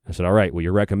 I said, all right, well,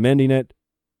 you're recommending it,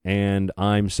 and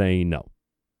I'm saying no.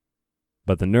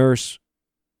 But the nurse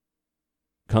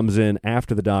comes in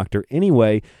after the doctor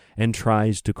anyway and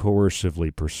tries to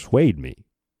coercively persuade me.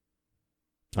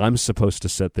 I'm supposed to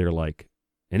sit there like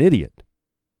an idiot,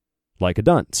 like a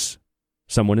dunce,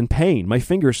 someone in pain, my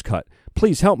finger's cut.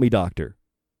 Please help me, doctor.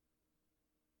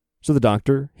 So the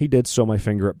doctor, he did sew my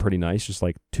finger up pretty nice, just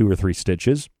like 2 or 3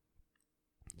 stitches.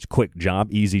 It's a quick job,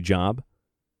 easy job.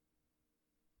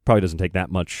 Probably doesn't take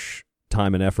that much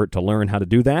time and effort to learn how to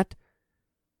do that.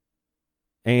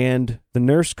 And the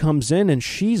nurse comes in, and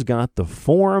she's got the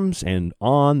forms, and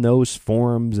on those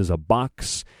forms is a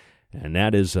box, and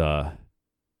that is a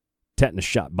tetanus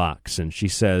shot box. And she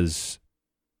says,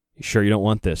 you sure you don't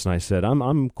want this? And I said,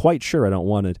 I'm quite sure I don't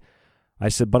want it. I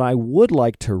said, but I would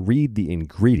like to read the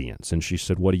ingredients. And she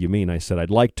said, what do you mean? I said, I'd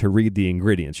like to read the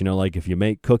ingredients. You know, like if you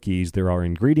make cookies, there are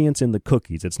ingredients in the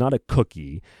cookies. It's not a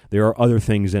cookie. There are other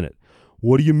things in it.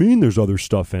 What do you mean there's other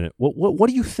stuff in it? What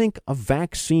do you think a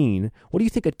vaccine, what do you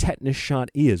think a tetanus shot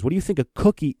is? What do you think a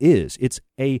cookie is? It's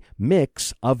a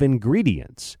mix of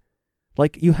ingredients.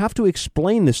 Like, you have to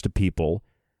explain this to people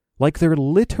like they're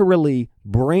literally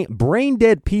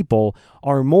brain-dead people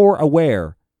are more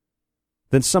aware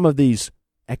than some of these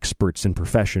experts and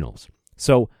professionals.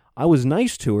 So I was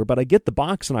nice to her, but I get the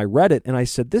box and I read it, and I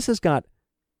said, this has got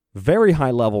very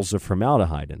high levels of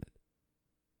formaldehyde in it.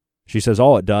 She says,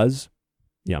 oh, it does?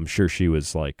 Yeah, I'm sure she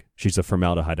was like, she's a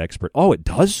formaldehyde expert. Oh, it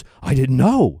does? I didn't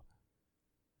know.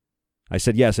 I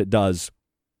said, yes, it does.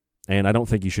 And I don't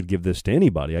think you should give this to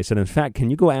anybody. I said, in fact, can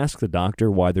you go ask the doctor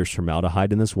why there's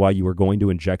formaldehyde in this, why you were going to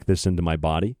inject this into my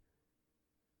body?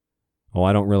 Oh,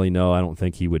 I don't really know. I don't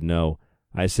think he would know.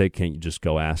 I said, can't you just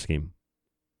go ask him?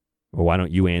 Or why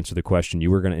don't you answer the question?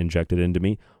 You were going to inject it into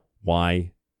me.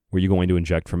 Why were you going to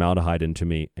inject formaldehyde into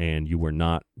me, and you were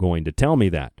not going to tell me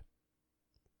that?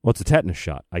 Well, it's a tetanus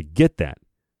shot. I get that.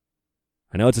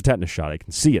 I know it's a tetanus shot. I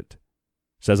can see it.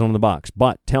 It says on the box.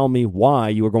 But tell me why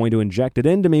you were going to inject it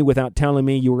into me without telling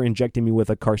me you were injecting me with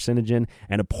a carcinogen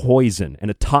and a poison and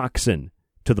a toxin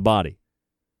to the body.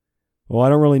 Well, I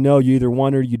don't really know. You either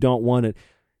want it or you don't want it.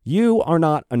 You are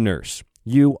not a nurse.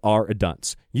 You are a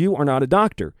dunce. You are not a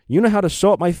doctor. You know how to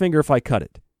sew up my finger if I cut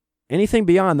it. Anything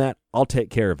beyond that, I'll take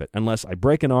care of it, unless I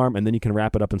break an arm and then you can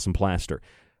wrap it up in some plaster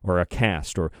or a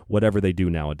cast or whatever they do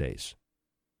nowadays.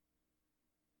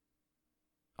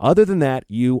 Other than that,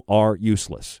 you are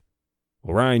useless.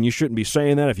 Well, Ryan, you shouldn't be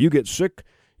saying that. If you get sick,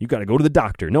 you got to go to the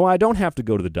doctor. No, I don't have to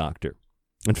go to the doctor.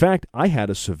 In fact, I had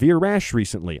a severe rash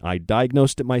recently. I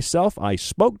diagnosed it myself. I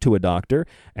spoke to a doctor,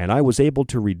 and I was able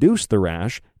to reduce the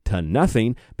rash to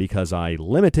nothing because I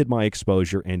limited my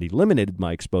exposure and eliminated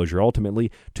my exposure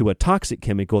ultimately to a toxic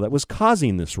chemical that was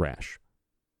causing this rash.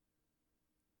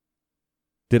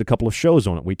 Did a couple of shows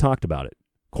on it. We talked about it.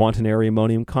 Quaternary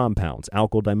ammonium compounds,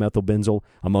 alkyl dimethylbenzyl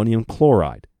ammonium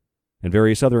chloride, and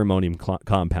various other ammonium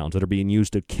compounds that are being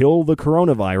used to kill the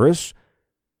coronavirus.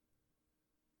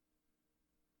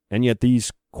 And yet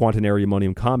these quaternary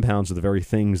ammonium compounds are the very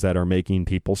things that are making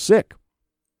people sick,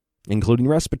 including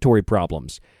respiratory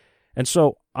problems. And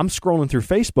so I'm scrolling through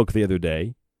Facebook the other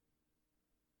day,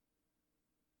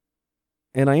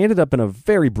 and I ended up in a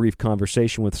very brief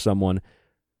conversation with someone.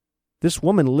 This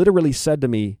woman literally said to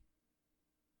me,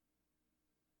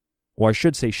 or I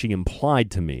should say she implied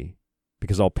to me,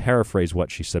 because I'll paraphrase what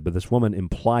she said, but this woman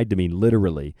implied to me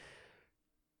literally,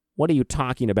 what are you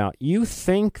talking about? You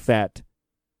think that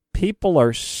people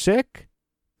are sick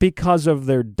because of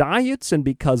their diets and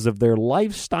because of their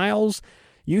lifestyles?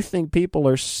 You think people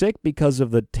are sick because of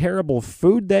the terrible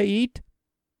food they eat?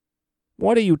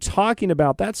 What are you talking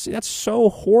about? That's so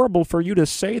horrible for you to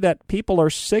say that people are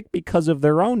sick because of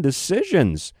their own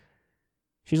decisions.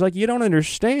 She's like, you don't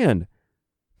understand.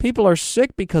 People are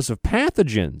sick because of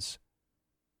pathogens.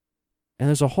 And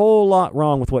there's a whole lot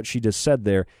wrong with what she just said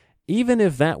there. Even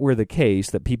if that were the case,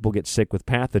 that people get sick with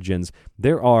pathogens,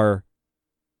 there are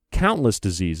countless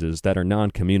diseases that are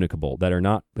non-communicable, that are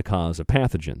not the cause of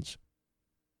pathogens.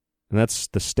 And that's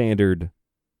the standard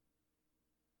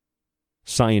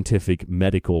scientific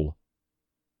medical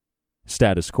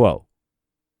status quo.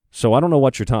 So I don't know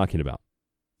what you're talking about,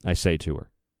 I say to her.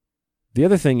 The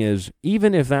other thing is,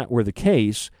 even if that were the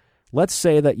case, let's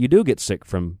say that you do get sick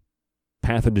from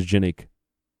pathogenic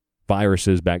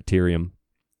viruses, bacterium.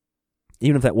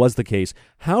 Even if that was the case,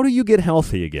 how do you get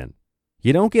healthy again?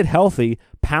 You don't get healthy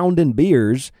pounding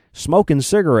beers, smoking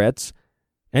cigarettes,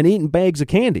 and eating bags of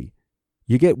candy.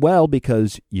 You get well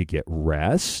because you get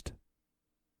rest,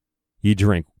 you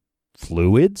drink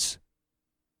fluids.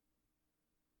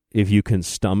 If you can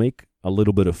stomach a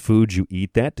little bit of food, you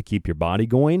eat that to keep your body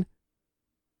going.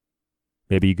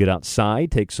 Maybe you get outside,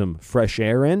 take some fresh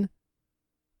air in,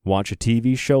 watch a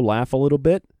TV show, laugh a little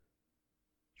bit,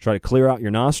 try to clear out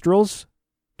your nostrils,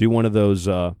 do one of those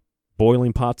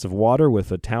boiling pots of water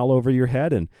with a towel over your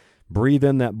head and breathe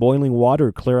in that boiling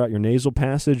water, clear out your nasal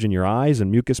passage and your eyes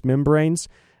and mucous membranes,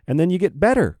 and then you get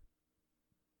better.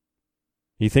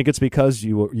 You think it's because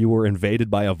you were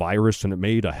invaded by a virus and it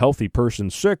made a healthy person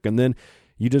sick, and then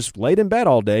you just laid in bed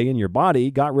all day and your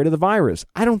body got rid of the virus.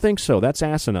 I don't think so. That's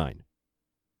asinine.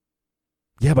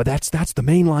 Yeah, but that's the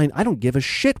mainline. I don't give a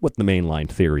shit what the mainline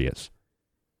theory is.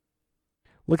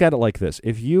 Look at it like this.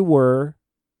 If you were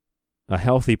a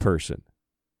healthy person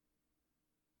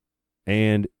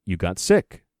and you got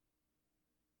sick,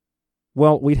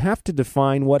 well, we'd have to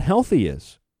define what healthy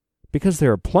is, because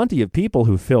there are plenty of people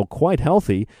who feel quite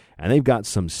healthy and they've got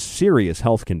some serious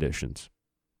health conditions.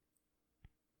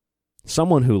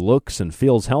 Someone who looks and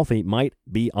feels healthy might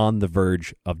be on the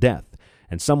verge of death.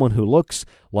 And someone who looks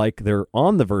like they're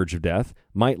on the verge of death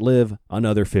might live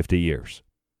another 50 years.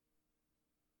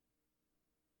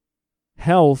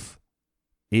 Health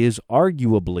is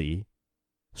arguably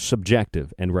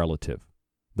subjective and relative,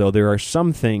 though there are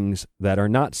some things that are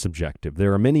not subjective.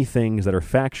 There are many things that are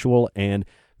factual and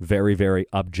very, very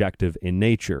objective in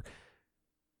nature.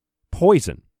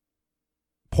 Poison.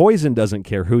 Poison doesn't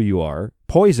care who you are.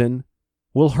 Poison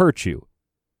will hurt you.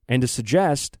 And to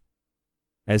suggest,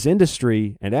 as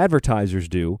industry and advertisers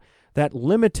do, that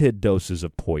limited doses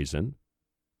of poison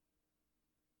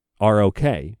are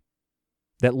okay,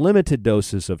 that limited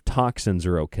doses of toxins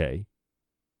are okay,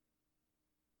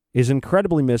 is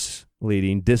incredibly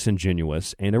misleading,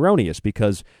 disingenuous, and erroneous,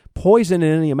 because poison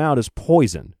in any amount is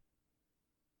poison.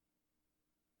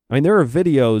 I mean, there are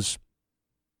videos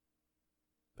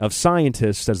of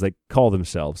scientists, as they call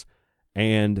themselves,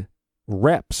 and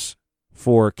reps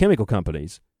for chemical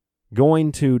companies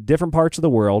going to different parts of the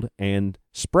world and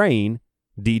spraying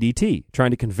DDT,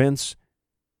 trying to convince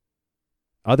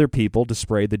other people to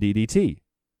spray the DDT.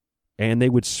 And they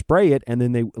would spray it, and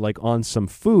then they, like on some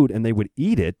food, and they would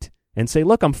eat it and say,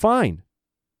 look, I'm fine.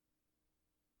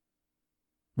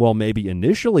 Well, maybe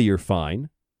initially you're fine,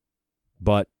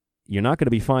 but you're not going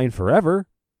to be fine forever.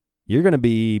 You're going to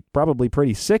be probably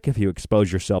pretty sick if you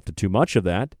expose yourself to too much of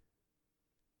that.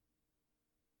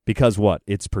 Because what?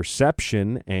 It's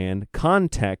perception and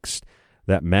context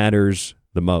that matters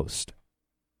the most.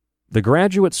 The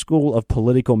Graduate School of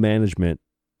Political Management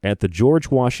at the George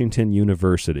Washington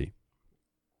University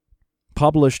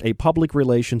published a public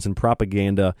relations and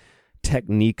propaganda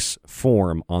techniques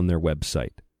form on their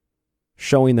website,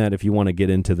 showing that if you want to get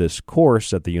into this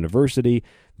course at the university,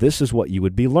 this is what you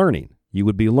would be learning. You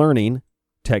would be learning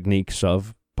techniques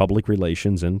of public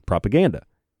relations and propaganda.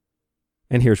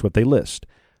 And here's what they list.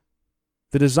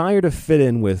 The desire to fit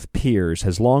in with peers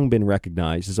has long been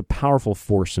recognized as a powerful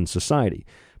force in society.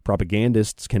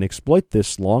 Propagandists can exploit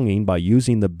this longing by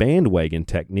using the bandwagon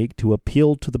technique to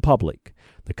appeal to the public.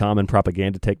 The common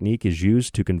propaganda technique is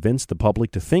used to convince the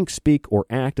public to think, speak, or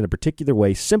act in a particular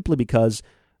way simply because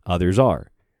others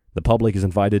are. The public is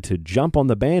invited to jump on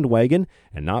the bandwagon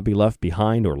and not be left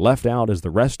behind or left out as the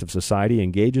rest of society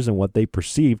engages in what they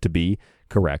perceive to be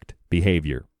correct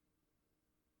behavior.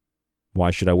 Why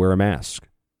should I wear a mask?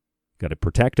 Got to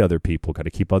protect other people, got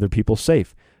to keep other people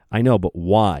safe. I know, but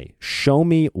why? Show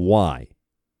me why.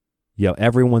 Yeah,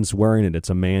 everyone's wearing it. It's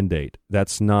a mandate.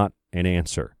 That's not an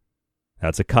answer.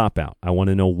 That's a cop-out. I want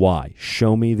to know why.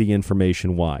 Show me the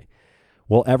information why.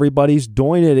 Well, everybody's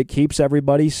doing it. It keeps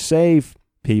everybody safe.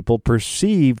 People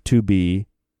perceive to be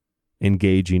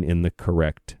engaging in the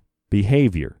correct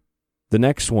behavior. The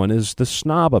next one is the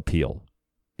snob appeal.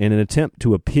 In an attempt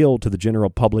to appeal to the general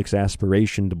public's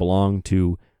aspiration to belong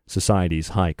to society's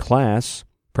high class,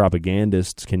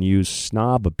 propagandists can use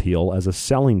snob appeal as a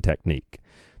selling technique.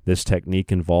 This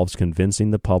technique involves convincing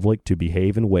the public to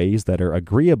behave in ways that are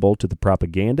agreeable to the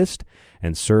propagandist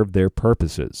and serve their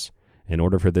purposes. In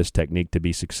order for this technique to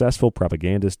be successful,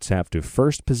 propagandists have to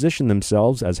first position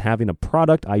themselves as having a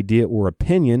product, idea, or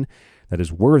opinion that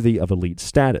is worthy of elite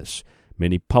status.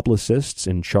 Many publicists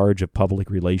in charge of public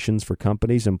relations for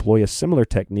companies employ a similar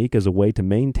technique as a way to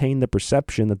maintain the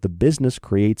perception that the business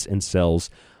creates and sells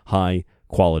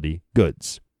high-quality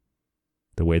goods.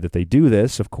 The way that they do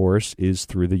this, of course, is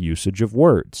through the usage of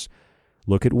words.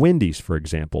 Look at Wendy's, for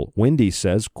example. Wendy's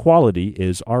says quality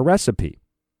is our recipe.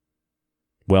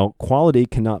 Well, quality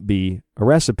cannot be a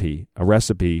recipe. A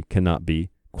recipe cannot be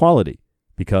quality,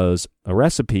 because a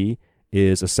recipe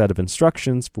is a set of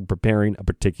instructions for preparing a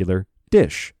particular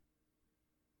dish.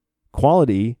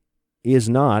 Quality is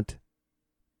not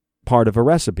part of a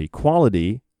recipe.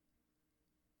 Quality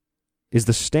is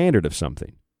the standard of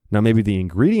something. Now, maybe the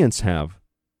ingredients have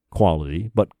quality,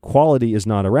 but quality is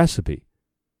not a recipe.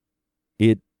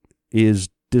 It is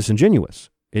disingenuous.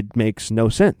 It makes no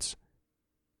sense.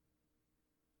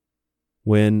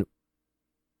 When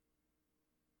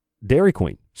Dairy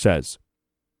Queen says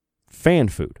fan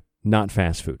food, not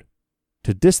fast food,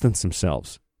 to distance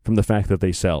themselves from the fact that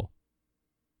they sell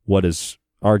what is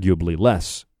arguably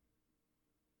less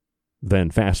than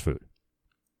fast food,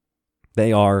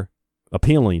 they are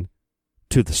appealing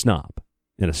to the snob,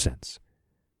 in a sense,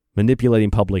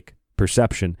 manipulating public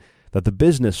perception that the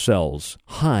business sells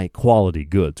high-quality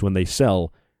goods when they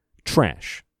sell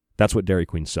trash. That's what Dairy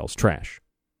Queen sells, trash.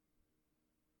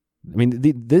 I mean,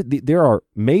 there are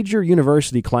major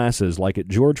university classes like at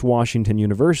George Washington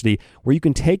University where you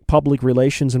can take public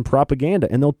relations and propaganda,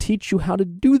 and they'll teach you how to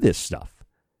do this stuff.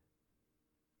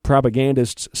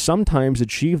 Propagandists sometimes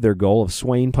achieve their goal of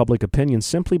swaying public opinion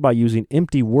simply by using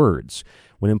empty words.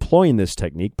 When employing this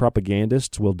technique,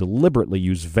 propagandists will deliberately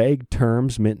use vague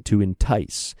terms meant to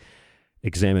entice.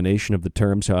 Examination of the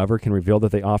terms, however, can reveal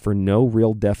that they offer no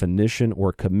real definition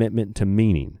or commitment to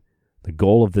meaning. The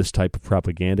goal of this type of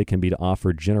propaganda can be to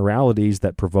offer generalities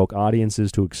that provoke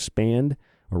audiences to expend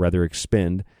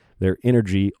their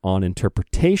energy on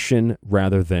interpretation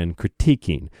rather than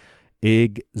critiquing.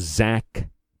 Exactly.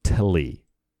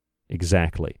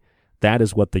 That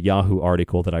is what the Yahoo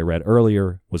article that I read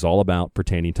earlier was all about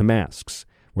pertaining to masks,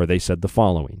 where they said the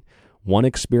following. One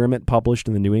experiment published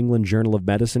in the New England Journal of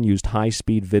Medicine used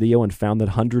high-speed video and found that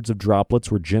hundreds of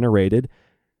droplets were generated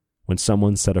when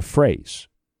someone said a phrase.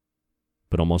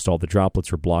 But almost all the droplets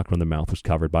were blocked when the mouth was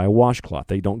covered by a washcloth.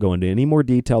 They don't go into any more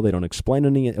detail. They don't explain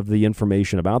any of the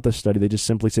information about the study. They just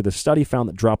simply say the study found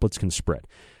that droplets can spread.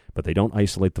 But they don't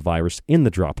isolate the virus in the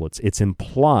droplets. It's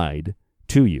implied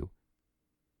to you.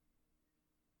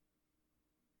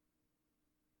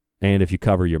 And if you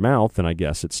cover your mouth, then I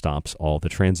guess it stops all the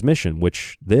transmission,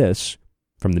 which this,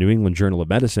 from the New England Journal of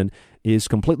Medicine, is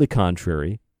completely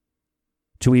contrary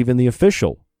to even the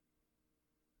official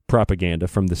propaganda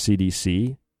from the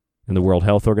CDC and the World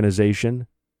Health Organization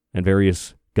and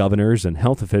various governors and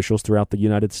health officials throughout the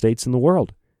United States and the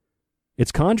world.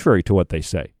 It's contrary to what they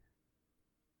say,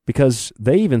 because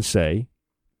they even say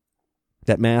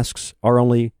that masks are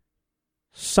only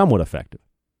somewhat effective.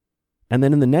 And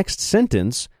then in the next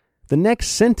sentence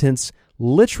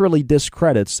literally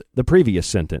discredits the previous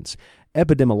sentence.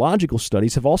 Epidemiological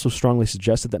studies have also strongly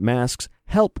suggested that masks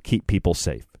help keep people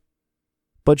safe.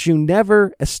 But you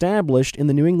never established in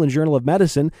the New England Journal of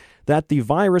Medicine that the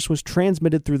virus was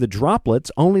transmitted through the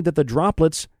droplets, only that the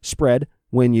droplets spread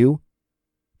when you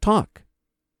talk.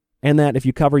 And that if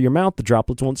you cover your mouth, the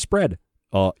droplets won't spread.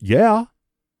 Yeah.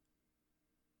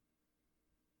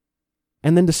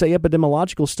 And then to say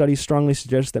epidemiological studies strongly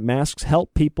suggest that masks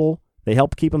help people, they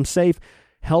help keep them safe,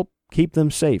 help keep them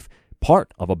safe.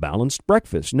 Part of a balanced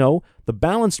breakfast. No, the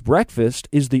balanced breakfast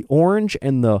is the orange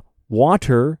and the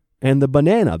water and the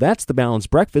banana. That's the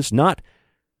balanced breakfast, not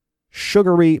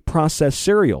sugary processed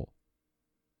cereal.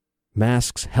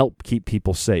 Masks help keep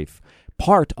people safe.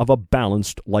 Part of a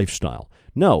balanced lifestyle.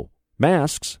 No,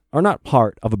 masks are not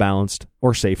part of a balanced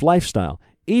or safe lifestyle.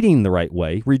 Eating the right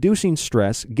way, reducing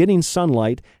stress, getting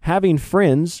sunlight, having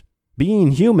friends,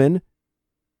 being human,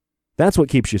 that's what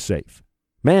keeps you safe.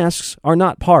 Masks are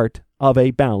not part of a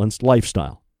balanced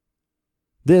lifestyle.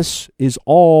 This is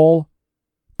all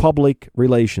public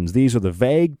relations. These are the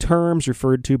vague terms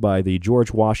referred to by the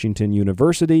George Washington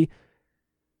University,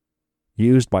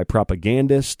 used by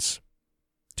propagandists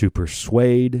to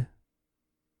persuade,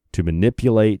 to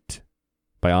manipulate,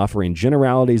 by offering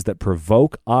generalities that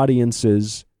provoke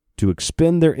audiences to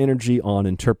expend their energy on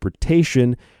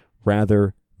interpretation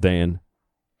rather than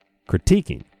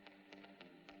critiquing.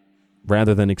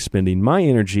 Rather than expending my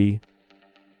energy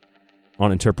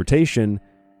on interpretation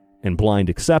and blind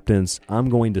acceptance, I'm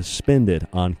going to spend it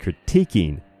on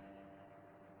critiquing,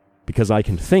 because I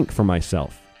can think for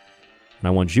myself. And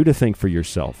I want you to think for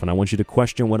yourself, and I want you to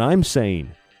question what I'm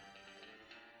saying,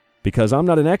 because I'm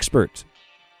not an expert.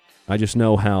 I just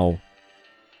know how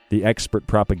the expert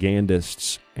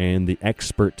propagandists and the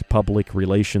expert public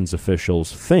relations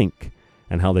officials think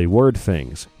and how they word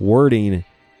things. Wording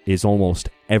is almost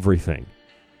everything.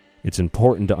 It's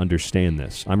important to understand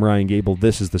this. I'm Ryan Gable.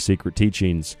 This is The Secret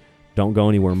Teachings. Don't go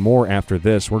anywhere more after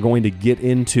this. We're going to get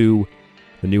into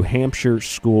the New Hampshire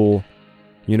School,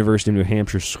 University of New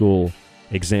Hampshire School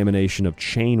examination of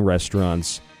chain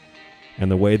restaurants and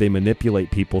the way they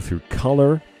manipulate people through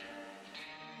color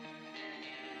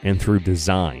and through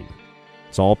design.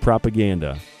 It's all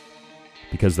propaganda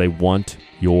because they want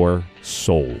your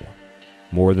soul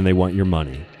more than they want your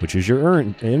money, which is your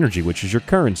energy, which is your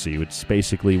currency. It's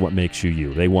basically what makes you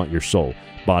you. They want your soul,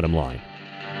 bottom line.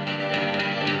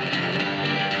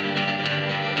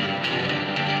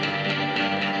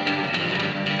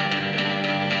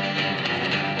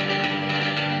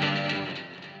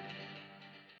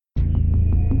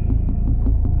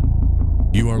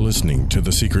 You are listening to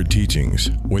The Secret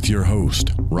Teachings with your host,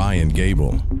 Ryan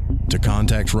Gable. To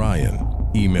contact Ryan,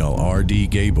 email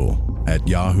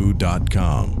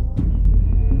rdgable@yahoo.com.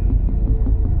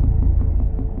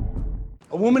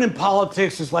 A woman in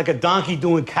politics is like a donkey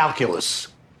doing calculus.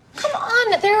 Come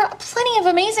on, there are plenty of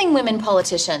amazing women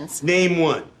politicians. Name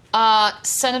one.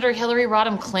 Senator Hillary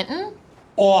Rodham Clinton?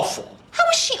 Awful. How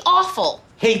is she awful?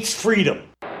 Hates freedom.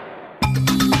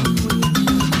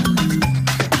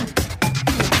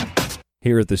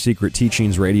 Here at the Secret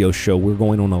Teachings radio show, we're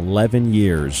going on 11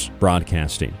 years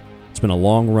broadcasting. It's been a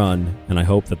long run, and I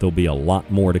hope that there'll be a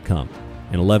lot more to come.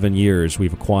 In 11 years,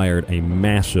 we've acquired a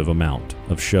massive amount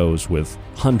of shows with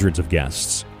hundreds of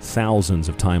guests, thousands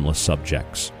of timeless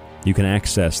subjects. You can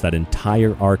access that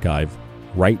entire archive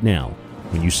right now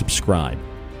when you subscribe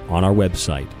on our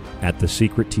website at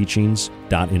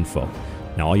thesecretteachings.info.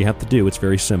 Now, all you have to do, it's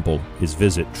very simple, is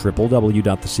visit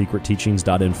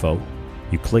www.thesecretteachings.info.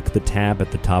 You click the tab at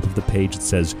the top of the page that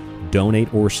says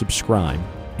Donate or Subscribe,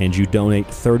 and you donate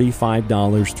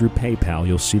 $35 through PayPal.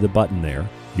 You'll see the button there.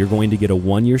 You're going to get a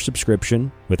 1-year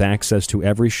subscription with access to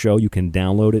every show. You can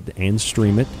download it and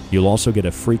stream it. You'll also get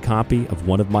a free copy of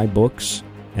one of my books,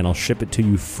 and I'll ship it to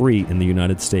you free in the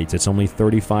United States. It's only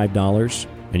 $35,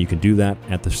 and you can do that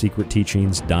at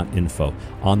thesecretteachings.info.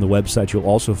 On the website, you'll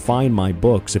also find my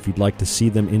books if you'd like to see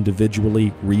them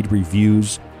individually, read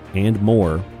reviews, and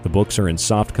more. The books are in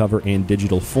softcover and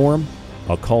digital form: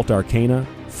 Occult Arcana,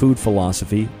 Food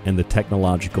Philosophy, and The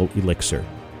Technological Elixir.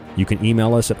 You can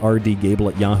email us at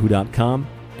rdgable@yahoo.com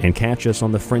and catch us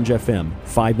on the Fringe FM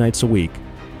 5 nights a week.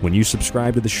 When you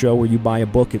subscribe to the show or you buy a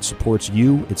book, it supports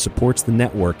you, it supports the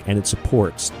network, and it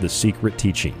supports The Secret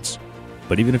Teachings.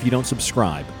 But even if you don't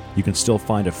subscribe, you can still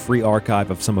find a free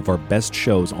archive of some of our best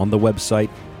shows on the website,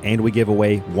 and we give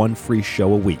away 1 free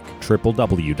show a week.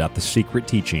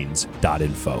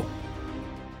 www.thesecretteachings.info.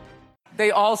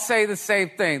 They all say the same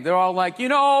thing. They're all like,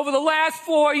 over the last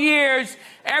 4 years,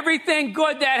 everything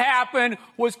good that happened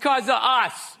was because of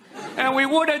us. And we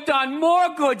would have done more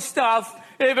good stuff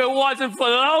if it wasn't for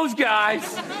those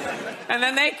guys. And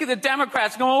then the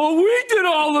Democrats go, oh, we did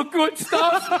all the good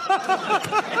stuff.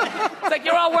 It's like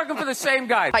you're all working for the same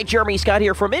guy. Hi, Jeremy Scott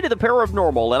here from Into the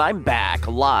Paranormal, and I'm back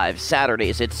live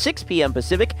Saturdays at 6 p.m.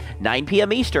 Pacific, 9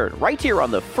 p.m. Eastern, right here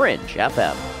on the Fringe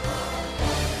FM.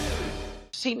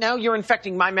 See, now you're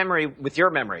infecting my memory with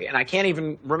your memory, and I can't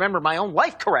even remember my own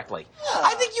life correctly.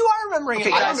 I think you are remembering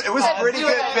it. Guys, It was a pretty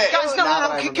good bit. Guys,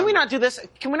 no. Can we not do this?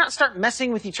 Can we not start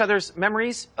messing with each other's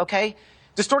memories, okay?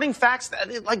 Distorting facts,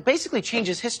 basically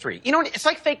changes history. It's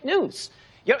like fake news.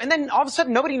 And then all of a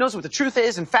sudden, nobody knows what the truth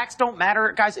is, and facts don't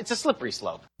matter. Guys, it's a slippery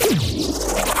slope.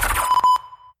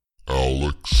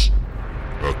 Alex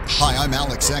Exum. Hi, I'm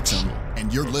Alex Exum,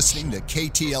 and you're listening to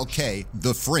KTLK,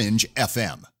 The Fringe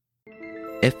FM.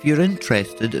 If you're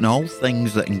interested in all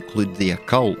things that include the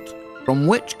occult, from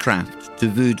witchcraft to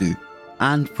voodoo,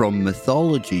 and from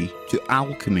mythology to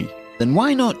alchemy, then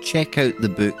why not check out the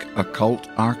book Occult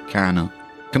Arcana,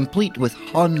 complete with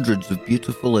hundreds of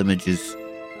beautiful images.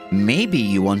 Maybe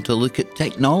you want to look at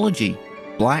technology,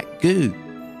 black goo,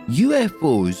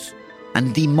 UFOs,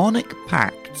 and demonic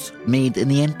pacts made in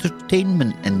the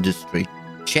entertainment industry.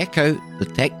 Check out The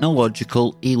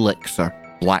Technological Elixir,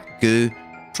 black goo,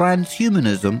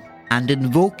 transhumanism, and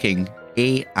invoking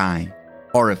AI.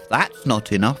 Or if that's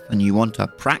not enough and you want a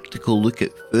practical look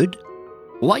at food,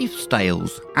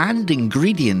 lifestyles, and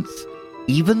ingredients,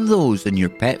 even those in your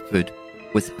pet food,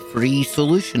 with free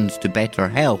solutions to better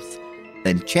health,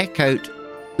 then check out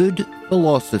Food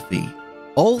Philosophy.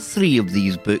 All 3 of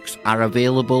these books are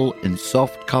available in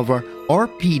softcover or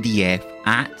PDF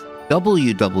at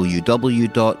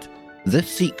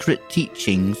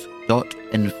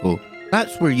www.thesecretteachings.info.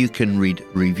 That's where you can read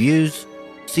reviews,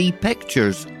 see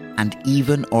pictures, and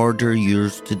even order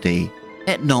yours today.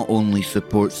 It not only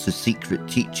supports the Secret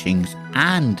Teachings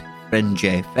and Fringe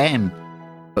FM,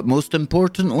 but most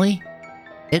importantly,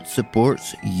 it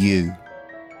supports you.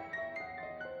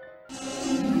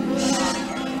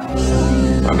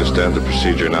 Understand the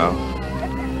procedure now?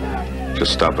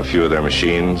 Just stop a few of their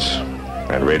machines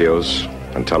and radios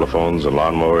and telephones and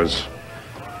lawnmowers.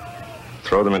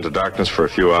 Throw them into darkness for a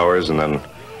few hours and then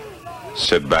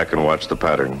sit back and watch the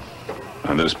pattern.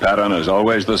 And this pattern is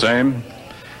always the same?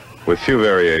 With few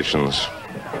variations.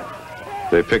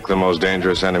 They pick the most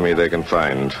dangerous enemy they can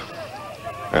find,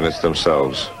 and it's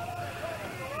themselves.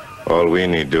 All we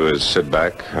need to do is sit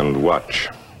back and watch.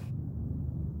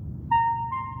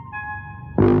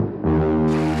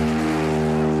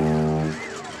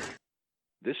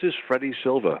 This is Freddie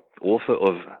Silver, author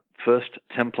of First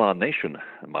Templar Nation.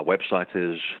 My website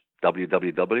is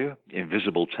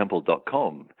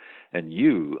www.invisibletemple.com, and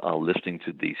you are listening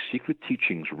to the Secret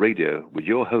Teachings Radio with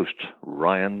your host,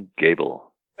 Ryan Gable.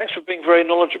 Thanks for being very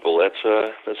knowledgeable. That's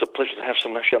a pleasure to have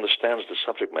someone who actually understands the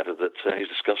subject matter that he's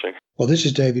discussing. Well, this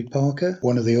is David Parker,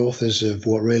 one of the authors of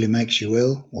What Really Makes You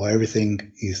Ill, Why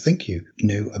Everything You Think You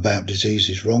Knew About Disease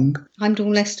Is Wrong. I'm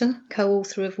Dawn Lester,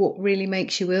 co-author of What Really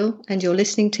Makes You Ill, and you're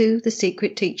listening to The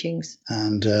Secret Teachings.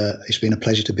 And it's been a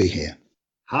pleasure to be here.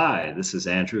 Hi, this is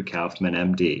Andrew Kaufman,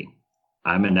 MD.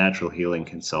 I'm a natural healing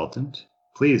consultant.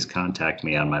 Please contact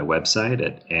me on my website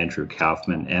at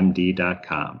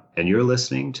andrewkaufmanmd.com. And you're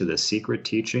listening to The Secret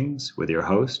Teachings with your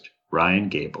host, Ryan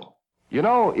Gable. You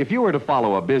know, if you were to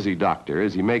follow a busy doctor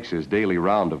as he makes his daily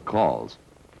round of calls,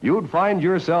 you'd find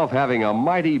yourself having a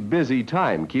mighty busy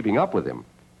time keeping up with him.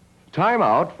 Time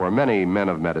out for many men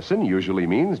of medicine usually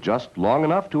means just long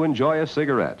enough to enjoy a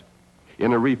cigarette.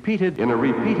 In a repeated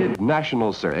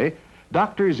national survey,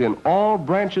 doctors in all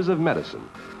branches of medicine,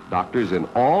 doctors in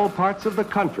all parts of the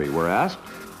country were asked,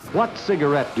 "What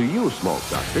cigarette do you smoke,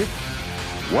 doctor?"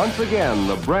 Once again,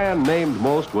 the brand named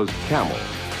most was Camel.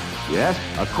 Yes,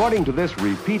 according to this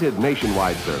repeated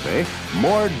nationwide survey,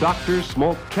 more doctors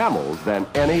smoke Camels than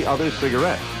any other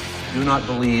cigarette. Do not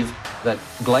believe that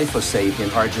glyphosate in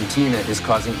Argentina is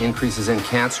causing increases in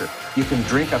cancer. You can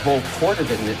drink a whole quart of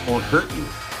it and it won't hurt you.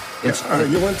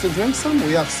 You want to drink some?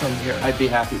 We have some here. I'd be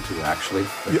happy to, actually.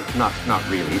 Not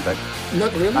really, but...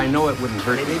 Not really? I know it wouldn't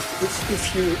hurt me.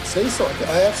 If you say so.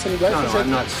 I have some glyphosate. No,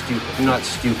 I'm not stupid. I'm not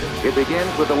stupid. It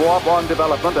begins with the war-born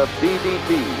development of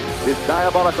DDT. This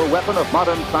diabolical weapon of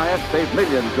modern science saves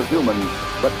millions of humans,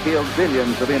 but kills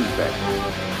billions of insects.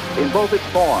 In both its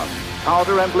form,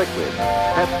 powder and liquid,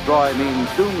 Petstroy means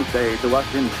doomsday to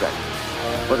us insects.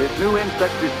 But this new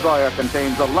insect destroyer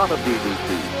contains a lot of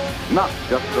DDT, not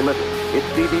just a little. Its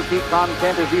DDT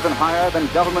content is even higher than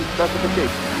government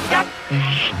specifications.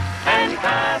 And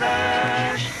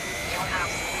cover.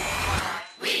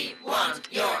 We want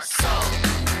your soul.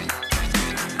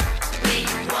 We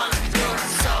want your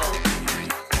soul.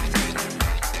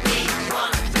 We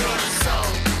want your soul.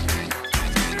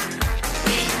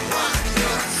 We want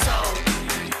your soul.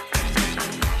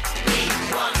 We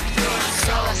want your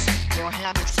soul. Your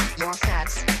habits, your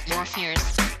fads, your fears.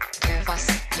 Give us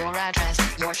your address,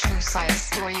 your shoe size,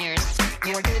 your years,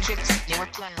 your digits, your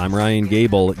plan. I'm Ryan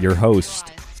Gable, your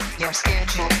host. Your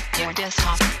schedule, your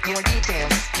desktop, your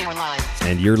details, your life.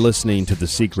 And you're listening to the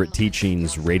Secret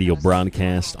Teachings radio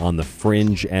broadcast on the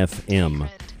Fringe FM,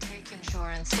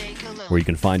 where you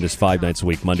can find us 5 nights a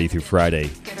week, Monday through Friday.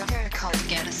 Get a haircut,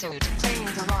 get a suit, playing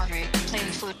the lottery,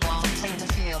 playing football, playing the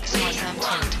field,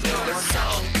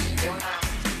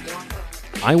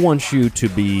 I want you to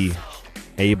be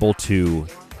able to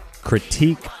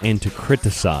critique and to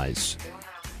criticize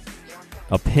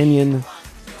opinion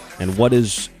and what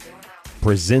is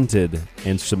presented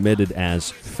and submitted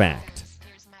as fact.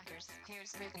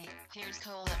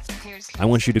 I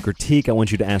want you to critique, I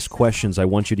want you to ask questions, I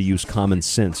want you to use common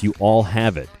sense. You all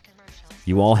have it.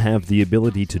 You all have the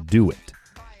ability to do it.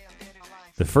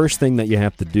 The first thing that you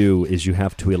have to do is you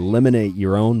have to eliminate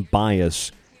your own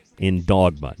bias in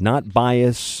dogma. Not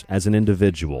bias as an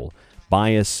individual,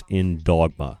 bias in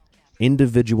dogma.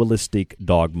 Individualistic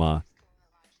dogma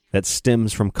that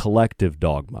stems from collective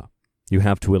dogma. You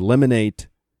have to eliminate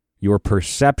your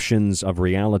perceptions of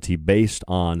reality based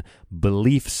on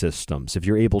belief systems. If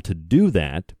you're able to do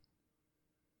that,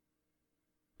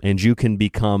 and you can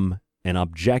become an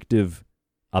objective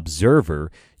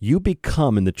observer, you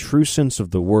become, in the true sense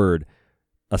of the word,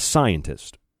 a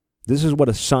scientist. This is what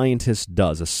a scientist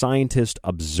does. A scientist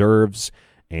observes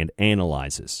and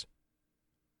analyzes.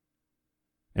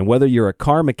 And whether you're a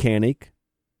car mechanic,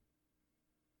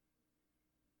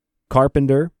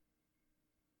 carpenter,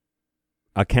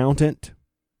 accountant,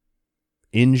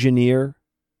 engineer,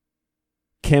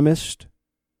 chemist,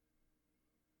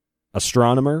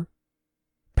 astronomer,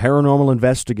 paranormal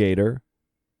investigator,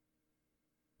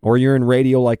 or you're in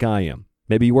radio like I am.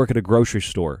 Maybe you work at a grocery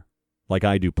store like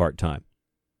I do part-time.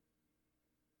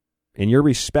 In your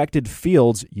respected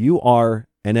fields, you are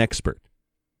an expert.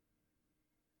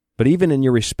 But even in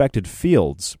your respected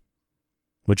fields,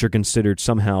 which are considered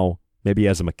somehow maybe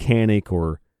as a mechanic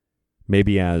or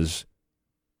maybe as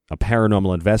a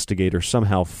paranormal investigator,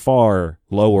 somehow far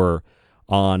lower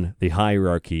on the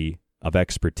hierarchy of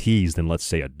expertise than, let's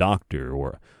say, a doctor or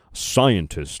a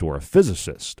scientist or a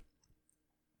physicist.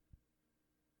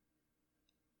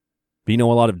 But you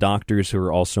know a lot of doctors who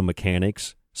are also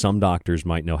mechanics. Some doctors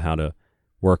might know how to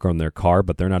work on their car,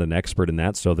 but they're not an expert in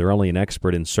that, so they're only an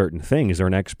expert in certain things. They're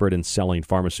an expert in selling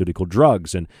pharmaceutical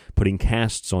drugs and putting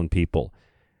casts on people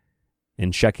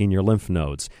and checking your lymph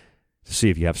nodes to see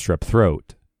if you have strep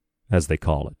throat, as they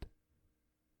call it.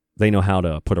 They know how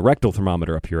to put a rectal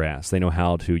thermometer up your ass. They know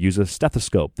how to use a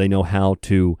stethoscope. They know how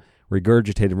to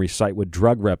regurgitate and recite what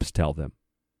drug reps tell them.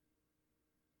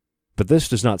 But this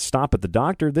does not stop at the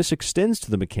doctor. This extends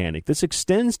to the mechanic. This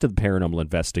extends to the paranormal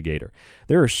investigator.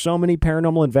 There are so many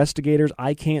paranormal investigators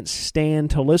I can't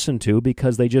stand to listen to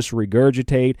because they just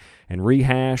regurgitate and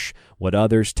rehash what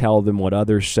others tell them, what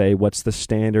others say, what's the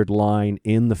standard line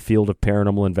in the field of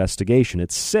paranormal investigation.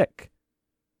 It's sick.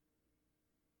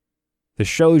 This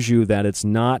shows you that it's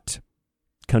not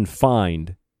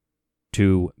confined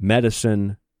to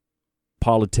medicine,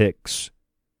 politics,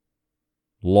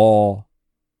 law,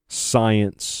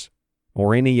 science,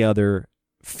 or any other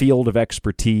field of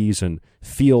expertise and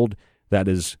field that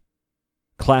is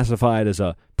classified as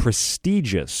a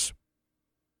prestigious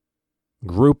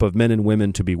group of men and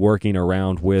women to be working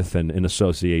around with and in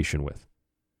association with.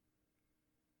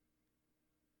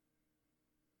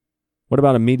 What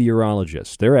about a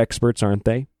meteorologist? They're experts, aren't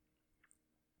they?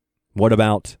 What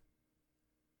about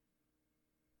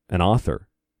an author?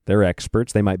 They're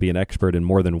experts. They might be an expert in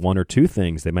more than one or two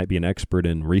things. They might be an expert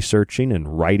in researching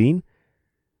and writing,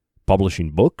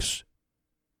 publishing books.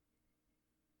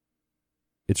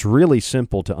 It's really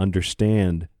simple to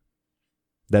understand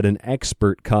that an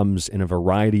expert comes in a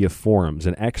variety of forms,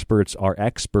 and experts are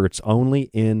experts only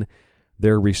in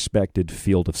their respected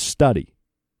field of study.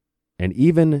 And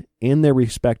even in their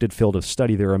respected field of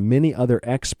study, there are many other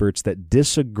experts that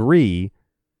disagree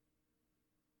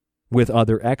with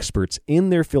other experts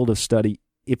in their field of study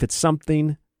if it's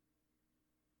something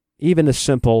even as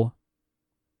simple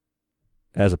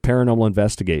as a paranormal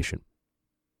investigation.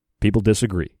 People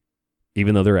disagree,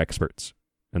 even though they're experts.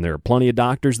 And there are plenty of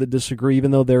doctors that disagree,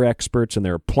 even though they're experts, and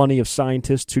there are plenty of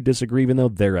scientists who disagree, even though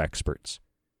they're experts.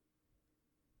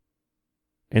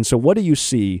 And so what do you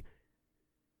see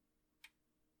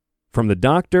from the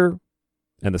doctor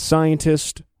and the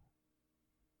scientist?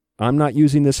 I'm not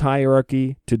using this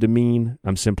hierarchy to demean.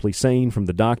 I'm simply saying from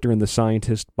the doctor and the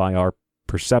scientist, by our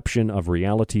perception of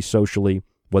reality socially,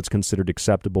 what's considered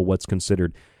acceptable, what's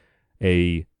considered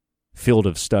a field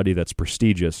of study that's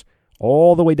prestigious,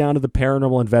 all the way down to the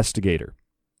paranormal investigator.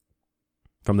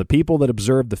 From the people that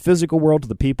observe the physical world to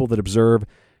the people that observe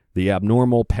the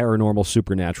abnormal, paranormal,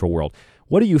 supernatural world.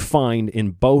 What do you find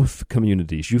in both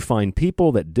communities? You find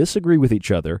people that disagree with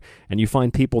each other, and you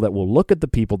find people that will look at the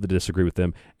people that disagree with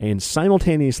them and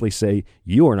simultaneously say,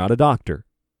 you are not a doctor.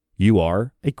 You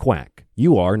are a quack.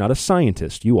 You are not a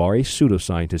scientist. You are a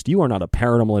pseudoscientist. You are not a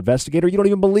paranormal investigator. You don't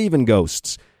even believe in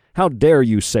ghosts. How dare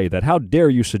you say that? How dare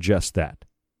you suggest that?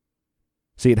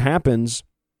 See, it happens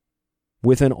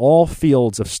within all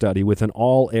fields of study, within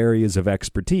all areas of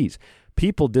expertise.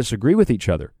 People disagree with each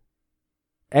other.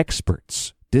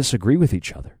 Experts disagree with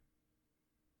each other.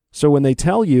 So when they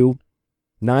tell you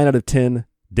 9 out of 10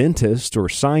 dentists or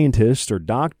scientists or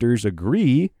doctors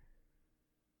agree,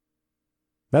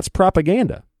 that's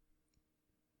propaganda.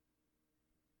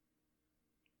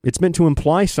 It's meant to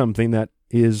imply something that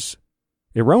is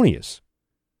erroneous.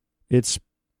 It's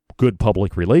good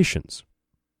public relations.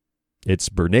 It's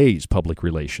Bernays public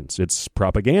relations. It's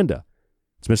propaganda.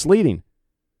 It's misleading.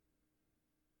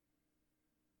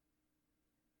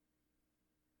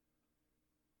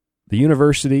 The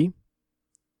University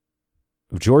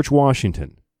of George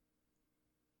Washington.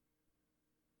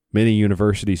 Many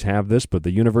universities have this, but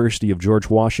the University of George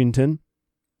Washington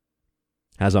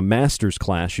has a master's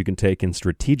class you can take in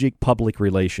strategic public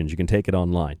relations. You can take it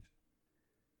online.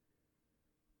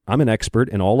 I'm an expert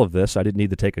in all of this. I didn't need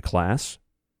to take a class.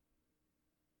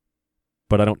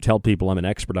 But I don't tell people I'm an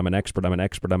expert, I'm an expert, I'm an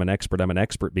expert, I'm an expert, I'm an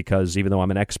expert, because even though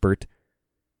I'm an expert,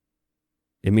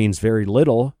 it means very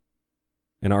little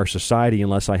in our society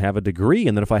unless I have a degree.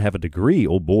 And then if I have a degree,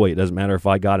 oh boy, it doesn't matter if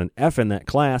I got an F in that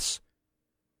class.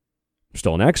 I'm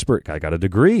still an expert. I got a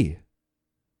degree.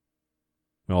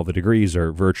 All the degrees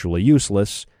are virtually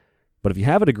useless, but if you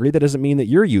have a degree, that doesn't mean that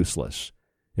you're useless.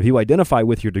 If you identify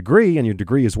with your degree and your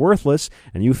degree is worthless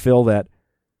and you feel that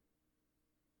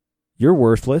you're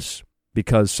worthless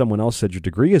because someone else said your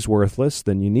degree is worthless,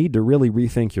 then you need to really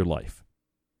rethink your life.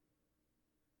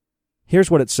 Here's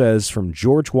what it says from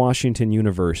George Washington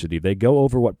University. They go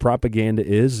over what propaganda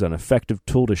is, an effective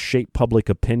tool to shape public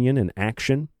opinion and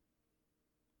action.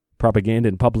 Propaganda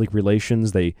and public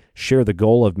relations, they share the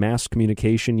goal of mass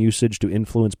communication usage to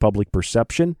influence public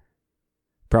perception.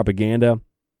 Propaganda,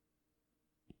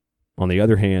 on the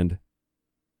other hand,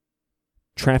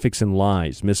 traffics in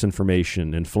lies,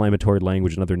 misinformation, inflammatory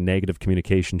language, and other negative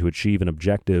communication to achieve an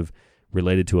objective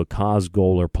related to a cause,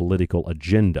 goal, or political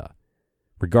agenda.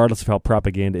 Regardless of how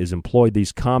propaganda is employed,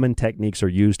 these common techniques are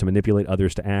used to manipulate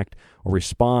others to act or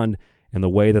respond in the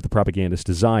way that the propagandist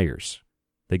desires.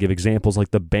 They give examples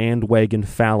like the bandwagon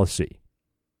fallacy.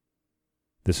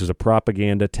 This is a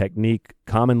propaganda technique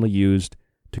commonly used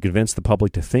to convince the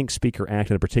public to think, speak, or act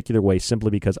in a particular way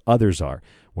simply because others are.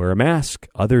 Wear a mask,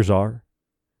 others are.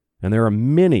 And there are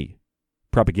many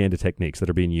propaganda techniques that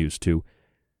are being used to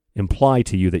imply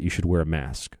to you that you should wear a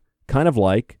mask. Kind of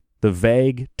like the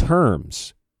vague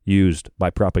terms used by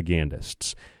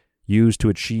propagandists, used to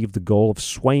achieve the goal of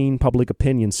swaying public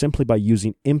opinion simply by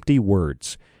using empty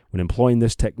words. When employing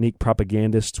this technique,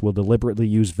 propagandists will deliberately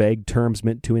use vague terms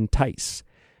meant to entice.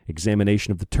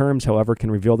 Examination of the terms, however, can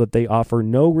reveal that they offer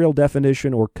no real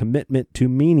definition or commitment to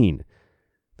meaning.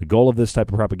 The goal of this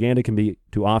type of propaganda can be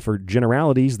to offer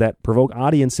generalities that provoke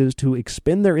audiences to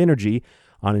expend their energy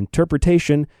on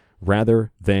interpretation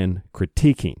rather than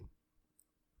critiquing.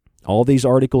 All these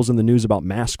articles in the news about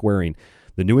mask wearing,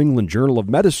 the New England Journal of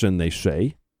Medicine, they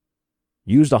say,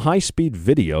 used a high-speed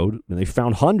video, and they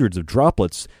found hundreds of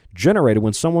droplets generated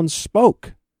when someone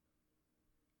spoke.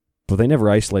 But they never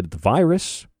isolated the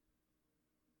virus.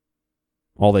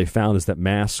 All they found is that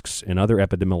masks and other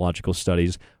epidemiological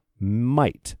studies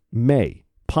may,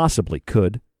 possibly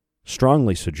could,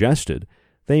 strongly suggested,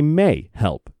 they may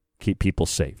help keep people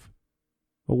safe.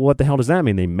 Well, what the hell does that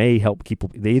mean? They may help keep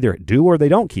people, they either do or they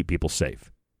don't keep people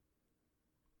safe.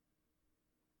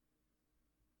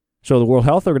 So the World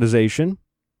Health Organization,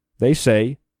 they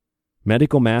say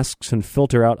medical masks can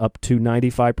filter out up to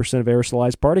 95% of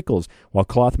aerosolized particles, while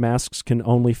cloth masks can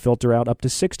only filter out up to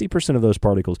 60% of those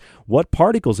particles. What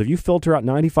particles? If you filter out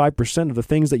 95% of the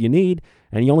things that you need,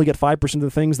 and you only get 5% of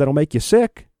the things that'll make you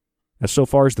sick, as so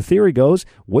far as the theory goes,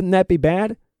 wouldn't that be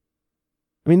bad?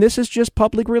 I mean, this is just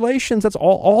public relations. That's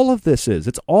all of this is.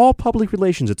 It's all public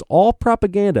relations. It's all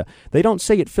propaganda. They don't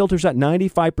say it filters out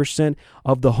 95%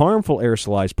 of the harmful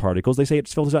aerosolized particles. They say it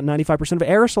filters out 95% of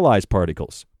aerosolized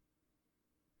particles.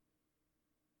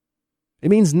 It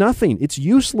means nothing. It's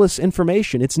useless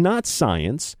information. It's not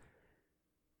science.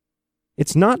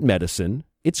 It's not medicine.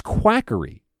 It's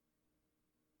quackery.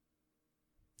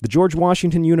 The George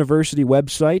Washington University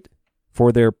website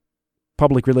for their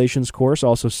public relations course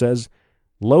also says,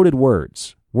 loaded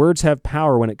words. Words have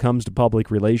power when it comes to public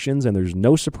relations, and there's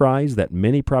no surprise that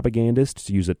many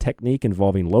propagandists use a technique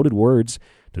involving loaded words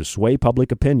to sway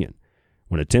public opinion.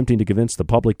 When attempting to convince the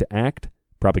public to act,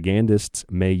 propagandists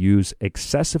may use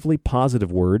excessively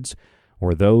positive words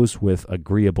or those with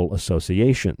agreeable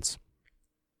associations.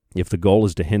 If the goal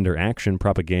is to hinder action,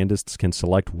 propagandists can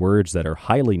select words that are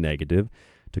highly negative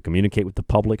to communicate with the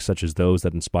public, such as those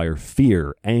that inspire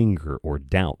fear, anger, or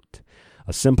doubt.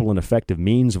 A simple and effective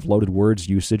means of loaded words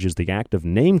usage is the act of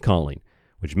name-calling,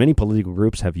 which many political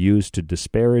groups have used to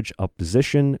disparage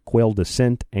opposition, quell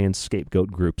dissent, and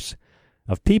scapegoat groups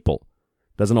of people.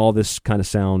 Doesn't all this kind of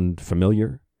sound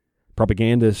familiar?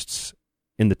 Propagandists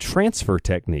in the transfer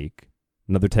technique,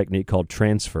 another technique called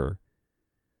transfer,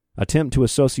 attempt to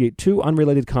associate two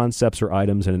unrelated concepts or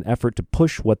items in an effort to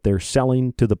push what they're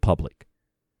selling to the public.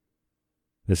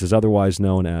 This is otherwise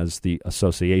known as the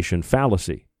association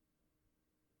fallacy.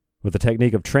 With the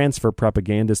technique of transfer,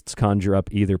 propagandists conjure up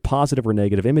either positive or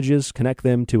negative images, connect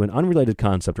them to an unrelated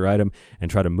concept or item, and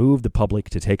try to move the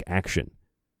public to take action.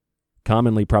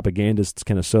 Commonly, propagandists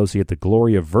can associate the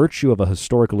glory of virtue of a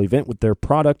historical event with their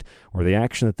product or the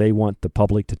action that they want the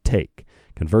public to take.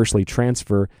 Conversely,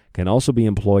 transfer can also be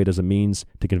employed as a means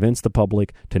to convince the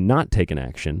public to not take an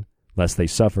action, lest they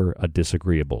suffer a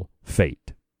disagreeable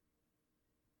fate.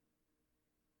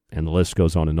 And the list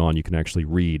goes on and on. You can actually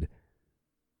read.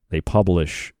 They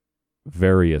publish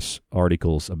various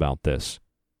articles about this,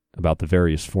 about the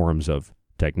various forms of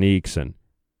techniques and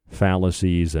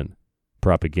fallacies and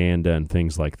propaganda and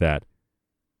things like that.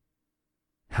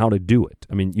 How to do it.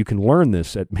 I mean, you can learn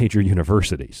this at major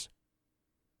universities.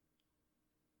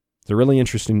 It's a really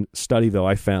interesting study, though.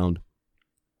 I found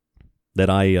that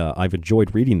I've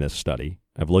enjoyed reading this study.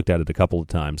 I've looked at it a couple of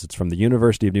times. It's from the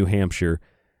University of New Hampshire,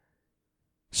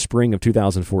 spring of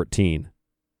 2014.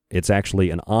 It's actually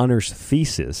an honors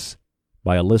thesis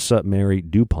by Alyssa Mary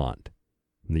DuPont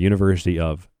from the University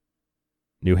of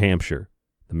New Hampshire,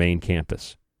 the main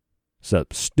campus. It's a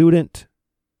student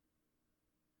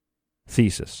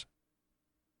thesis.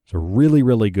 It's a really,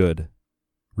 really good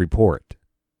report.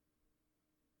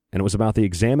 And it was about the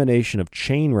examination of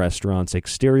chain restaurants'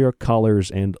 exterior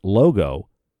colors and logo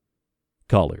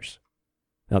colors.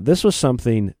 Now, this was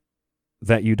something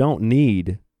that you don't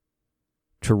need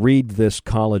to read this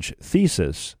college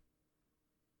thesis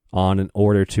on in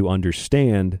order to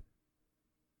understand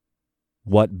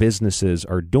what businesses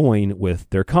are doing with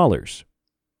their colors.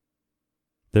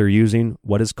 They're using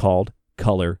what is called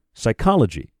color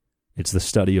psychology. It's the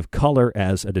study of color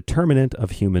as a determinant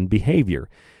of human behavior.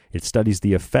 It studies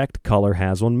the effect color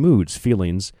has on moods,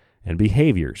 feelings, and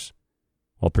behaviors.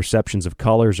 While perceptions of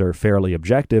colors are fairly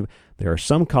objective, there are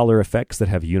some color effects that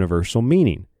have universal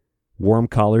meaning. Warm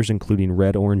colors, including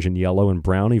red, orange, and yellow, and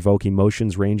brown, evoke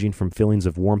emotions ranging from feelings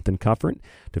of warmth and comfort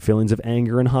to feelings of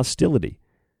anger and hostility.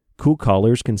 Cool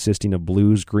colors, consisting of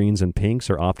blues, greens, and pinks,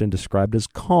 are often described as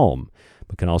calm,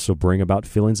 but can also bring about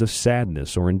feelings of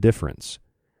sadness or indifference.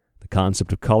 The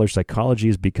concept of color psychology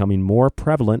is becoming more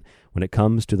prevalent when it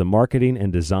comes to the marketing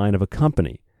and design of a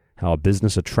company. How a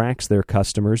business attracts their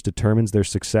customers determines their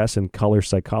success, and color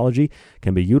psychology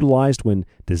can be utilized when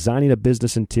designing a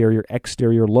business interior,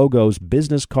 exterior, logos,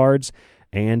 business cards,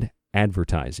 and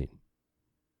advertising.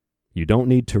 You don't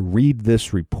need to read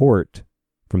this report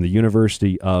from the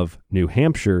University of New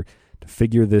Hampshire to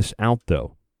figure this out,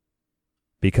 though,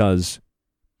 because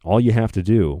all you have to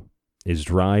do is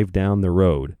drive down the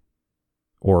road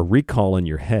or recall in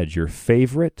your head your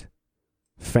favorite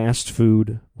fast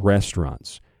food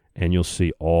restaurants, and you'll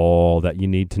see all that you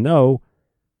need to know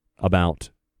about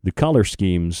the color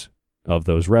schemes of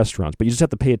those restaurants. But you just have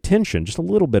to pay attention, just a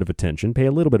little bit of attention, pay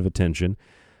a little bit of attention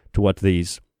to what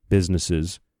these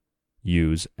businesses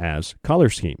use as color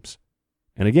schemes.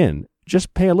 And again,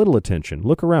 just pay a little attention.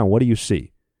 Look around. What do you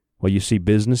see? Well, you see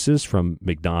businesses from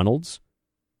McDonald's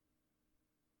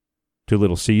to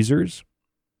Little Caesars,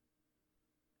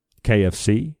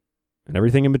 KFC, and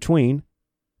everything in between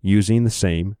using the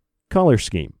same color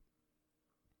scheme.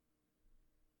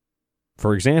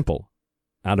 For example,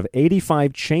 out of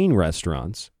 85 chain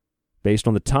restaurants, based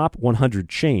on the top 100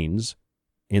 chains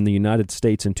in the United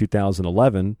States in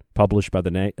 2011, published by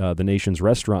the nation's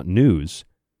Restaurant News,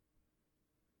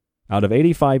 out of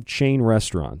 85 chain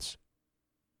restaurants,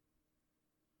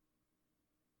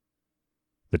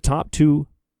 the top 2,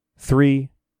 3,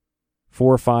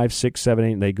 4, 5, 6, 7,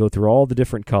 8, and they go through all the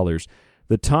different colors.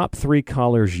 The top 3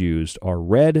 colors used are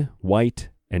red, white,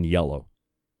 and yellow.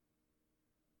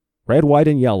 Red, white,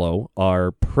 and yellow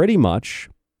are pretty much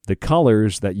the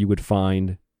colors that you would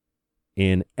find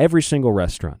in every single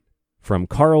restaurant, from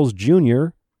Carl's Jr.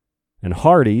 and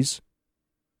Hardee's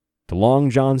to Long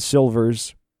John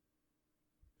Silver's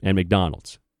and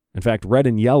McDonald's. In fact, red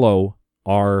and yellow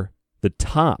are the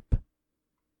top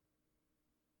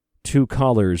 2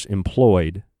 colors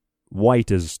employed.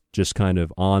 White is just kind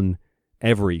of on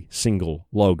every single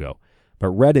logo. But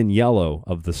red and yellow,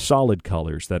 of the solid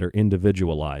colors that are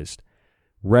individualized,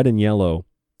 red and yellow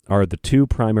are the 2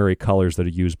 primary colors that are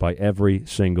used by every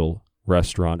single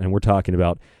restaurant. And we're talking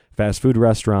about fast food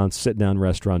restaurants, sit-down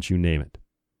restaurants, you name it.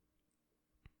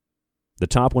 The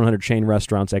top 100 chain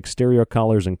restaurants' exterior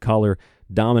colors and color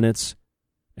dominance,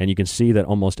 and you can see that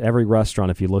almost every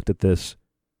restaurant, if you looked at this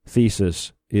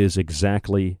thesis, is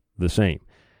exactly the same.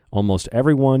 Almost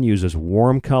everyone uses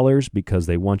warm colors because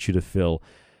they want you to feel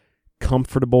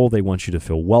comfortable, they want you to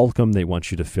feel welcome, they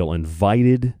want you to feel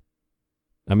invited.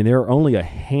 I mean, there are only a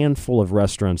handful of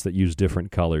restaurants that use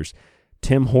different colors.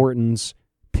 Tim Hortons,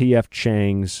 P.F.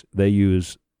 Chang's, they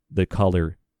use the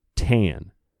color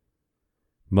tan.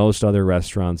 Most other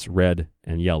restaurants, red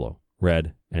and yellow,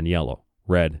 red and yellow,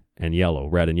 red and yellow,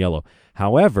 red and yellow.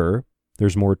 However,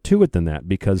 there's more to it than that,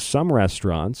 because some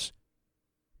restaurants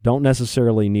don't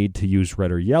necessarily need to use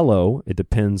red or yellow. It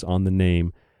depends on the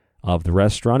name of the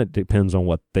restaurant. It depends on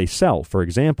what they sell. For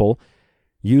example,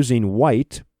 using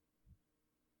white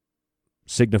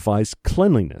signifies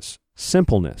cleanliness,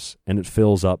 simpleness, and it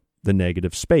fills up the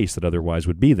negative space that otherwise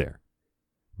would be there.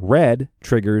 Red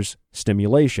triggers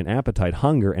stimulation, appetite,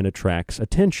 hunger, and attracts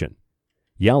attention.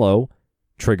 Yellow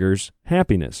triggers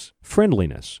happiness,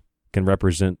 friendliness, can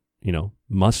represent,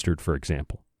 mustard, for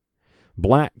example.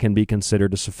 Black can be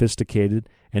considered a sophisticated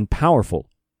and powerful,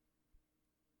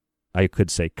 I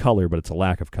could say color, but it's a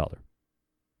lack of color.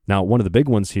 Now, one of the big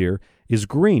ones here is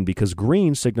green, because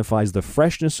green signifies the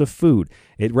freshness of food.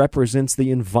 It represents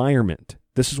the environment.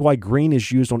 This is why green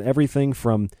is used on everything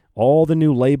from all the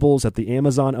new labels at the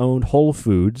Amazon-owned Whole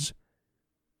Foods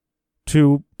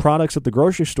to products at the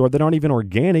grocery store that aren't even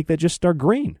organic, that just are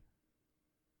green.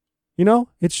 You know,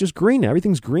 it's just green now.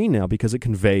 Everything's green now because it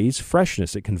conveys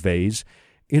freshness. It conveys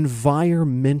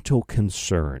environmental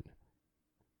concern.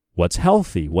 What's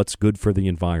healthy? What's good for the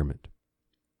environment?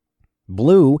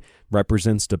 Blue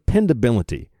represents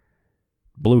dependability.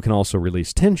 Blue can also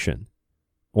release tension.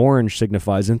 Orange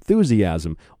signifies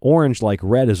enthusiasm. Orange, like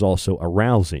red, is also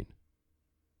arousing.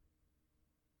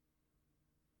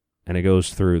 And it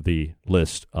goes through the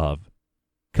list of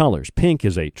colors. Pink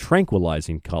is a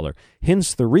tranquilizing color.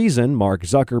 Hence the reason Mark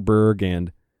Zuckerberg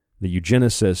and the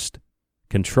eugenicist,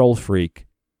 control freak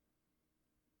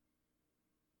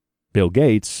Bill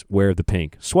Gates wear the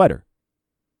pink sweater.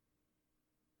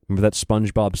 Remember that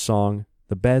SpongeBob song?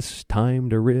 The best time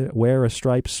to wear a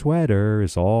striped sweater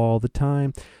is all the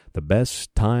time. The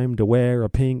best time to wear a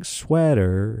pink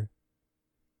sweater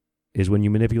is when you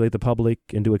manipulate the public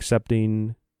into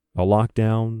accepting a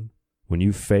lockdown, when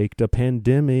you faked a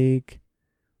pandemic.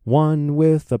 One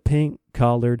with a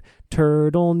pink-colored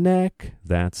turtleneck,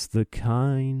 that's the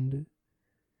kind.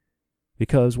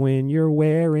 Because when you're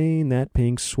wearing that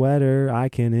pink sweater, I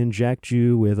can inject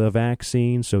you with a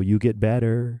vaccine so you get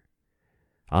better.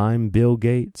 I'm Bill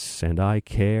Gates, and I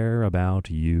care about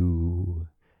you.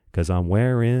 'Cause I'm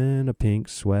wearing a pink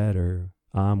sweater.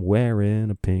 I'm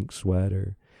wearing a pink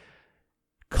sweater.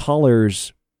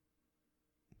 Colors,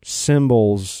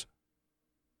 symbols,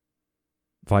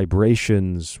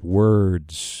 vibrations,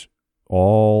 words,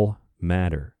 all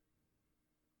matter.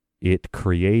 It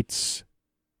creates,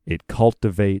 it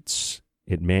cultivates,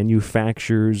 it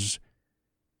manufactures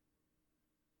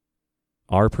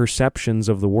our perceptions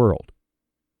of the world.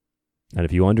 And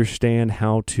if you understand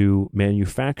how to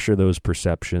manufacture those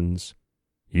perceptions,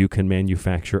 you can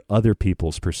manufacture other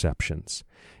people's perceptions.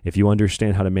 If you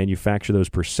understand how to manufacture those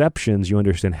perceptions, you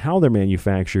understand how they're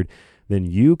manufactured, then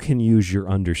you can use your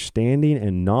understanding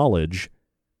and knowledge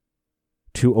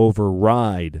to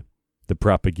override the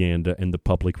propaganda and the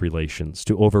public relations,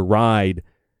 to override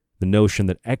the notion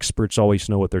that experts always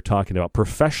know what they're talking about,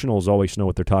 professionals always know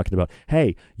what they're talking about.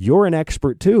 Hey, you're an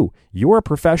expert too. You're a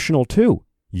professional too.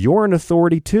 You're an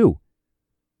authority too.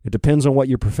 It depends on what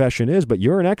your profession is, but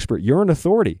you're an expert. You're an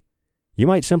authority. You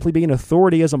might simply be an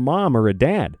authority as a mom or a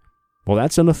dad. Well,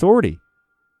 that's an authority.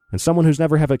 And someone who's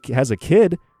never has a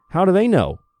kid, how do they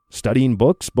know? Studying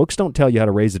books? Books don't tell you how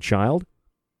to raise a child.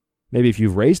 Maybe if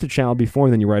you've raised a child before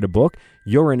and then you write a book,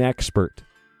 you're an expert.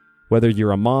 Whether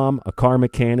you're a mom, a car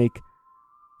mechanic,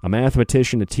 a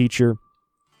mathematician, a teacher,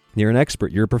 you're an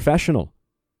expert. You're a professional.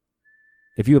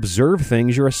 If you observe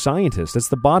things, you're a scientist. That's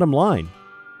the bottom line.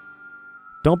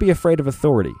 Don't be afraid of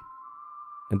authority.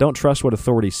 And don't trust what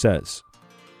authority says.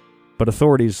 But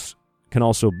authorities can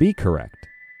also be correct.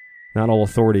 Not all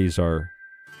authorities are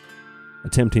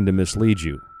attempting to mislead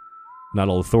you. Not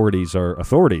all authorities are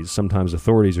authorities. Sometimes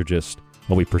authorities are just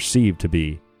what we perceive to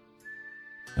be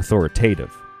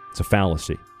authoritative. It's a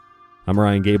fallacy. I'm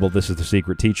Ryan Gable. This is The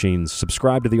Secret Teachings.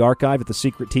 Subscribe to the archive at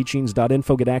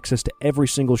thesecretteachings.info. Get access to every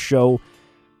single show.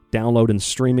 Download and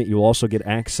stream it. You'll also get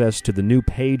access to the new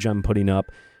page I'm putting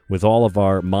up with all of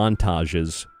our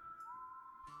montages.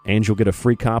 And you'll get a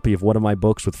free copy of one of my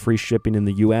books with free shipping in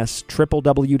the U.S.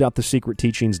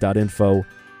 www.thesecretteachings.info,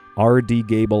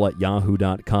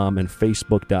 rdgable@yahoo.com, and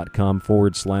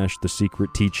facebook.com/The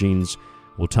Secret Teachings.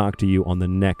 We'll talk to you on the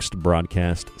next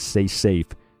broadcast. Stay safe.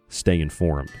 Stay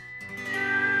informed.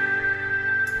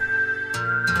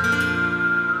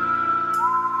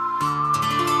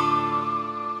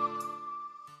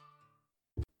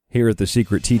 Here at the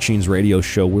Secret Teachings radio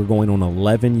show, we're going on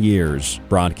 11 years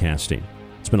broadcasting.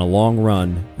 It's been a long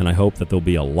run, and I hope that there'll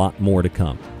be a lot more to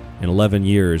come. In 11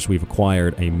 years, we've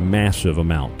acquired a massive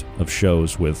amount of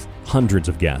shows with hundreds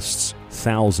of guests,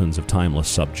 thousands of timeless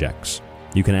subjects.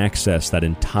 You can access that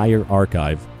entire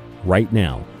archive right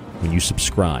now when you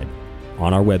subscribe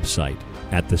on our website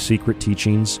at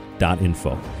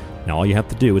thesecretteachings.info. Now, all you have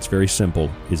to do, it's very simple,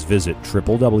 is visit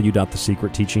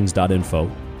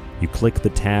www.thesecretteachings.info. You click the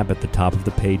tab at the top of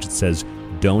the page that says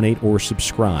Donate or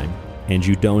Subscribe, and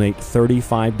you donate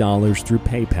 $35 through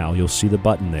PayPal. You'll see the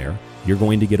button there. You're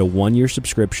going to get a 1-year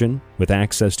subscription with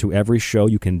access to every show.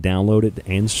 You can download it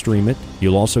and stream it.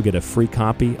 You'll also get a free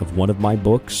copy of one of my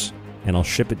books, and I'll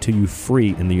ship it to you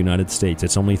free in the United States.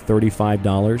 It's only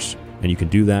 $35, and you can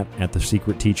do that at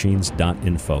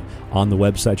thesecretteachings.info. On the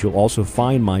website, you'll also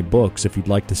find my books if you'd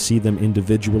like to see them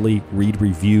individually, read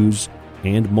reviews,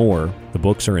 and more. The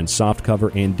books are in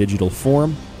softcover and digital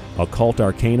form: Occult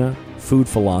Arcana, Food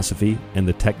Philosophy, and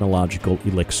The Technological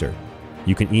Elixir.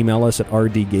 You can email us at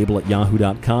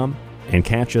rdgable@yahoo.com and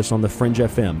catch us on the Fringe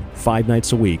FM 5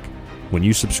 nights a week. When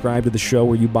you subscribe to the show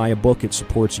or you buy a book, it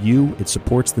supports you, it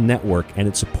supports the network, and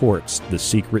it supports The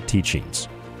Secret Teachings.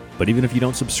 But even if you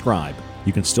don't subscribe,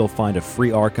 you can still find a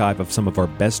free archive of some of our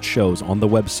best shows on the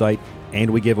website, and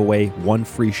we give away one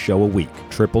free show a week,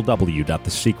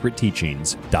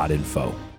 www.thesecretteachings.info.